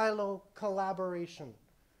cross-silo collaboration.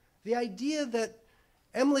 The idea that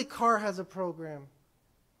Emily Carr has a program,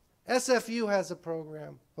 SFU has a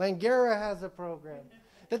program, Langara has a program,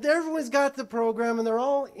 that everyone's got the program, and they're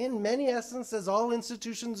all, in many essence, as all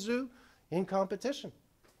institutions do, in competition.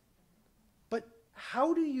 But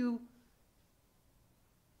how do you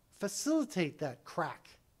facilitate that crack?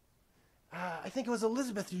 I think it was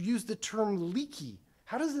Elizabeth who used the term leaky.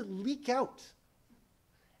 How does it leak out?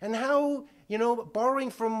 And how, you know,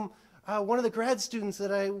 borrowing from one of the grad students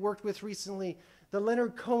that I worked with recently, the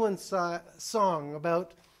Leonard Cohen song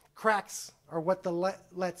about cracks are what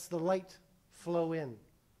lets the light flow in.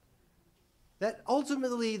 That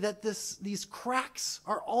ultimately that these cracks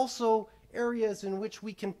are also areas in which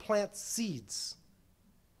we can plant seeds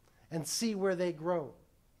and see where they grow.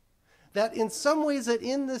 That in some ways that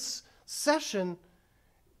in this session,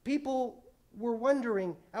 people were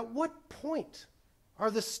wondering, at what point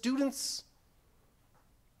are the students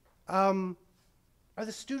at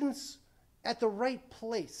the right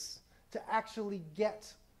place to actually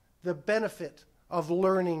get the benefit of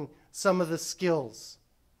learning some of the skills?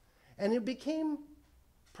 And it became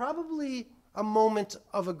probably a moment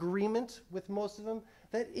of agreement with most of them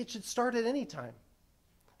that it should start at any time.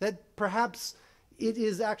 That perhaps it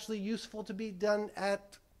is actually useful to be done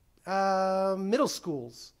at middle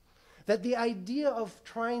schools. That the idea of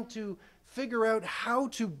trying to figure out how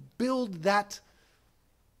to build that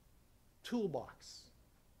toolbox,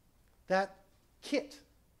 that kit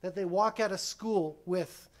that they walk out of school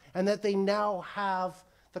with, and that they now have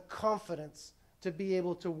the confidence to be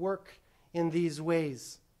able to work in these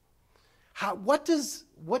ways. How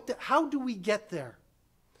do we get there?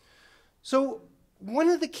 So one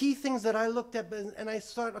of the key things that I looked at, and I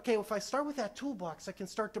thought, okay, well, if I start with that toolbox, I can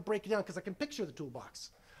start to break it down because I can picture the toolbox.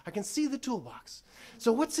 I can see the toolbox.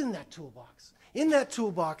 So what's in that toolbox? In that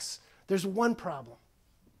toolbox, there's one problem.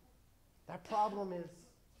 That problem is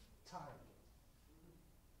time.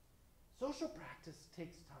 Social practice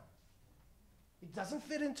takes time. It doesn't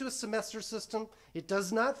fit into a semester system. It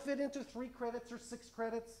does not fit into 3 credits or 6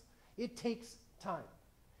 credits. It takes time.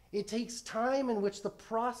 It takes time in which the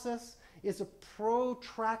process is a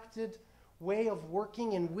protracted way of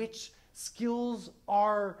working in which skills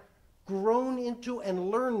are grown into and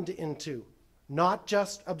learned into, not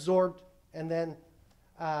just absorbed and then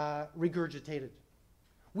regurgitated.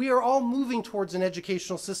 We are all moving towards an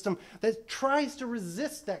educational system that tries to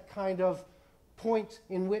resist that kind of point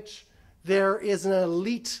in which there is an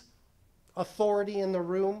elite authority in the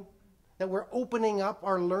room, that we're opening up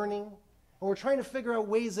our learning, and we're trying to figure out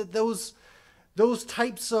ways that those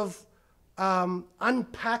types of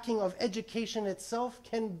unpacking of education itself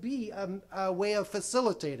can be a way of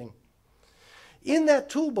facilitating. In that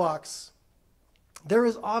toolbox, there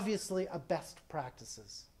is obviously a best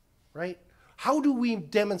practices, right? How do we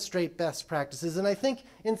demonstrate best practices? And I think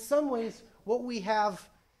in some ways what we have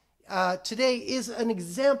today is an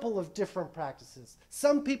example of different practices.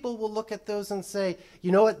 Some people will look at those and say,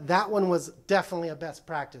 you know what, that one was definitely a best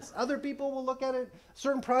practice. Other people will look at it,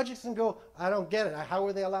 certain projects, and go, I don't get it. How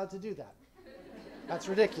are they allowed to do that? That's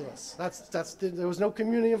ridiculous. There was no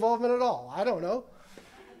community involvement at all. I don't know.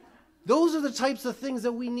 Those are the types of things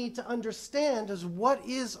that we need to understand as what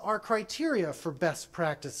is our criteria for best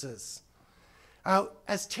practices.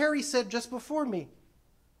 As Terry said just before me,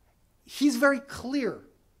 he's very clear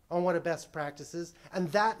on what a best practice is,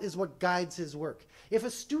 and that is what guides his work. If a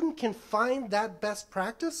student can find that best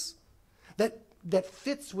practice that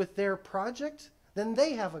fits with their project, then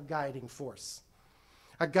they have a guiding force,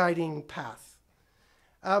 a guiding path.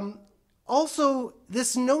 Also,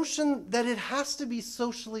 this notion that it has to be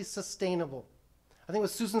socially sustainable. I think it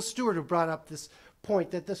was Susan Stewart who brought up this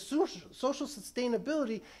point, that the social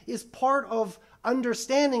sustainability is part of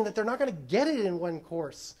understanding that they're not going to get it in one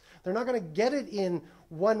course. They're not going to get it in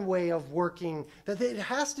one way of working, that it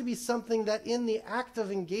has to be something that in the act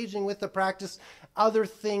of engaging with the practice, other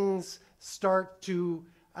things start to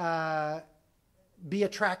be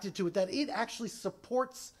attracted to it, that it actually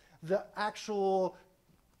supports the actual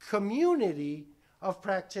community of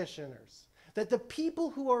practitioners. That the people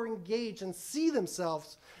who are engaged and see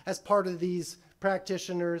themselves as part of these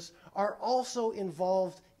practitioners are also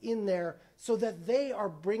involved in there, so that they are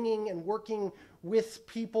bringing and working with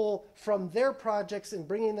people from their projects and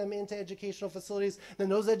bringing them into educational facilities. Then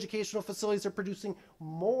those educational facilities are producing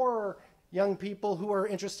more young people who are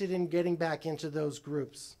interested in getting back into those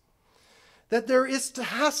groups. That there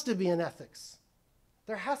has to be an ethics.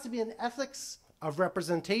 There has to be an ethics of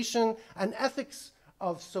representation, an ethics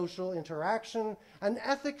of social interaction, and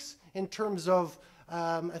ethics in terms of,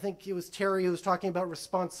 I think it was Terry who was talking about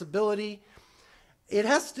responsibility. It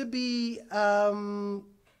has to be the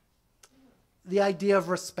idea of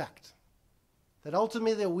respect. That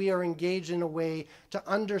ultimately we are engaged in a way to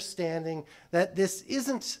understanding that this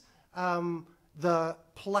isn't the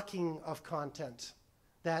plucking of content.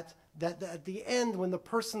 That at the end, when the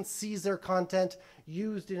person sees their content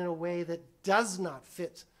used in a way that does not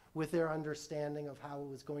fit with their understanding of how it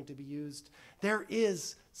was going to be used, there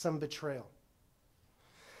is some betrayal.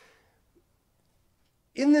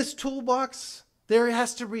 In this toolbox, there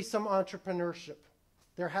has to be some entrepreneurship.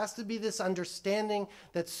 There has to be this understanding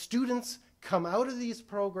that students come out of these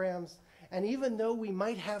programs, and even though we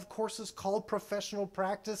might have courses called professional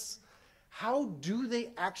practice, how do they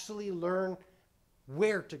actually learn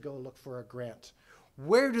where to go look for a grant?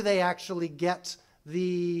 Where do they actually get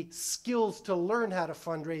the skills to learn how to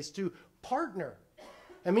fundraise, to partner?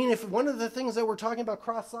 I mean, if one of the things that we're talking about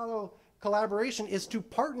cross-silo collaboration is to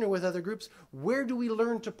partner with other groups, where do we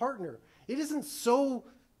learn to partner? It isn't so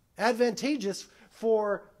advantageous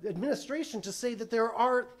for administration to say that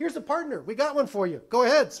here's a partner, we got one for you, go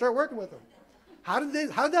ahead, start working with them. How'd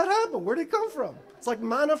that happen? Where'd it come from? It's like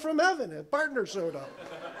manna from heaven, a partner showed up.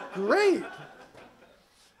 Great.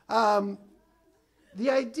 The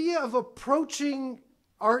idea of approaching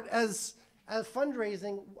art as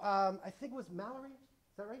fundraising, I think it was Mallory,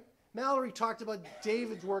 is that right? Mallory talked about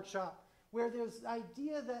David's workshop, where there's the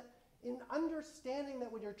idea that in understanding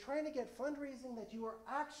that when you're trying to get fundraising, that you are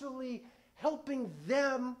actually helping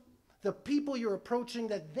them, the people you're approaching,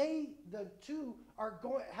 that the two are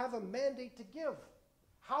going have a mandate to give.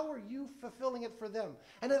 How are you fulfilling it for them?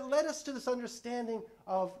 And it led us to this understanding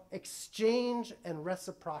of exchange and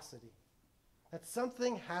reciprocity. That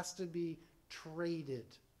something has to be traded.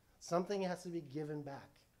 Something has to be given back.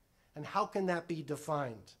 And how can that be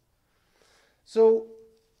defined? So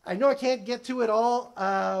I know I can't get to it all.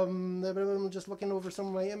 I'm just looking over some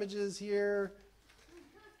of my images here.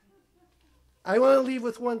 I want to leave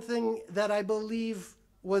with one thing that I believe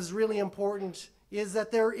was really important, is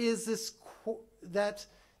that there is this,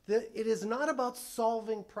 it is not about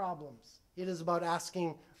solving problems. It is about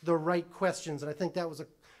asking the right questions. And I think that was a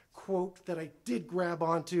quote that I did grab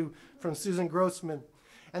onto from Susan Grossman.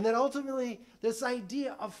 And that ultimately, this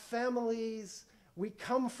idea of families, we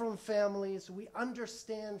come from families, we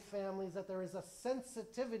understand families, that there is a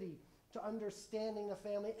sensitivity to understanding the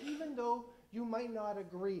family, even though you might not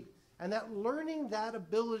agree. And that learning that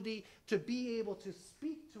ability to be able to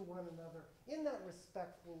speak to one another in that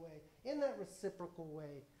respectful way, in that reciprocal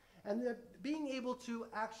way, and that being able to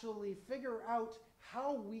actually figure out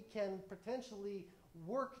how we can potentially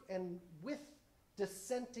work and with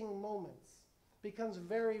dissenting moments becomes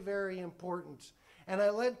very, very important. And I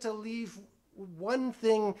like to leave one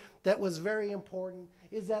thing that was very important,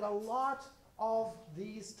 is that a lot of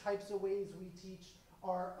these types of ways we teach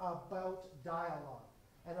are about dialogue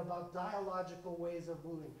and about dialogical ways of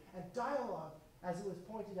moving. And dialogue, as it was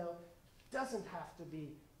pointed out, doesn't have to be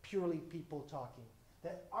purely people talking.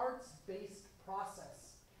 That arts-based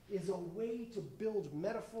process is a way to build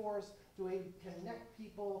metaphors, to connect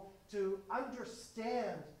people, to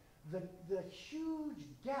understand the huge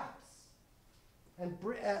gaps and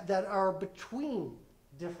that are between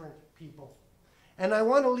different people. And I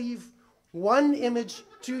want to leave one image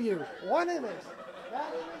to you. One image.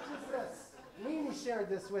 That image is this. Mimi shared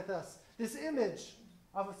this with us. This image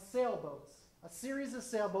of sailboats, a series of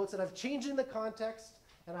sailboats, and I've changed in the context,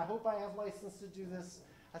 and I hope I have license to do this.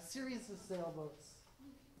 A series of sailboats.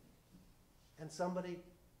 And somebody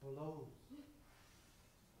blows.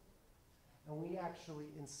 And we actually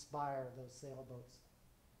inspire those sailboats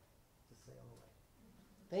to sail away.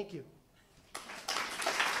 Thank you.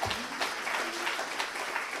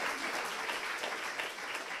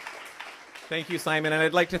 Thank you, Simon. And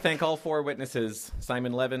I'd like to thank all four witnesses,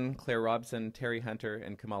 Simon Levin, Claire Robson, Terry Hunter,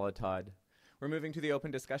 and Kamala Todd. We're moving to the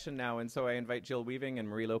open discussion now, and so I invite Jill Weaving and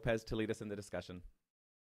Marie Lopez to lead us in the discussion.